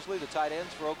John Chesley, the tight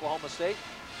ends for Oklahoma State.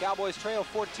 Cowboys trail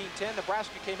 14-10.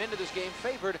 Nebraska came into this game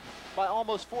favored by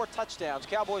almost 4 touchdowns.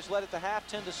 Cowboys led at the half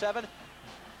 10-7.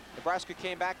 Nebraska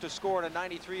came back to score on a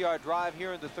 93-yard drive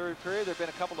here in the third period. There have been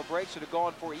a couple of breaks that have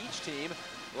gone for each team.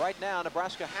 Right now,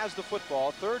 Nebraska has the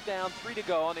football. 3rd down, 3 to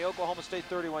go on the Oklahoma State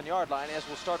 31-yard line, as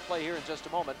we'll start play here in just a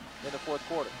moment in the 4th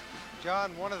quarter.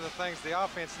 John, one of the things the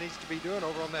offense needs to be doing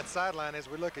over on that sideline as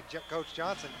we look at Coach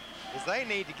Johnson is they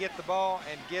need to get the ball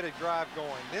and get a drive going.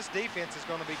 This defense is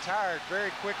going to be tired very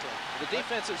quickly. The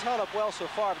defense has held up well so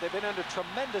far, but they've been under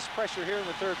tremendous pressure here in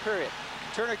the 3rd period.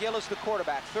 Turner Gill is the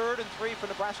quarterback. 3rd and 3 for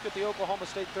Nebraska at the Oklahoma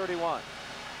State 31.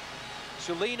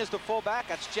 Shalene is the fullback.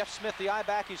 That's Jeff Smith, the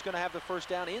I-back. He's going to have the first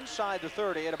down inside the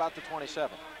 30 at about the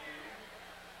 27.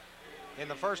 In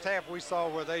the first half, we saw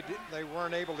where they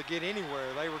weren't able to get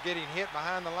anywhere. They were getting hit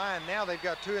behind the line. Now they've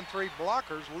got 2 and 3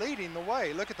 blockers leading the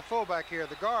way. Look at the fullback here,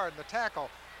 the guard and the tackle,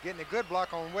 getting a good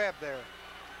block on Webb there.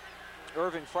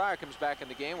 Irving Fryer comes back in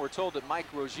the game. We're told that Mike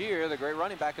Rozier, the great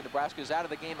running back in Nebraska, is out of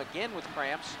the game again with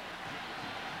cramps.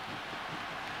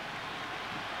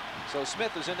 So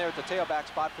Smith is in there at the tailback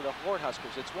spot for the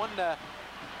Cornhuskers. It's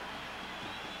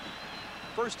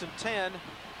 1st and 10.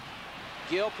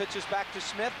 Gill pitches back to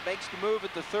Smith, makes the move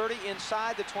at the 30,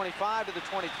 inside the 25 to the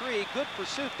 23. Good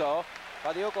pursuit, though,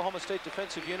 by the Oklahoma State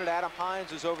defensive unit. Adam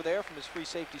Hines is over there from his free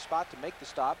safety spot to make the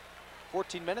stop.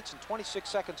 14 minutes and 26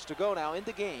 seconds to go now in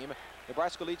the game.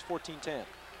 Nebraska leads 14-10.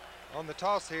 On the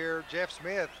toss here, Jeff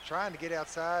Smith trying to get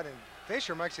outside, and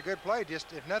Fisher makes a good play.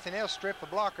 Just, if nothing else, strip the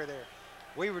blocker there.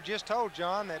 We were just told,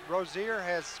 John, that Rozier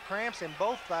has cramps in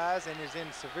both thighs and is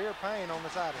in severe pain on the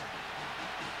sideline.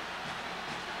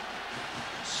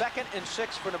 2nd and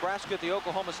 6 for Nebraska at the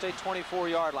Oklahoma State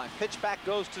 24-yard line. Pitch back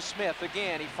goes to Smith.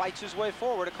 Again, he fights his way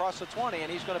forward across the 20,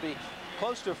 and he's going to be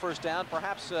close to a first down,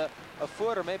 perhaps a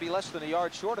foot or maybe less than a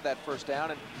yard short of that first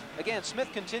down. And again,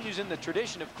 Smith continues in the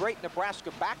tradition of great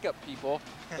Nebraska backup people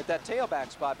at that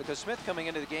tailback spot, because Smith coming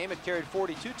into the game had carried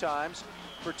 42 times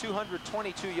for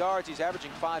 222 yards. He's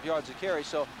averaging 5 yards a carry,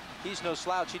 so he's no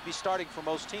slouch. He'd be starting for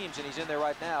most teams, and he's in there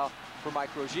right now for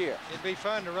Mike Rozier. It'd be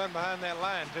fun to run behind that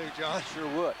line too, John. Sure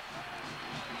would.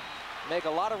 Make a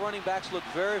lot of running backs look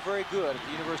very, very good at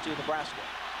the University of Nebraska.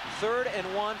 3rd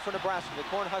and 1 for Nebraska. The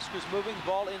Cornhuskers moving the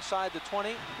ball inside the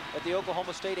 20 at the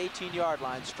Oklahoma State 18-yard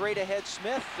line. Straight ahead,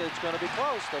 Smith. It's going to be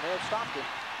close. They may have stopped him.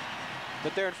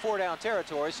 But they're in 4-down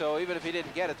territory, so even if he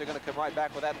didn't get it, they're going to come right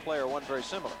back with that play or one very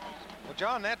similar. Well,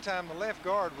 John, that time the left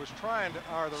guard was trying to,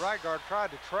 or the right guard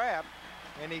tried to trap,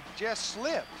 and he just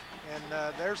slipped.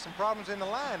 And there's some problems in the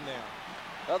line now.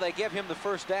 Well, they give him the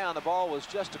first down. The ball was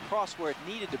just across where it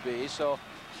needed to be, so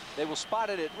they will spot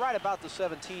it at right about the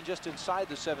 17, just inside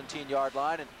the 17-yard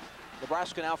line. And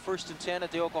Nebraska now 1st and 10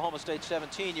 at the Oklahoma State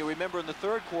 17. You remember in the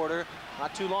 3rd quarter,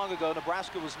 not too long ago,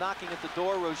 Nebraska was knocking at the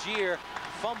door. Rozier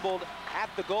fumbled at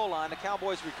the goal line. The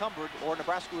Cowboys recovered, or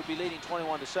Nebraska would be leading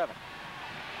 21-7,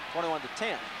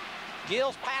 21-10.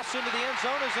 Gill's pass into the end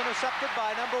zone is intercepted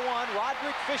by number 1,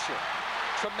 Roderick Fisher.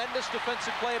 Tremendous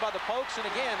defensive play by the Pokes, and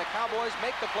again, the Cowboys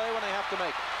make the play when they have to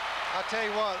make it. I'll tell you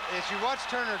what, as you watch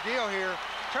Turner Gill here,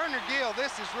 Turner Gill,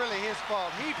 this is really his fault.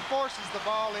 He forces the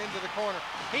ball into the corner.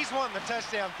 He's wanting the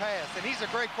touchdown pass, and he's a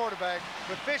great quarterback,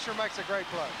 but Fisher makes a great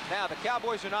play. Now, the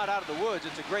Cowboys are not out of the woods.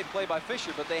 It's a great play by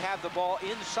Fisher, but they have the ball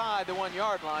inside the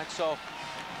 1-yard line, so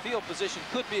field position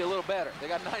could be a little better. They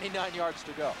got 99 yards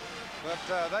to go.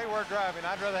 But they were driving.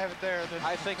 I'd rather have it there than...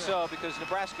 I think so, because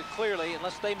Nebraska clearly,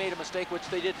 unless they made a mistake, which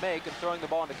they did make, in throwing the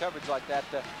ball into coverage like that,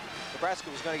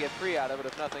 Nebraska was going to get free out of it,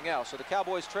 if nothing else. So the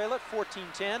Cowboys trail it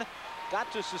 14-10.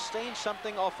 Got to sustain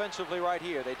something offensively right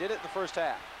here. They did it in the first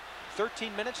half.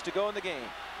 13 minutes to go in the game.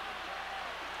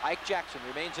 Ike Jackson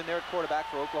remains in there at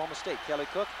quarterback for Oklahoma State. Kelly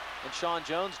Cook and Sean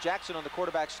Jones. Jackson on the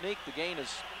quarterback sneak. The gain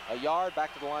is a yard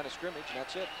back to the line of scrimmage, and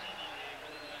that's it.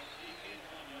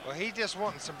 Well, he's just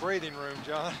wanting some breathing room,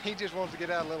 John. He just wants to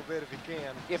get out a little bit if he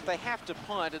can. If they have to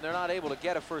punt and they're not able to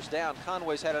get a first down,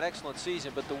 Conway's had an excellent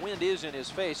season, but the wind is in his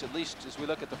face, at least as we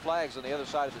look at the flags on the other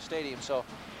side of the stadium. So,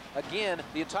 again,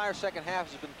 the entire second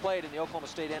half has been played in the Oklahoma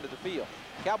State end of the field.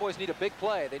 Cowboys need a big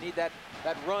play. They need that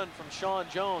run from Sean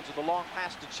Jones with the long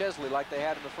pass to Chesley like they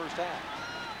had in the first half.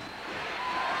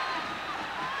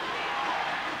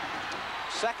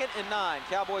 2nd and 9.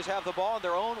 Cowboys have the ball on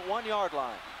their own 1-yard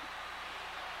line.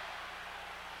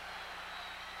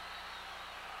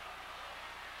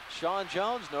 Sean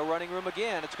Jones, no running room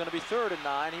again. It's going to be 3rd and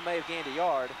 9. He may have gained a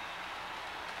yard.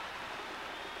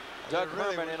 Doug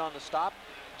Herman in on the stop.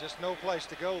 Just no place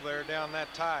to go there down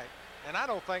that tight. And I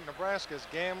don't think Nebraska's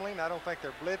gambling. I don't think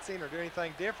they're blitzing or doing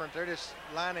anything different. They're just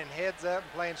lining heads up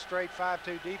and playing straight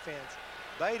 5-2 defense.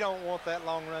 They don't want that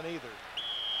long run either.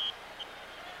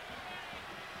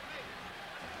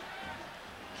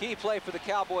 Key play for the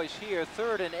Cowboys here,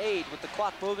 3rd and 8 with the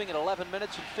clock moving at 11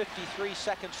 minutes and 53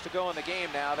 seconds to go in the game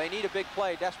now. They need a big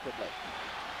play desperately.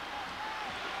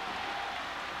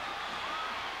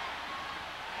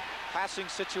 Passing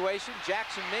situation.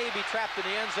 Jackson may be trapped in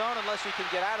the end zone unless he can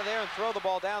get out of there and throw the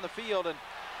ball down the field. And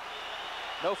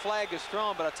no flag is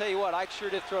thrown, but I'll tell you what, Ike sure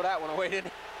did throw that one away, didn't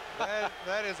he?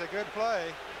 that is a good play.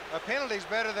 A penalty's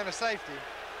better than a safety.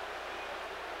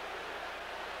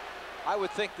 I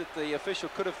would think that the official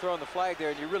could have thrown the flag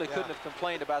there, and you really couldn't have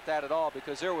complained about that at all,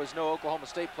 because there was no Oklahoma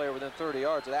State player within 30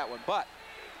 yards of that one. But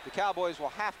the Cowboys will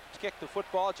have to kick the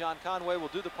football. John Conway will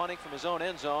do the punting from his own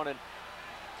end zone, and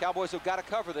Cowboys have got to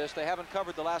cover this. They haven't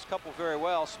covered the last couple very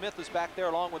well. Smith is back there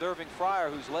along with Irving Fryer,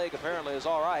 whose leg apparently is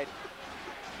all right.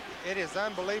 It is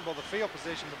unbelievable the field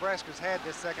position Nebraska's had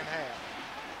this second half.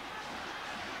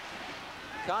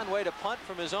 Conway to punt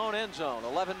from his own end zone.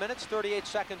 11 minutes, 38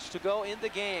 seconds to go in the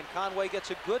game. Conway gets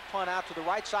a good punt out to the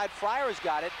right side. Fryer has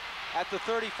got it at the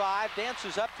 35,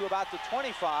 dances up to about the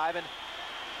 25, and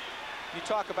you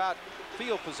talk about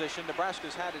field position.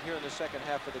 Nebraska's had it here in the second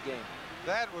half of the game.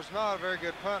 That was not a very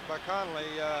good punt by Conley.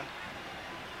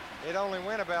 It only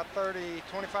went about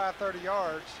 25, 30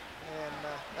 yards, and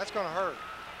that's going to hurt.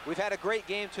 We've had a great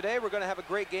game today. We're going to have a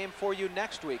great game for you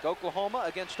next week. Oklahoma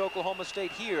against Oklahoma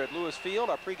State here at Lewis Field.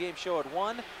 Our pregame show at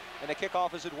 1, and the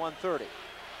kickoff is at 1:30.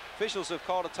 Officials have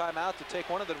called a timeout to take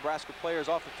one of the Nebraska players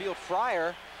off the field.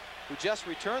 Fryer, who just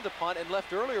returned the punt and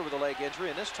left earlier with a leg injury,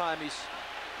 and this time he's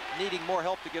needing more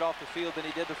help to get off the field than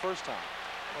he did the first time.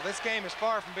 Well, this game is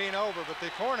far from being over, but the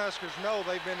Cornhuskers know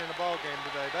they've been in a ball game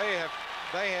today.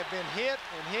 They have been hit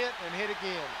and hit and hit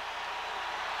again.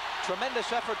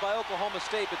 Tremendous effort by Oklahoma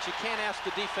State, but you can't ask the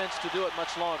defense to do it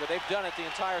much longer. They've done it the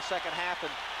entire second half,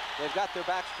 and they've got their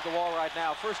backs to the wall right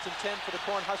now. 1st and 10 for the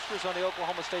Cornhuskers on the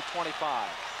Oklahoma State 25.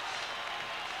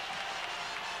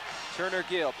 Turner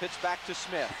Gill pitch back to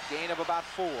Smith. Gain of about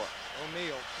 4.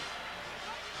 O'Neal.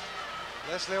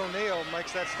 Leslie O'Neal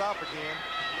makes that stop again.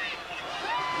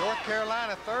 North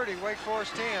Carolina 30, Wake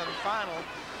Forest 10, final.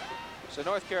 So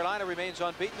North Carolina remains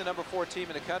unbeaten, the number 4 team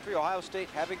in the country. Ohio State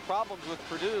having problems with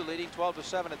Purdue, leading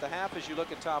 12-7 at the half as you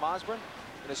look at Tom Osborne.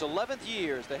 In his 11th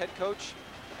year as the head coach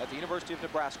at the University of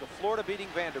Nebraska. Florida beating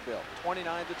Vanderbilt,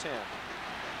 29-10.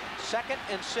 2nd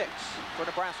and 6 for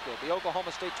Nebraska, the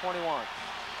Oklahoma State 21.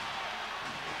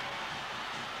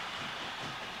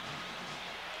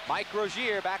 Mike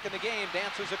Rozier back in the game,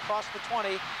 dances across the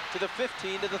 20 to the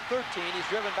 15 to the 13. He's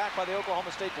driven back by the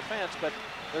Oklahoma State defense, but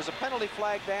there's a penalty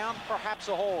flag down, perhaps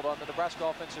a hold on the Nebraska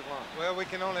offensive line. Well, we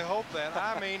can only hope that.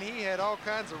 I mean, he had all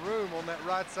kinds of room on that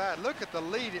right side. Look at the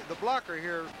blocker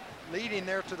here leading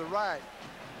there to the right.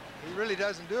 He really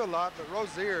doesn't do a lot, but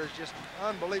Rozier is just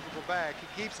unbelievable back.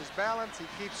 He keeps his balance, he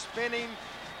keeps spinning,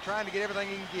 trying to get everything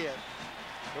he can get.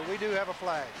 But we do have a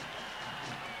flag.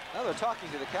 Now they're talking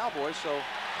to the Cowboys, so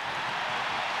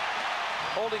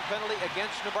holding penalty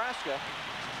against Nebraska.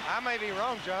 I may be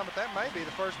wrong, John, but that may be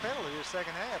the first penalty of the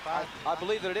second half. I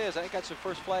believe that it is. I think that's the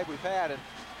first flag we've had, and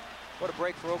what a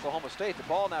break for Oklahoma State. The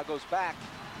ball now goes back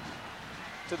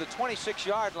to the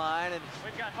 26-yard line, and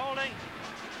we've got holding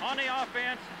on the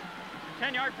offense,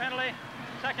 10-yard penalty,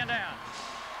 2nd down.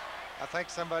 I think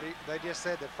they just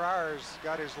said that Fryer's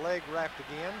got his leg wrapped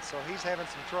again, so he's having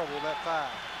some trouble with that 5.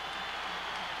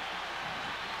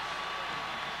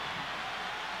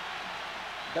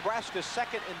 Nebraska's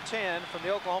 2nd and 10 from the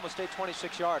Oklahoma State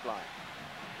 26-yard line.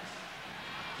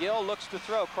 Gill looks to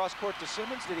throw cross court to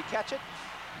Simmons. Did he catch it?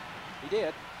 He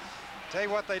did. Tell you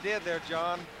what they did there,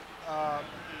 John.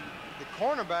 The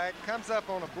cornerback comes up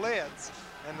on a blitz,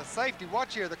 and the safety,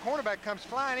 watch here, the cornerback comes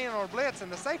flying in on a blitz, and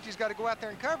the safety's got to go out there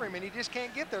and cover him, and he just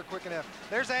can't get there quick enough.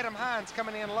 There's Adam Hines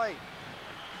coming in late.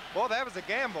 Boy, that was a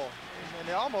gamble, and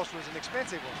it almost was an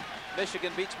expensive one.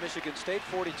 Michigan beats Michigan State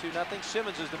 42-0.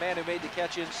 Simmons is the man who made the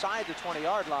catch inside the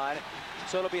 20-yard line.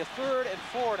 So it'll be a 3rd and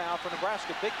 4 now for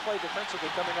Nebraska. Big play defensively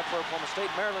coming up for Oklahoma State.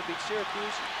 Maryland beats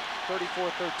Syracuse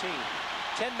 34-13.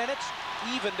 10 minutes,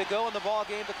 even to go in the ball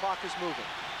game. The clock is moving.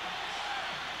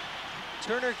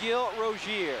 Turner Gill,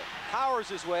 Rozier powers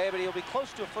his way, but he'll be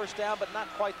close to a 1st down, but not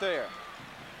quite there.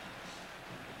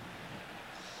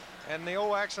 And the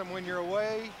old axiom, when you're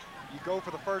away, you go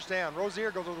for the 1st down.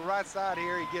 Rozier goes to the right side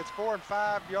here. He gets 4 and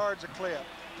 5 yards a clip.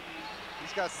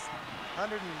 He's got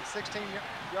 116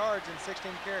 yards and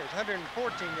 16 carries, 114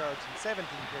 yards and 17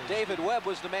 carries. David Webb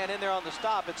was the man in there on the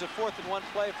stop. It's a 4th and 1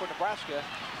 play for Nebraska.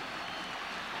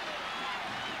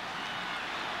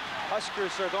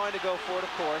 Huskers are going to go for it,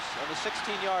 of course, on the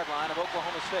 16-yard line of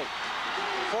Oklahoma State.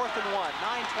 4th and 1,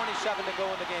 9:27 to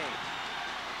go in the game.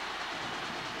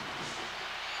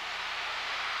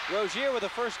 Rozier with a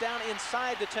first down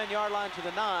inside the 10-yard line to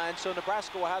the 9, so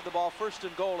Nebraska will have the ball 1st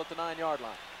and goal at the 9-yard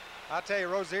line. I tell you,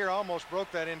 Rozier almost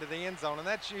broke that into the end zone, and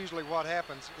that's usually what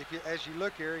happens. As you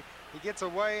look here, he gets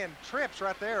away and trips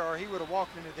right there, or he would have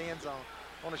walked into the end zone.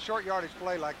 On a short yardage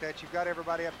play like that, you've got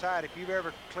everybody up tight. If you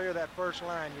ever clear that first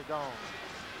line, you're gone.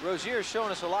 Rozier's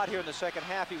shown us a lot here in the second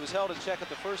half. He was held in check at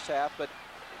the first half, but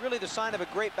really the sign of a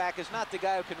great back is not the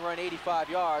guy who can run 85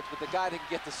 yards, but the guy that can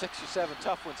get the 6 or 7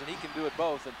 tough ones, and he can do it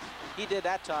both. And he did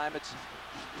that time.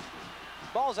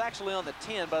 Ball's actually on the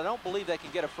 10, but I don't believe they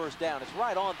can get a first down. It's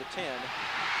right on the 10.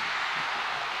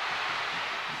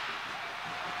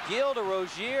 Gill to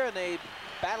Rozier, and they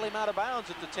battle him out of bounds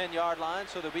at the 10-yard line,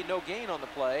 so there'll be no gain on the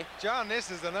play. John, this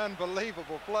is an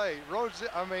unbelievable play.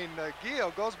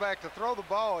 Gill goes back to throw the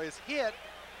ball, is hit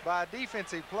by a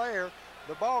defensive player.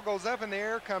 The ball goes up in the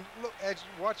air,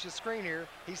 watch the screen here.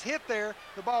 He's hit there,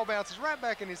 the ball bounces right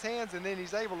back in his hands, and then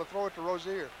he's able to throw it to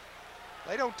Rozier.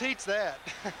 They don't teach that.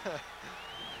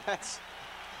 That's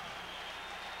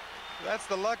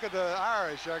the luck of the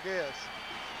Irish, I guess.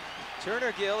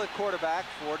 Turner Gill at quarterback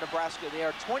for Nebraska. They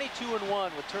are 22-1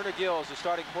 with Turner Gill as the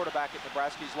starting quarterback at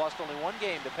Nebraska. He's lost only 1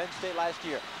 game to Penn State last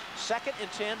year. 2nd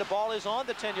and 10. The ball is on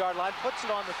the 10-yard line. Puts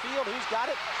it on the field. Who's got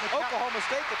it? Oklahoma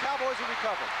State. The Cowboys will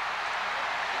recover.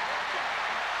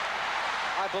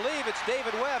 I believe it's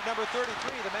David Webb, number 33,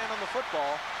 the man on the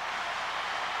football.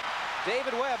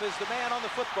 David Webb is the man on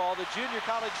the football. The junior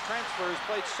college transfer has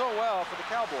played so well for the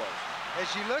Cowboys.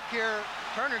 As you look here,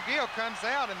 Turner Gill comes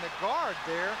out, and the guard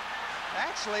there,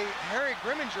 actually, Harry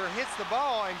Grimminger hits the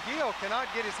ball, and Gill cannot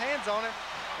get his hands on it.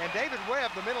 And David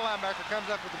Webb, the middle linebacker, comes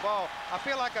up with the ball. I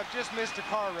feel like I've just missed a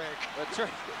car wreck. But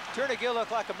Turner Gill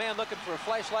looked like a man looking for a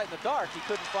flashlight in the dark. He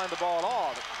couldn't find the ball at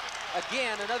all.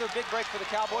 Again, another big break for the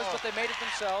Cowboys, but they made it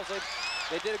themselves.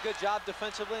 They did a good job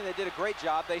defensively, and they did a great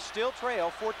job. They still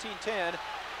trail 14-10.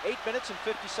 8 minutes and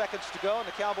 50 seconds to go, and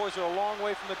the Cowboys are a long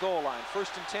way from the goal line.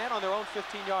 1st and 10 on their own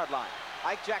 15-yard line.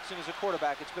 Ike Jackson is a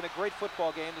quarterback. It's been a great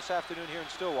football game this afternoon here in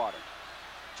Stillwater.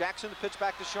 Jackson, the pitch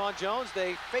back to Sean Jones.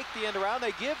 They fake the end around.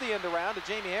 They give the end around to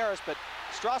Jamie Harris, but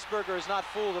Strasburger is not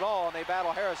fooled at all, and they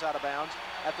battle Harris out of bounds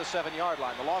at the 7-yard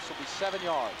line. The loss will be 7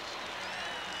 yards.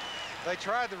 They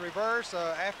tried the reverse.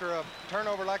 After a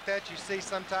turnover like that, you see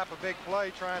some type of big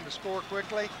play trying to score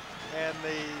quickly, and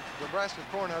the Nebraska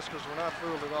Cornhuskers were not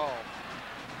fooled at all.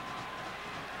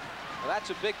 Well, that's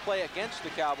a big play against the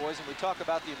Cowboys, and we talk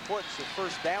about the importance of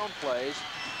first down plays.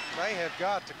 They have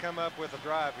got to come up with a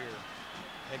drive here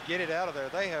and get it out of there.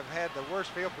 They have had the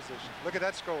worst field position. Look at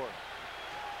that score.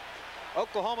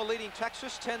 Oklahoma leading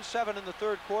Texas 10-7 in the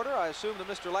 3rd quarter. I assume that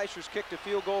Mr. Leishers kicked a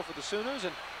field goal for the Sooners,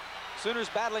 and Sooners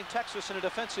battling Texas in a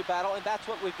defensive battle, and that's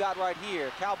what we've got right here.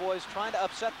 Cowboys trying to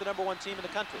upset the #1 team in the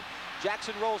country.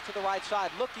 Jackson rolls to the right side,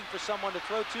 looking for someone to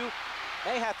throw to.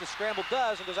 May have to scramble,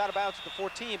 does, and goes out of bounds at the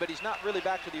 14, but he's not really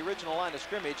back to the original line of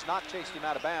scrimmage. Not chased him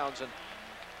out of bounds, and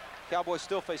Cowboys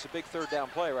still face a big 3rd down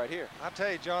play right here. I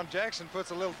tell you, John, Jackson puts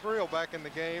a little thrill back in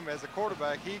the game. As a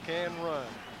quarterback, he can run.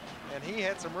 And he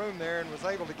had some room there and was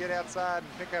able to get outside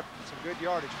and pick up some good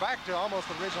yardage. Back to almost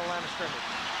the original line of scrimmage.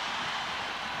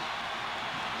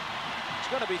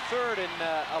 It's going to be 3rd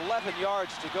and 11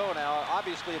 yards to go now.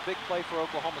 Obviously a big play for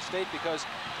Oklahoma State, because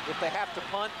if they have to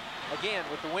punt, again,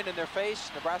 with the wind in their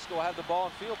face, Nebraska will have the ball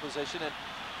in field position, and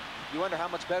you wonder how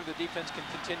much better the defense can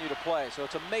continue to play. So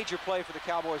it's a major play for the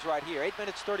Cowboys right here. 8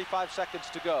 minutes, 35 seconds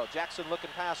to go. Jackson looking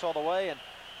pass all the way, and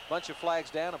a bunch of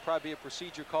flags down, and probably be a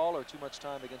procedure call or too much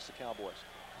time against the Cowboys.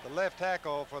 The left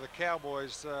tackle for the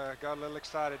Cowboys got a little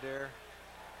excited there.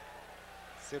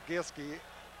 Silgilski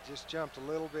just jumped a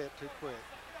little bit too quick.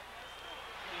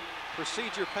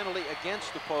 Procedure penalty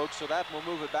against the Pokes, so that will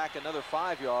move it back another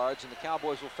 5 yards, and the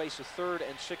Cowboys will face a 3rd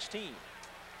and 16.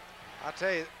 I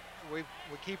tell you, we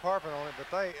keep harping on it,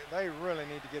 but they really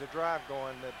need to get a drive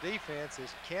going. The defense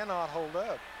cannot hold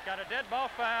up. Got a dead ball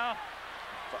foul.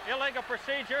 Illegal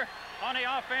procedure on the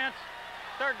offense.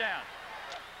 3rd down.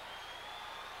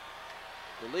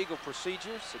 Illegal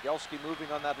procedure. Sigelski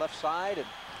moving on that left side, and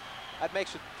that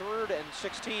makes it 3rd and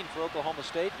 16 for Oklahoma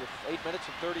State with 8 minutes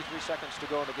and 33 seconds to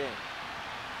go in the game.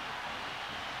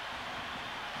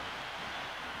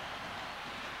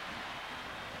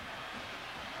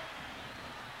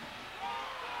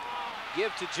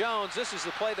 Give to Jones. This is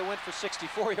the play that went for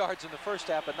 64 yards in the first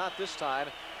half, but not this time.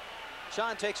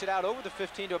 Sean takes it out over the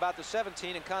 15 to about the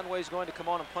 17, and Conway's going to come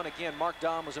on and punt again. Mark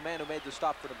Dahm was a man who made the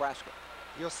stop for Nebraska.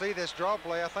 you'll see this draw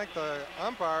play. I think the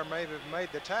umpire may have made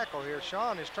the tackle here.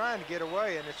 Sean is trying to get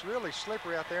away, and it's really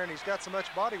slippery out there, and he's got so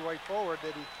much body weight forward that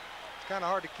it's kind of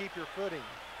hard to keep your footing.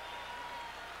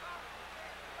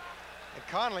 And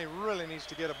Conley really needs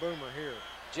to get a boomer here.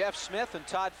 Jeff Smith and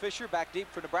Todd Fisher back deep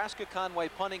for Nebraska. Conway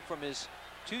punting from his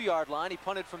 2-yard line. He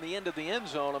punted from the end of the end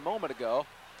zone a moment ago.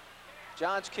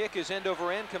 John's kick is end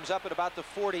over end, comes up at about the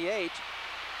 48.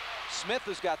 Smith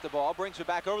has got the ball, brings it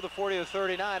back over the 40 to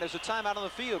 39. There's a timeout on the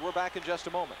field. We're back in just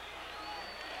a moment.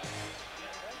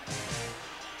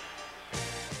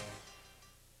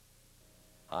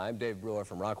 I'm Dave Brewer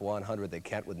from Rock 100, the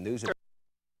Cat with news.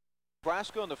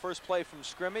 Nebraska on the first play from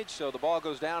scrimmage, so the ball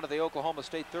goes down to the Oklahoma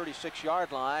State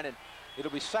 36-yard line, and it'll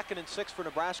be 2nd and 6 for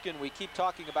Nebraska. And we keep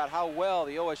talking about how well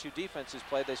the OSU defense has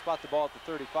played. They spot the ball at the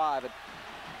 35, and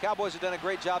Cowboys have done a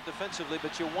great job defensively,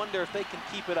 but you wonder if they can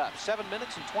keep it up. 7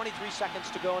 minutes and 23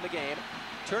 seconds to go in the game.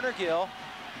 Turner Gill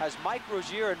has Mike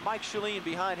Rozier and Mike Shalene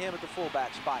behind him at the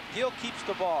fullback spot. Gill keeps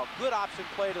the ball. Good option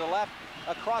play to the left,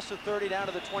 across the 30 down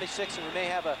to the 26, and we may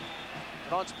have an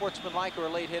unsportsmanlike or a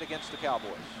late hit against the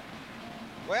Cowboys.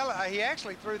 Well, he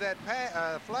actually threw that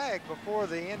flag before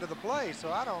the end of the play,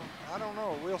 so I don't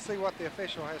know. We'll see what the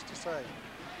official has to say.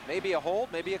 Maybe a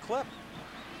hold, maybe a clip.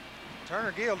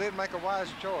 Turner Gill did make a wise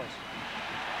choice.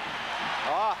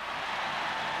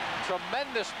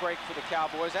 Tremendous break for the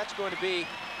Cowboys. That's going to be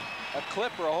a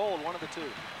clip or a hold, one of the two.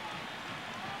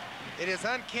 It is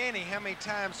uncanny how many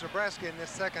times Nebraska in this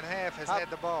second half has had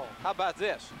the ball. How about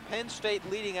this? Penn State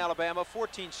leading Alabama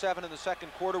 14-7 in the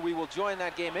second quarter. We will join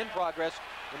that game in progress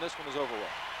when this one is over with.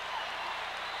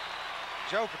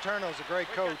 Joe Paterno's a great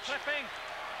coach. Clipping,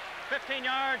 15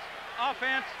 yards,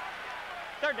 offense,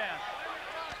 3rd down.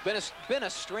 It's been a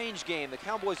strange game. The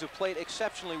Cowboys have played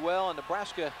exceptionally well, and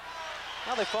Nebraska,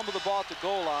 now they fumble the ball at the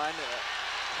goal line.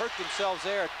 Hurt themselves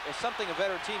there. It's something a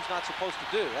veteran team's not supposed to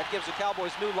do. That gives the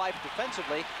Cowboys new life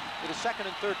defensively. It is 2nd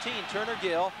and 13. Turner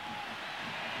Gill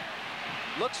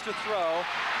looks to throw,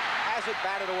 has it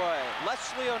batted away.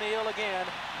 Leslie O'Neal again.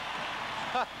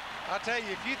 I'll tell you,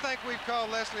 if you think we've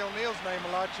called Leslie O'Neal's name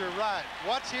a lot, you're right.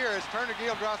 Watch here as Turner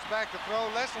Gill drops back to throw.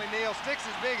 Leslie O'Neal sticks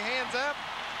his big hands up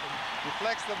and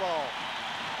deflects the ball.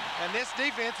 And this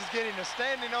defense is getting a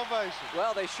standing ovation.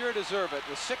 Well, they sure deserve it.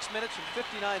 With 6 minutes and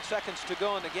 59 seconds to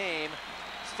go in the game,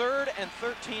 3rd and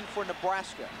 13 for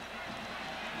Nebraska.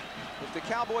 If the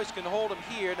Cowboys can hold them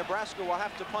here, Nebraska will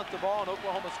have to punt the ball, and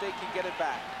Oklahoma State can get it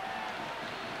back.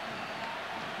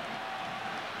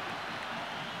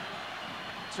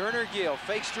 Turner Gill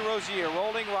fakes to Rozier,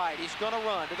 rolling right. He's going to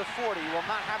run to the 40. He will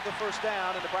not have the first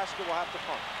down, and Nebraska will have to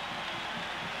punt.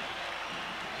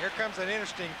 Here comes an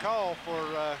interesting call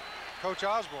for Coach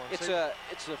Osborne. It's a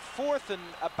 4th and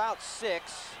about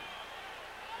 6,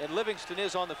 and Livingston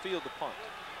is on the field to punt.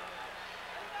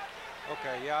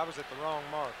 Okay, yeah, I was at the wrong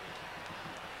marker.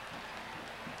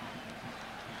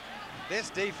 This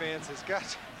defense has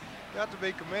got to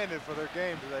be commended for their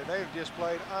game today. They've just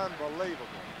played unbelievable.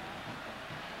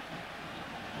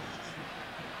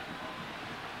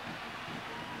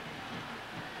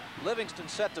 Livingston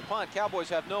set to punt. Cowboys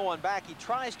have no one back. He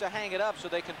tries to hang it up so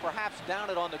they can perhaps down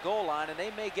it on the goal line, and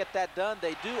they may get that done.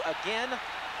 They do again.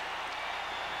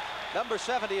 Number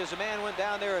 70, as a man went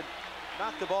down there and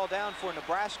knocked the ball down for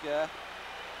Nebraska.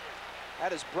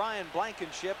 That is Brian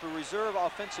Blankenship, a reserve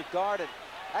offensive guard, and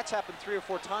that's happened 3 or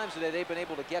 4 times today. They've been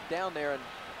able to get down there. And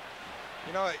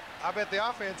you know, I bet the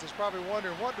offense is probably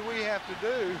wondering, what do we have to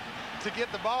do to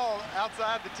get the ball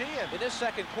outside the 10? In this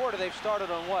second quarter, they've started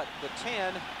on what? The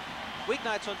 10.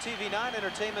 Weeknights on TV9,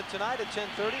 Entertainment Tonight at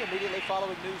 10:30, immediately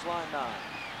following Newsline 9.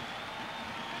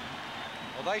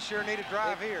 Well, they sure need a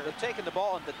drive here. They've taken the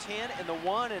ball on the 10 and the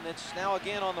 1, and it's now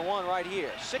again on the 1 right here.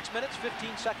 6 minutes,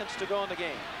 15 seconds to go in the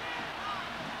game.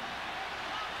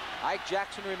 Ike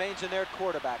Jackson remains in there at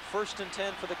quarterback. 1st and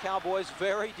 10 for the Cowboys,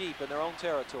 very deep in their own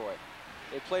territory.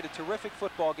 They played a terrific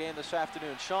football game this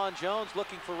afternoon. Sean Jones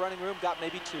looking for running room, got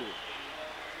maybe 2.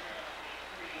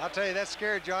 I'll tell you, that's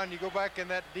scary, John. You go back in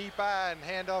that deep eye and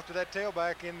hand off to that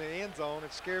tailback in the end zone.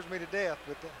 It scares me to death,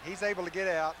 but he's able to get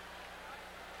out.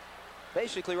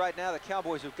 Basically, right now, the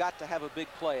Cowboys have got to have a big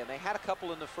play, and they had a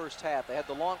couple in the first half. They had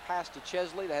the long pass to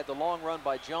Chesley. They had the long run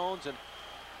by Jones, and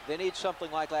they need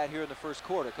something like that here in the first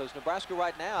quarter, because Nebraska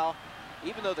right now,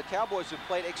 even though the Cowboys have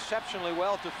played exceptionally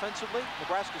well defensively,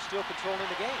 Nebraska's still controlling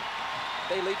the game.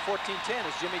 They lead 14-10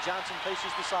 as Jimmy Johnson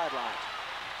faces the sidelines.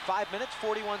 5 minutes,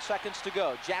 41 seconds to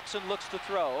go. Jackson looks to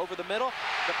throw over the middle.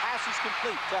 The pass is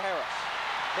complete to Harris.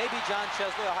 Maybe John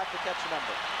Chesley will have to catch a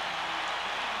number.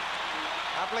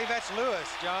 I believe that's Lewis,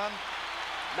 John.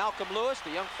 Malcolm Lewis,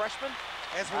 the young freshman.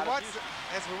 As we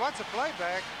watch the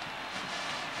playback,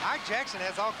 Ike Jackson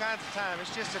has all kinds of time.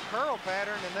 It's just a curl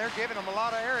pattern, and they're giving them a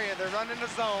lot of area. They're running the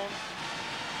zone.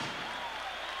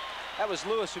 That was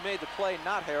Lewis who made the play,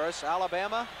 not Harris.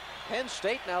 Alabama, Penn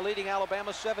State now leading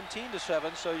Alabama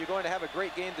 17-7, so you're going to have a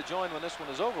great game to join when this one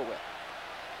is over with.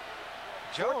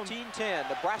 14-10,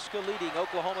 Nebraska leading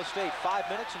Oklahoma State. 5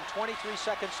 minutes and 23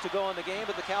 seconds to go in the game,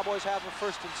 but the Cowboys have a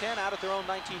 1st and 10 out at their own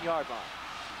 19-yard line.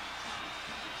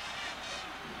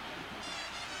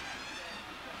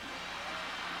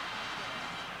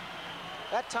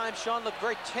 That time, Sean looked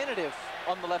very tentative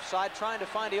on the left side, trying to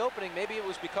find the opening. Maybe it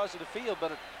was because of the field,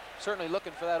 but certainly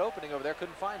looking for that opening over there.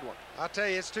 Couldn't find one. I'll tell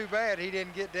you, it's too bad he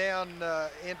didn't get down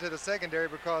into the secondary,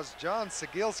 because John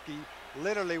Segilski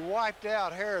literally wiped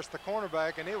out Harris, the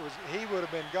cornerback, and he would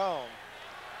have been gone.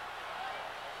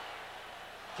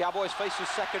 Cowboys faces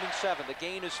 2nd and 7. The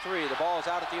gain is 3. The ball is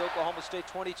out at the Oklahoma State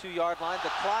 22-yard line. The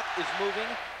clock is moving.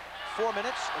 4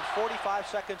 minutes and 45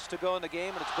 seconds to go in the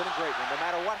game, and it's been a great one. No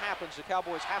matter what happens, the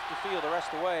Cowboys have to feel the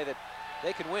rest of the way that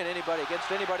they can win anybody against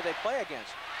anybody they play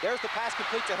against. There's the pass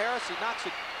complete to Harris. He knocks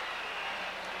it.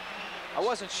 I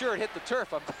wasn't sure it hit the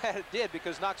turf. I'm glad it did,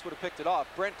 because Knox would have picked it off.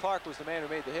 Brent Clark was the man who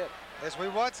made the hit. As we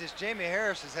watch this, Jamie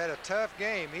Harris has had a tough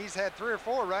game. He's had 3 or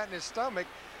 4 right in his stomach,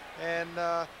 and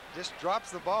just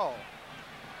drops the ball.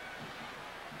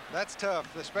 That's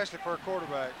tough, especially for a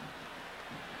quarterback.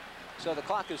 So the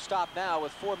clock is stopped now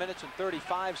with 4 minutes and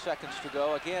 35 seconds to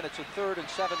go. Again, it's a 3rd and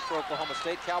 7 for Oklahoma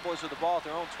State. Cowboys with the ball at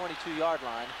their own 22-yard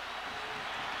line.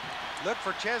 Look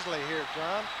for Chesley here,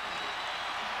 John.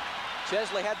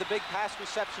 Chesley had the big pass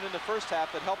reception in the first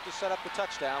half that helped to set up the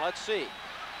touchdown. Let's see.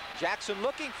 Jackson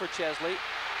looking for Chesley.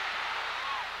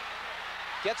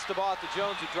 Gets the ball to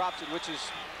Jones, who drops it, which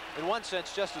is, in one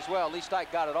sense, just as well. At least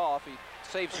Ike got it off. He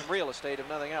saved some real estate, if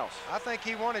nothing else. I think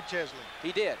he wanted Chesley.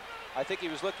 He did. I think he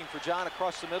was looking for John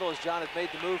across the middle, as John had made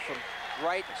the move from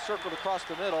right, circled across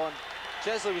the middle, and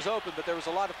Chesley was open, but there was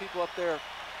a lot of people up there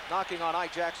knocking on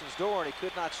Ike Jackson's door, and he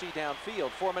could not see downfield.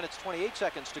 4 minutes, 28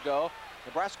 seconds to go.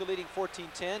 Nebraska leading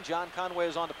 14-10. John Conway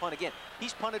is on to punt again.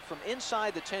 He's punted from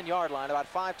inside the 10-yard line about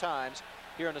 5 times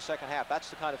here in the second half. That's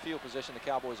the kind of field position the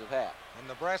Cowboys have had. And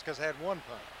Nebraska's had 1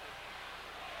 punt.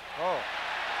 Oh.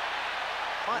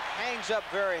 Punt hangs up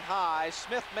very high.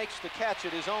 Smith makes the catch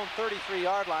at his own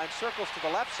 33-yard line, circles to the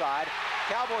left side.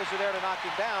 Cowboys are there to knock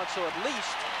him down, so at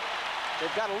least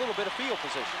they've got a little bit of field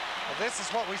position. Well, this is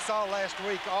what we saw last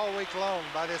week, all week long,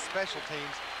 by this special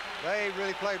teams. They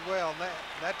really played well, and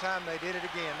that time they did it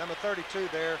again. Number 32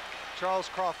 there, Charles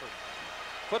Crawford.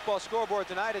 Football scoreboard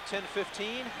tonight at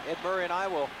 10:15. Ed Murray and I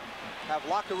will have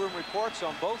locker room reports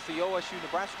on both the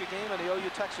OSU-Nebraska game and the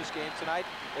OU-Texas game tonight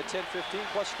at 10:15,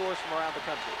 plus scores from around the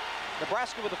country.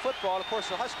 Nebraska with the football. Of course,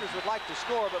 the Huskers would like to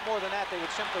score, but more than that, they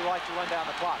would simply like to run down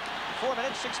the clock. 4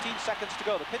 minutes, 16 seconds to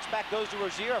go. The pitch back goes to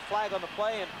Rozier, a flag on the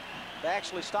play, and they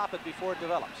actually stop it before it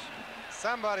develops.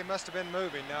 Somebody must have been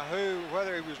moving. Now,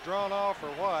 whether he was drawn off or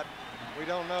what, we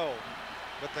don't know.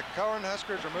 But the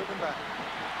Cornhuskers are moving back.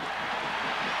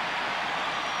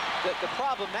 The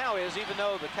problem now is, even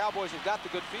though the Cowboys have got the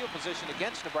good field position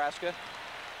against Nebraska,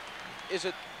 is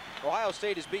it Ohio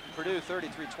State has beaten Purdue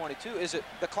 33-22. Is it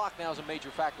the clock now is a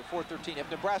major factor, 4:13. If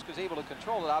Nebraska is able to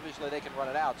control it, obviously they can run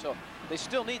it out. So they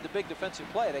still need the big defensive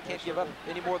play. They can't give up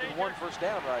any more than 1 first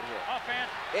down right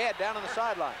here. Ed down on the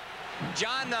sideline.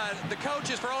 John, the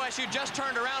coaches for OSU just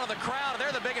turned around to the crowd.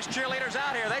 They're the biggest cheerleaders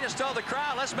out here. They just told the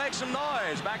crowd, let's make some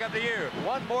noise. Back up to you.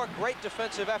 One more great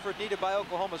defensive effort needed by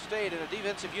Oklahoma State, and a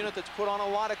defensive unit that's put on a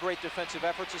lot of great defensive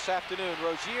efforts this afternoon.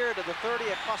 Rozier to the 30,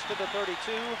 Acosta to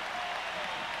 32.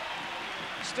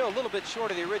 Still a little bit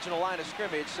short of the original line of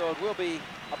scrimmage, so it will be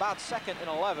about 2nd and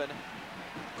 11.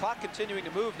 Clock continuing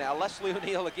to move now. Leslie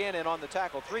O'Neal again in on the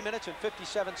tackle. 3 minutes and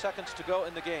 57 seconds to go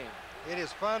in the game. It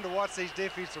is fun to watch these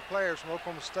defensive players from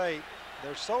Oklahoma State.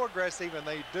 They're so aggressive, and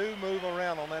they do move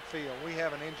around on that field. We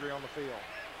have an injury on the field.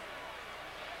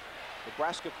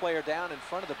 Nebraska player down in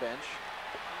front of the bench.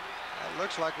 It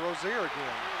looks like Rozier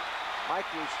again.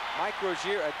 Mike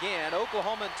Rozier again.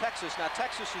 Oklahoma and Texas. Now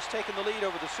Texas has taken the lead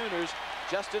over the Sooners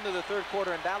just into the 3rd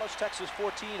quarter in Dallas. Texas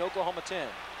 14, Oklahoma 10.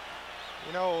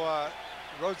 You know,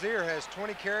 Rozier has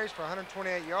 20 carries for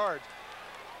 128 yards.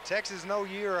 Texas no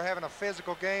year are having a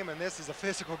physical game, and this is a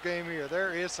physical game here.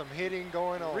 There is some hitting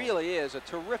going on. It really is a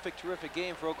terrific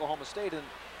game for Oklahoma State, and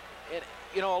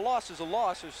you know, a loss is a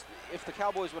loss. If the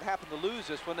Cowboys would happen to lose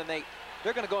this one, then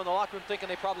they're going to go in the locker room thinking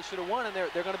they probably should have won, and they're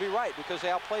going to be right, because they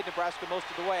outplayed Nebraska most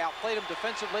of the way. Outplayed them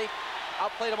defensively,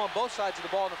 outplayed them on both sides of the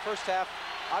ball in the first half.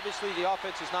 Obviously, the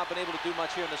offense has not been able to do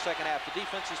much here in the second half. The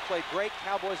defense has played great.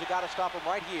 Cowboys have got to stop them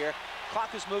right here.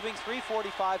 Clock is moving,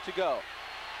 3:45 to go.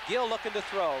 Gill looking to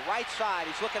throw. Right side.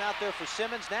 He's looking out there for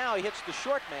Simmons. Now he hits the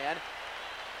short man.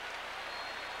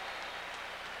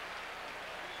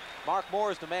 Mark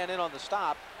Moore is the man in on the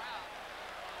stop.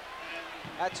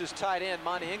 That's his tight end,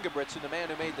 Monty Ingebrigtsen, the man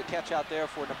who made the catch out there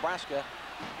for Nebraska.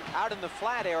 Out in the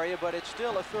flat area, but it's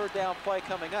still a third down play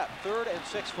coming up. 3rd and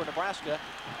 6 for Nebraska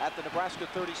at the Nebraska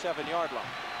 37-yard line.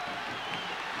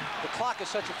 The clock is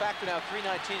such a factor now,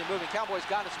 3:19 and moving. Cowboys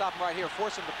got to stop him right here,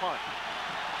 force him to punt.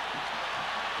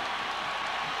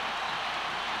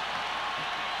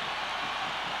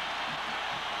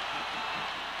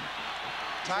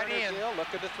 Tight end. Gill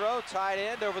looking to throw, tight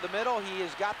end over the middle. He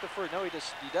has got the first, no, he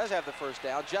does have the first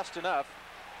down, just enough.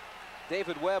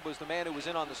 David Webb was the man who was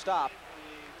in on the stop.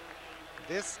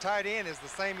 This tight end is the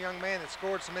same young man that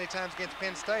scored so many times against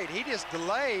Penn State. He just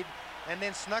delayed and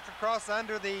then snuck across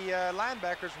under the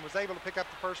linebackers and was able to pick up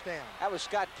the first down. That was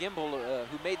Scott Gimble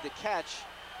who made the catch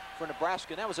for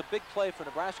Nebraska. And that was a big play for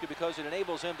Nebraska because it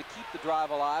enables him to keep the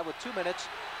drive alive with 2 minutes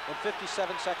and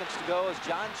 57 seconds to go as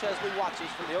John Chesley watches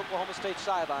from the Oklahoma State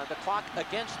sideline. The clock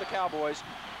against the Cowboys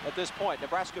at this point.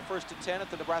 Nebraska 1st and 10 at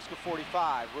the Nebraska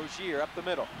 45. Rozier up the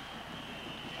middle.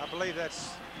 I believe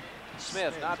that's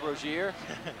Smith, not Rozier.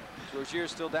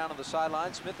 Rozier's still down on the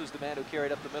sideline. Smith was the man who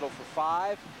carried up the middle for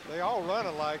 5. They all run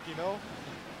alike, you know.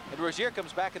 And Rozier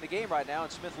comes back in the game right now,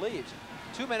 and Smith leaves.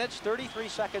 2 minutes, 33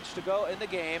 seconds to go in the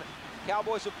game.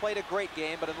 Cowboys have played a great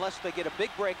game, but unless they get a big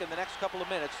break in the next couple of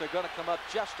minutes, they're going to come up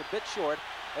just a bit short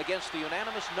against the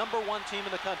unanimous #1 team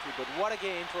in the country. But what a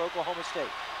game for Oklahoma State.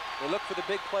 They look for the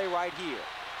big play right here.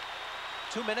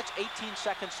 2 minutes, 18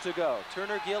 seconds to go.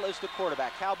 Turner Gill is the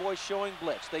quarterback. Cowboys showing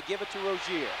blitz. They give it to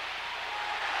Rozier.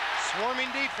 Swarming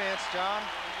defense, John.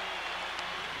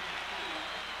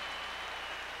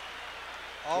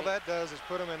 All that does is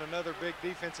put them in another big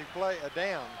defensive play, a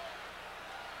down.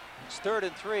 It's 3rd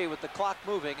and 3 with the clock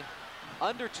moving.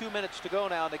 Under 2 minutes to go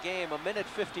now in the game,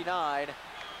 1:59.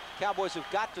 Cowboys have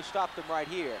got to stop them right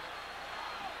here.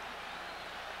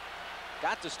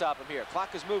 Got to stop them here.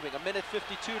 Clock is moving.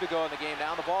 1:52 to go in the game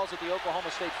now. The ball's at the Oklahoma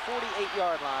State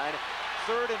 48-yard line.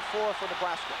 3rd and 4 for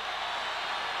Nebraska.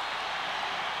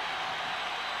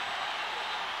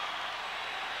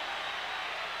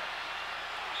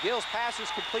 Gill's pass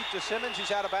is complete to Simmons. He's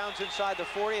out of bounds inside the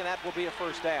 40, and that will be a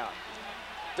first down.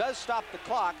 Does stop the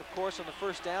clock, of course, on the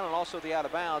first down and also the out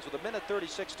of bounds with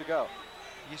 1:36 to go.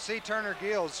 You see Turner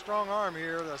Gill's strong arm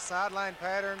here, the sideline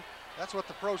pattern. That's what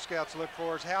the pro scouts look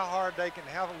for, is how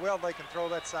well they can throw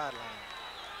that sideline.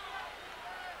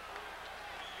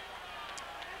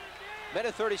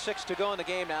 1:36 to go in the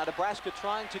game now. Nebraska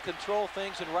trying to control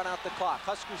things and run out the clock.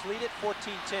 Huskers lead it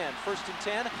 14-10. 1st and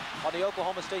 10 on the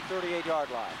Oklahoma State 38-yard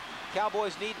line.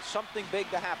 Cowboys need something big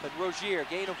to happen. Rozier,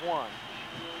 gain of 1.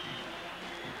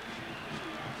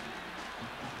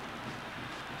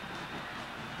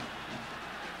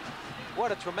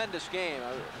 What a tremendous game.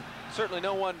 Certainly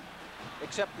no one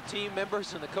except the team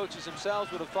members and the coaches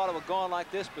themselves would have thought it would go on like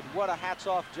this, but what a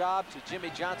hats-off job to Jimmy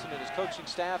Johnson and his coaching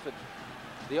staff and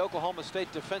the Oklahoma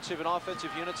State defensive and offensive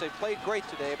units. They played great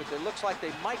today, but it looks like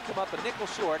they might come up a nickel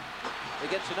short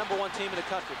against the #1 team in the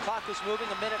country. Clock is moving,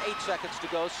 1:08 to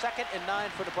go. 2nd and 9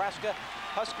 for Nebraska.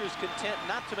 Huskers content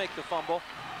not to make the fumble,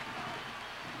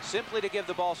 simply to give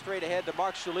the ball straight ahead to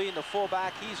Mark Shaleen, the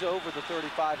fullback. He's over the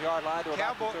 35-yard line to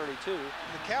about the 32.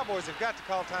 The Cowboys have got to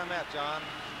call timeout, John.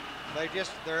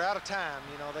 They're out of time.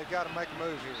 You know, they've got to make a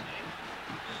move here.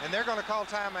 And they're going to call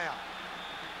timeout.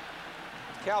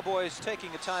 Cowboys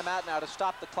taking a timeout now to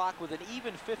stop the clock with an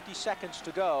even 50 seconds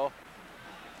to go.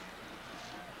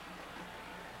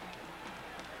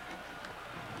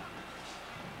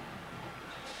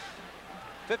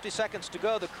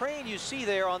 The crane you see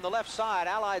there on the left side,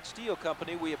 Allied Steel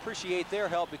Company, we appreciate their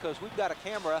help because we've got a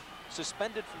camera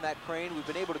suspended from that crane. We've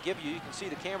been able to give you can see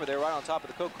the camera there right on top of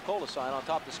the Coca-Cola sign on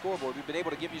top of the scoreboard. We've been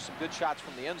able to give you some good shots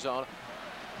from the end zone.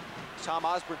 Tom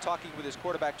Osborne talking with his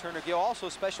quarterback, Turner Gill. Also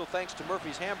special thanks to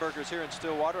Murphy's Hamburgers here in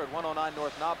Stillwater at 109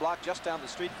 North Knobloch, just down the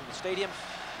street from the stadium.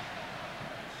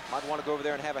 Might want to go over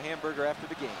there and have a hamburger after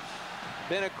the game.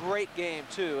 Been a great game,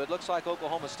 too. It looks like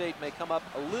Oklahoma State may come up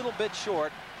a little bit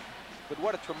short, but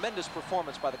what a tremendous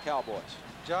performance by the Cowboys.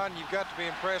 John, you've got to be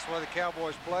impressed with the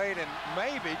Cowboys played, and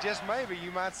maybe, just maybe,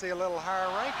 you might see a little higher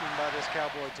ranking by this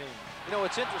Cowboy team. You know,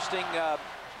 it's interesting.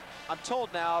 I'm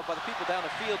told now by the people down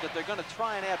the field that they're going to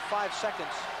try and add 5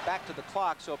 seconds back to the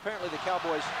clock. So apparently the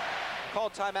Cowboys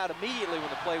called timeout immediately when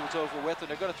the play was over with, and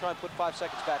they're going to try and put 5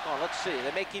 seconds back on. Let's see.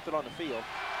 They may keep it on the field.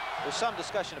 There's some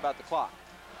discussion about the clock.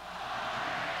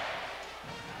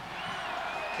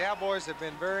 Cowboys have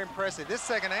been very impressive. This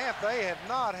second half, they have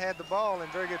not had the ball in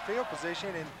very good field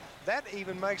position, and that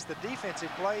even makes the defensive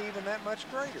play even that much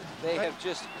greater. They have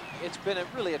just, it's been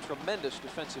really a tremendous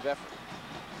defensive effort.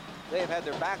 They have had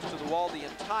their backs to the wall the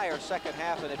entire second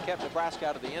half and have kept Nebraska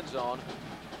out of the end zone.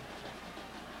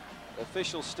 The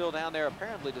officials still down there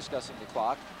apparently discussing the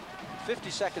clock. 50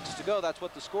 seconds to go, that's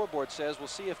what the scoreboard says. We'll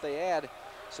see if they add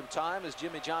some time as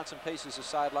Jimmy Johnson paces the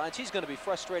sidelines. He's going to be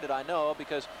frustrated, I know,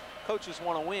 because coaches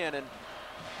want to win, and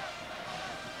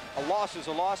a loss is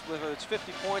a loss, whether it's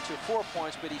 50 points or 4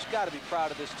 points, but he's got to be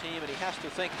proud of this team, and he has to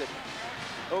think that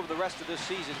over the rest of this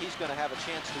season, he's going to have a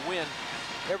chance to win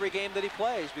every game that he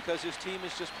plays, because his team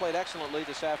has just played excellently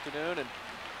this afternoon and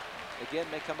again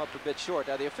may come up a bit short.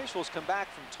 Now the officials come back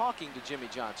from talking to Jimmy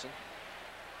Johnson.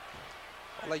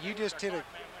 Well, you just hit it.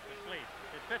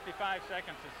 It's 55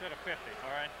 seconds instead of 50,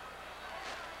 all right?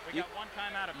 We got one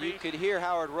timeout apiece. You could hear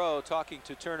Howard Rowe talking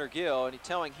to Turner Gill and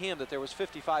telling him that there was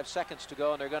 55 seconds to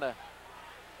go and they're going to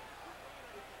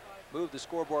move the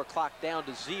scoreboard clock down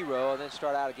to 0 and then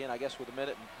start out again, I guess, with a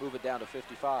minute and move it down to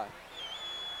 55.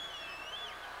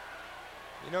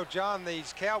 You know, John,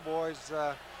 these Cowboys,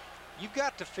 you've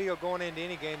got to feel going into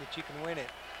any game that you can win it.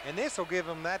 And this will give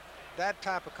them that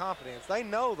type of confidence. They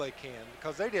know they can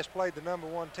because they just played the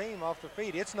 #1 team off their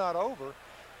feet. It's not over,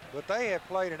 but they have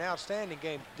played an outstanding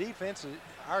game. Defense,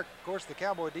 of course, the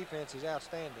Cowboy defense is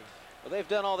outstanding. Well, they've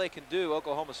done all they can do.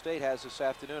 Oklahoma State has this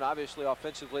afternoon. Obviously,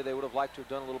 offensively, they would have liked to have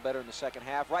done a little better in the second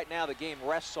half. Right now, the game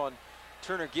rests on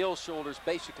Turner Gill's shoulders,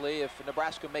 basically. If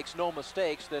Nebraska makes no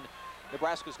mistakes, then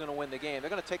Nebraska's going to win the game. They're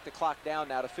going to take the clock down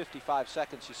now to 55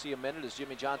 seconds. You see a minute as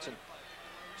Jimmy Johnson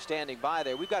standing by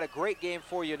there. We've got a great game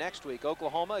for you next week.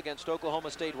 Oklahoma against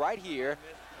Oklahoma State right here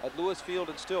at Lewis Field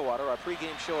in Stillwater. Our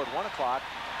pregame show at 1 o'clock.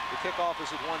 The kickoff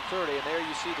is at 1:30, and there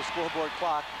you see the scoreboard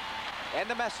clock and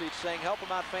the message saying, help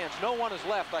them out, fans. No one is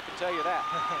left, I can tell you that.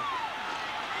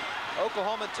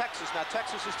 Oklahoma and Texas. Now,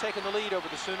 Texas has taken the lead over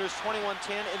the Sooners,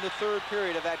 21-10 in the third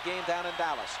period of that game down in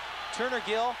Dallas. Turner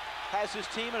Gill has his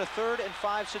team in a 3rd and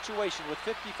 5 situation with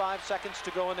 55 seconds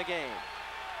to go in the game.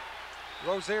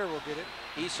 Rozier will get it.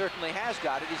 He certainly has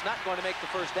got it. He's not going to make the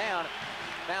first down.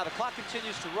 Now the clock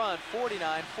continues to run,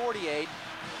 49-48.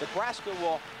 Nebraska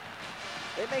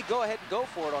they may go ahead and go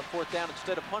for it on 4th down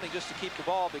instead of punting just to keep the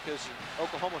ball, because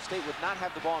Oklahoma State would not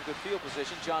have the ball in good field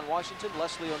position. John Washington,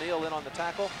 Leslie O'Neal in on the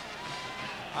tackle.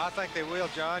 I think they will,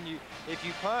 John. If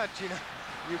you punt, you know,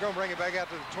 you're going to bring it back out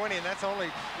to the 20, and that's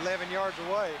only 11 yards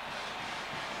away.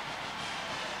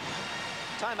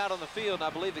 Timeout on the field, and I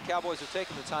believe the Cowboys have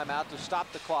taken the timeout to stop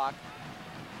the clock.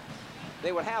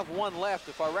 They would have 1 left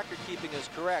if our record keeping is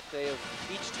correct. They have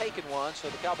each taken 1, so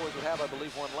the Cowboys would have, I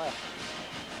believe, 1 left.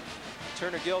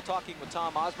 Turner Gill talking with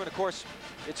Tom Osborne. Of course,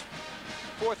 it's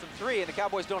 4th and 3, and the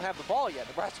Cowboys don't have the ball yet.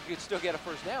 Nebraska could still get a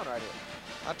first down right here.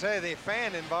 I tell you, the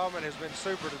fan involvement has been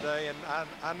super today, and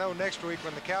I know next week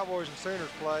when the Cowboys and Sooners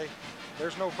play,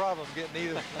 there's no problem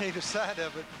getting either side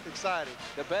of it excited.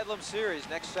 The Bedlam Series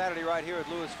next Saturday right here at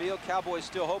Lewis Field. Cowboys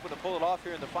still hoping to pull it off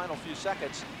here in the final few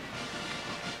seconds.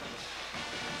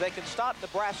 If they can stop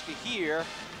Nebraska here,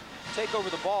 take over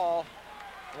the ball,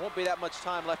 there won't be that much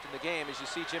time left in the game, as you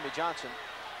see Jimmy Johnson.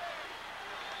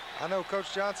 I know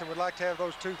Coach Johnson would like to have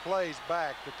those 2 plays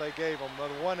back that they gave them, the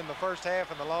one in the first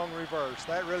half and the long reverse.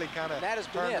 That really kind of that has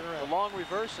been it. The long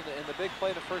reverse and the big play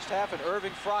in the first half, and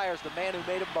Irving Fryer's the man who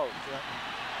made them both. Yeah.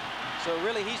 So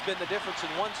really, he's been the difference in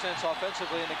one sense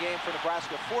offensively in the game for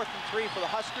Nebraska. 4th and 3 for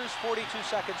the Huskers, 42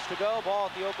 seconds to go.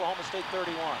 Ball at the Oklahoma State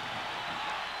 31.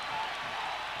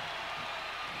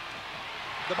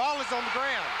 The ball is on the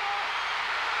ground.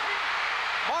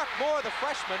 Mark Moore, the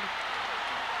freshman.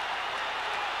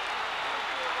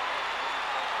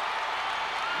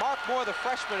 Mark Moore, the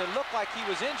freshman, it looked like he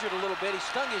was injured a little bit. He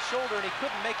stung his shoulder and he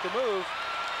couldn't make the move.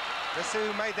 Let's see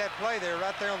who made that play there,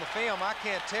 right there on the film. I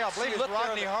can't tell. I believe it's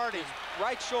Rodney Harding.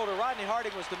 Right shoulder. Rodney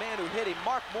Harding was the man who hit him.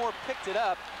 Mark Moore picked it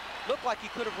up. Looked like he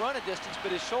could have run a distance,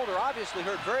 but his shoulder obviously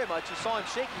hurt very much. You saw him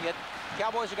shaking it.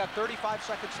 Cowboys have got 35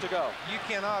 seconds to go. You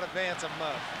cannot advance a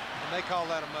muff, and they call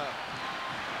that a muff.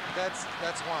 That's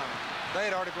why. They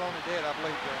had already blown it dead, I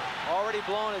believe. Already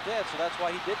blown it dead, so that's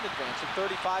why he didn't advance it.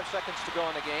 35 seconds to go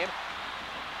in the game.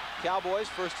 Cowboys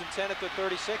 1st and 10 at the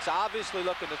 36, obviously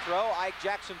looking to throw. Ike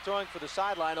Jackson throwing for the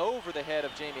sideline over the head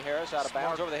of Jamie Harris, out of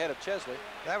bounds, over the head of Chesley.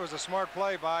 That was a smart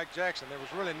play by Ike Jackson. There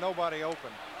was really nobody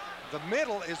open. The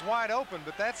middle is wide open,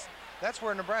 but that's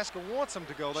where Nebraska wants them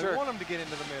to go. They want them to get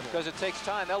into the middle. Because it takes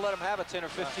time. They'll let them have a 10 or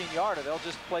 15 yarder. They'll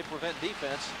just play prevent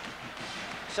defense.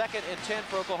 2nd and 10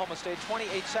 for Oklahoma State.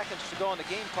 28 seconds to go on the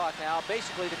game clock now.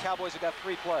 Basically, the Cowboys have got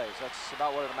 3 plays. That's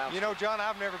about what it amounts to. You know, John,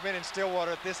 I've never been in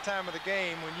Stillwater at this time of the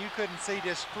game when you couldn't see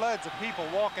just floods of people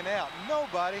walking out.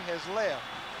 Nobody has left.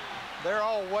 they're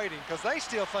all waiting because they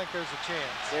still think there's a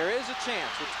chance. There is a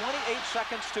chance. With 28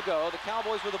 seconds to go, the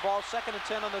Cowboys with the ball, 2nd and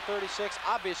 10 on the 36.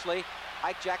 Obviously,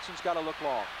 Ike Jackson's got to look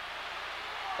long.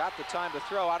 Got the time to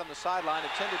throw out on the sideline,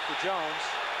 intended for Jones.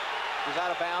 He's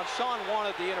out of bounds. Sean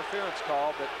wanted the interference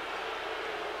call, but...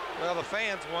 Well, the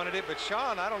fans wanted it, but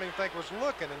Sean, I don't even think was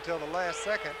looking until the last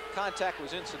second. Contact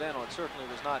was incidental. It certainly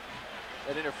was not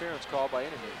an interference call by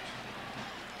any means.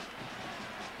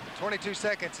 22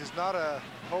 seconds is not a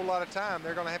whole lot of time.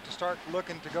 They're going to have to start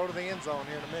looking to go to the end zone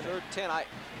here in a minute. 3rd 10.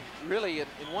 Really, in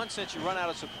one sense, you run out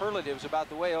of superlatives about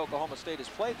the way Oklahoma State has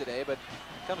played today, but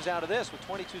it comes down to this. With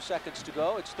 22 seconds to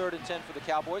go, it's 3rd and 10 for the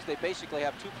Cowboys. They basically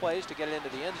have 2 plays to get it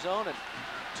into the end zone, and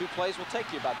 2 plays will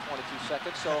take you about 22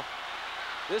 seconds. So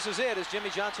this is it as Jimmy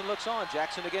Johnson looks on.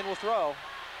 Jackson again will throw.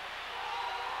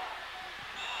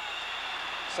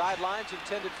 Sidelines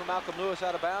intended for Malcolm Lewis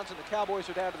out of bounds, and the Cowboys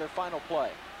are down to their final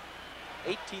play.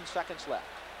 18 seconds left.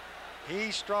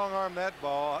 He strong-armed that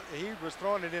ball. He was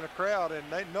throwing it in a crowd, and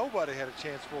nobody had a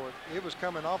chance for it. It was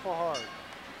coming awful hard.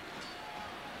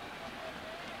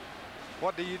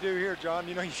 What do you do here, John?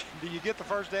 You know, do you get the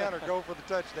first down or go for the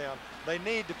touchdown? They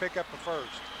need to pick up the first.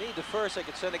 Need the first. They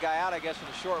could send a guy out, I guess, in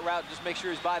a short route, just make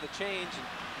sure he's by the chains and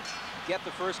get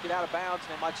the first, get out of bounds,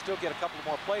 and they might still get a couple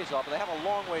more plays off, but they have a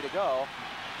long way to go.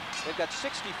 They've got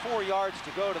 64 yards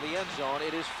to go to the end zone.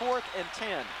 It is 4th and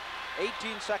 10.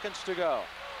 18 seconds to go.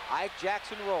 Ike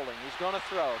Jackson rolling. He's going to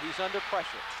throw. He's under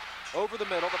pressure. Over the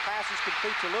middle. The pass is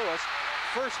complete to Lewis.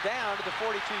 First down to the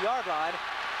 42-yard line.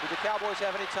 Do the Cowboys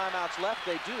have any timeouts left?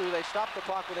 They do. They stop the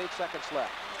clock with 8 seconds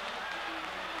left.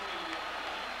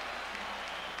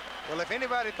 Well, if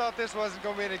anybody thought this wasn't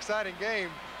going to be an exciting game,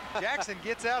 Jackson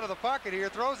gets out of the pocket here,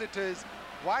 throws it to his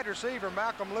wide receiver,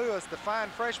 Malcolm Lewis, the fine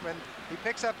freshman. He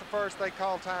picks up the first. They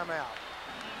call timeout.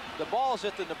 The ball's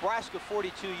at the Nebraska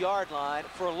 42-yard line.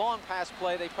 For a long pass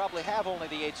play, they probably have only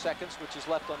the 8 seconds, which is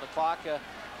left on the clock. If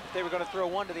they were going to throw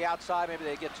one to the outside, maybe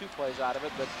they'd get 2 plays out of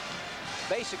it. But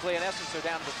basically, in essence, they're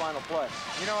down to the final play.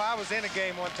 You know, I was in a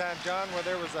game one time, John, where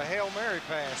there was a Hail Mary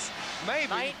pass. Maybe.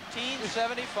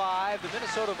 1975, the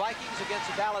Minnesota Vikings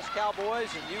against the Dallas Cowboys,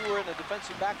 and you were in the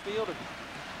defensive backfield, and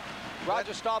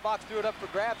Roger Staubach threw it up for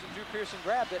grabs, and Drew Pearson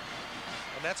grabbed it.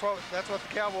 And that's what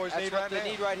the Cowboys need right now. That's what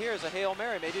they need right here is a Hail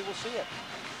Mary. Maybe we'll see it.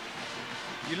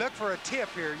 You look for a tip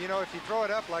here. You know, if you throw it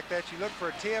up like that, you look for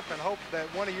a tip and hope that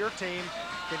one of your team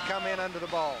can come in under the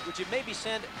ball. Would you maybe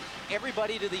send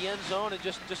everybody to the end zone and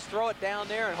just throw it down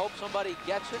there and hope somebody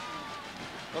gets it?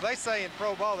 Well, they say in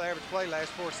pro ball the average play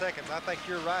lasts 4 seconds. I think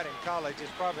you're right. In college, it's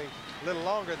probably a little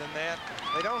longer than that.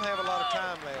 They don't have a lot of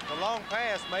time left. A long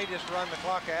pass may just run the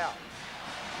clock out.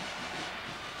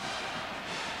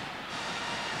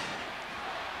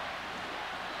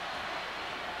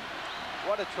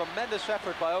 What a tremendous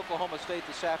effort by Oklahoma State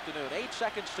this afternoon. 8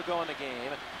 seconds to go in the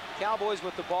game. Cowboys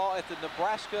with the ball at the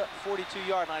Nebraska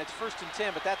 42-yard line. It's 1st and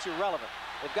 10, but that's irrelevant.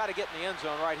 They've got to get in the end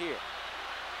zone right here.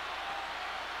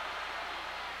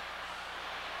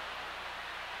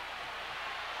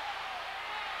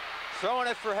 Throwing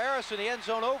it for Harris in the end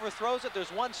zone, overthrows it.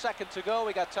 There's 1 second to go.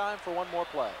 We got time for one more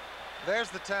play.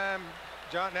 There's the time,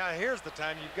 John. Now here's the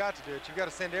time you've got to do it. You've got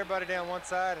to send everybody down one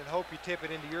side and hope you tip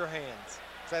it into your hands.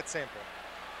 It's that simple.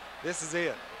 This is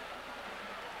it.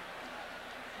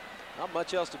 Not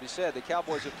much else to be said. The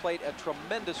Cowboys have played a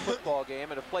tremendous football game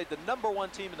and have played the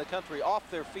 #1 team in the country off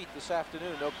their feet this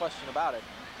afternoon, no question about it.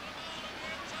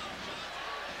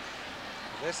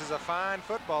 This is a fine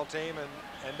football team,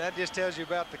 and that just tells you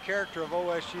about the character of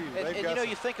OSU. And you know,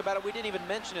 you think about it, we didn't even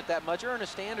mention it that much.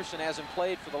 Ernest Anderson hasn't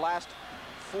played for the last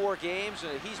 4 games.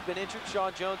 He's been injured.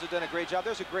 Sean Jones has done a great job.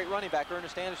 There's a great running back.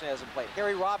 Ernest Anderson hasn't played.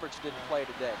 Harry Roberts didn't play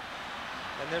today.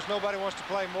 And there's nobody wants to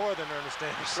play more than Ernest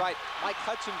Anderson. Right. Mike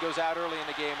Hudson goes out early in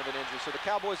the game with an injury. So the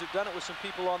Cowboys have done it with some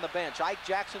people on the bench. Ike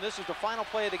Jackson, this is the final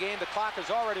play of the game. The clock has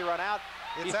already run out.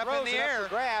 It's up in the air.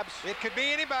 Grabs. It could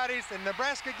be anybody's, and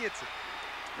Nebraska gets it.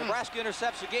 Nebraska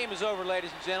intercepts. The game is over,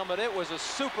 ladies and gentlemen. It was a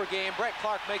super game. Brett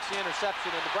Clark makes the interception,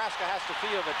 and Nebraska has to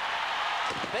feel that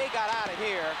they got out of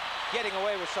here getting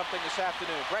away with something this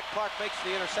afternoon. Brett Clark makes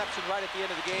the interception right at the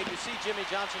end of the game. You see Jimmy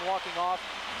Johnson walking off.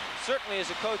 Certainly as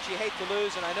a coach, you hate to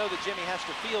lose, and I know that Jimmy has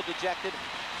to feel dejected.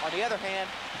 On the other hand,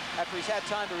 after he's had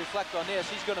time to reflect on this,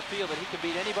 he's going to feel that he can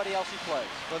beat anybody else he plays.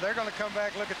 Well, they're going to come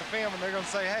back, look at the film, and they're going to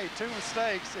say, hey, 2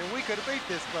 mistakes, and we could have beat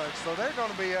this bunch. So they're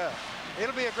going to be up.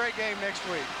 It'll be a great game next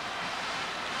week.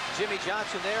 Jimmy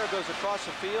Johnson there goes across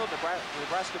the field.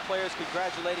 Nebraska players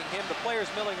congratulating him. The players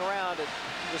milling around at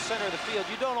the center of the field.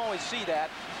 You don't always see that.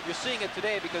 You're seeing it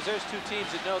today because there's 2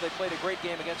 teams that know they played a great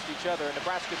game against each other, and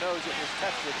Nebraska knows it was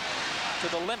tested to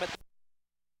the limit.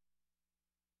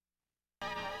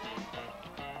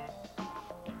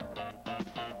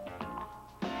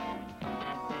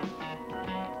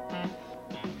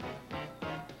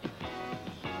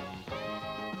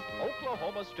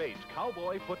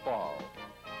 enjoy football.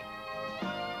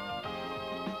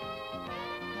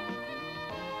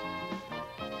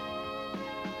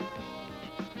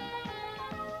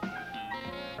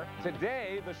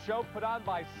 Today, the show put on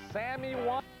by Sammy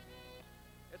Wan.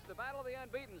 It's the battle of the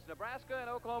unbeatens, Nebraska and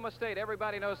Oklahoma State.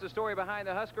 Everybody knows the story behind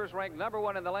the Huskers, ranked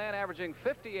 #1 in the land, averaging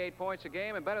 58 points a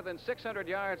game and better than 600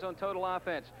 yards on total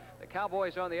offense. The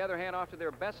Cowboys, on the other hand, off to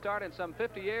their best start in some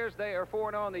 50 years. They are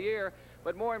 4-0 in the year.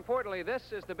 But more importantly,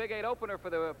 this is the Big 8 opener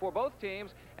for both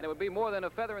teams, and it would be more than a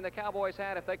feather in the Cowboys'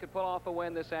 hat if they could pull off a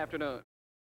win this afternoon.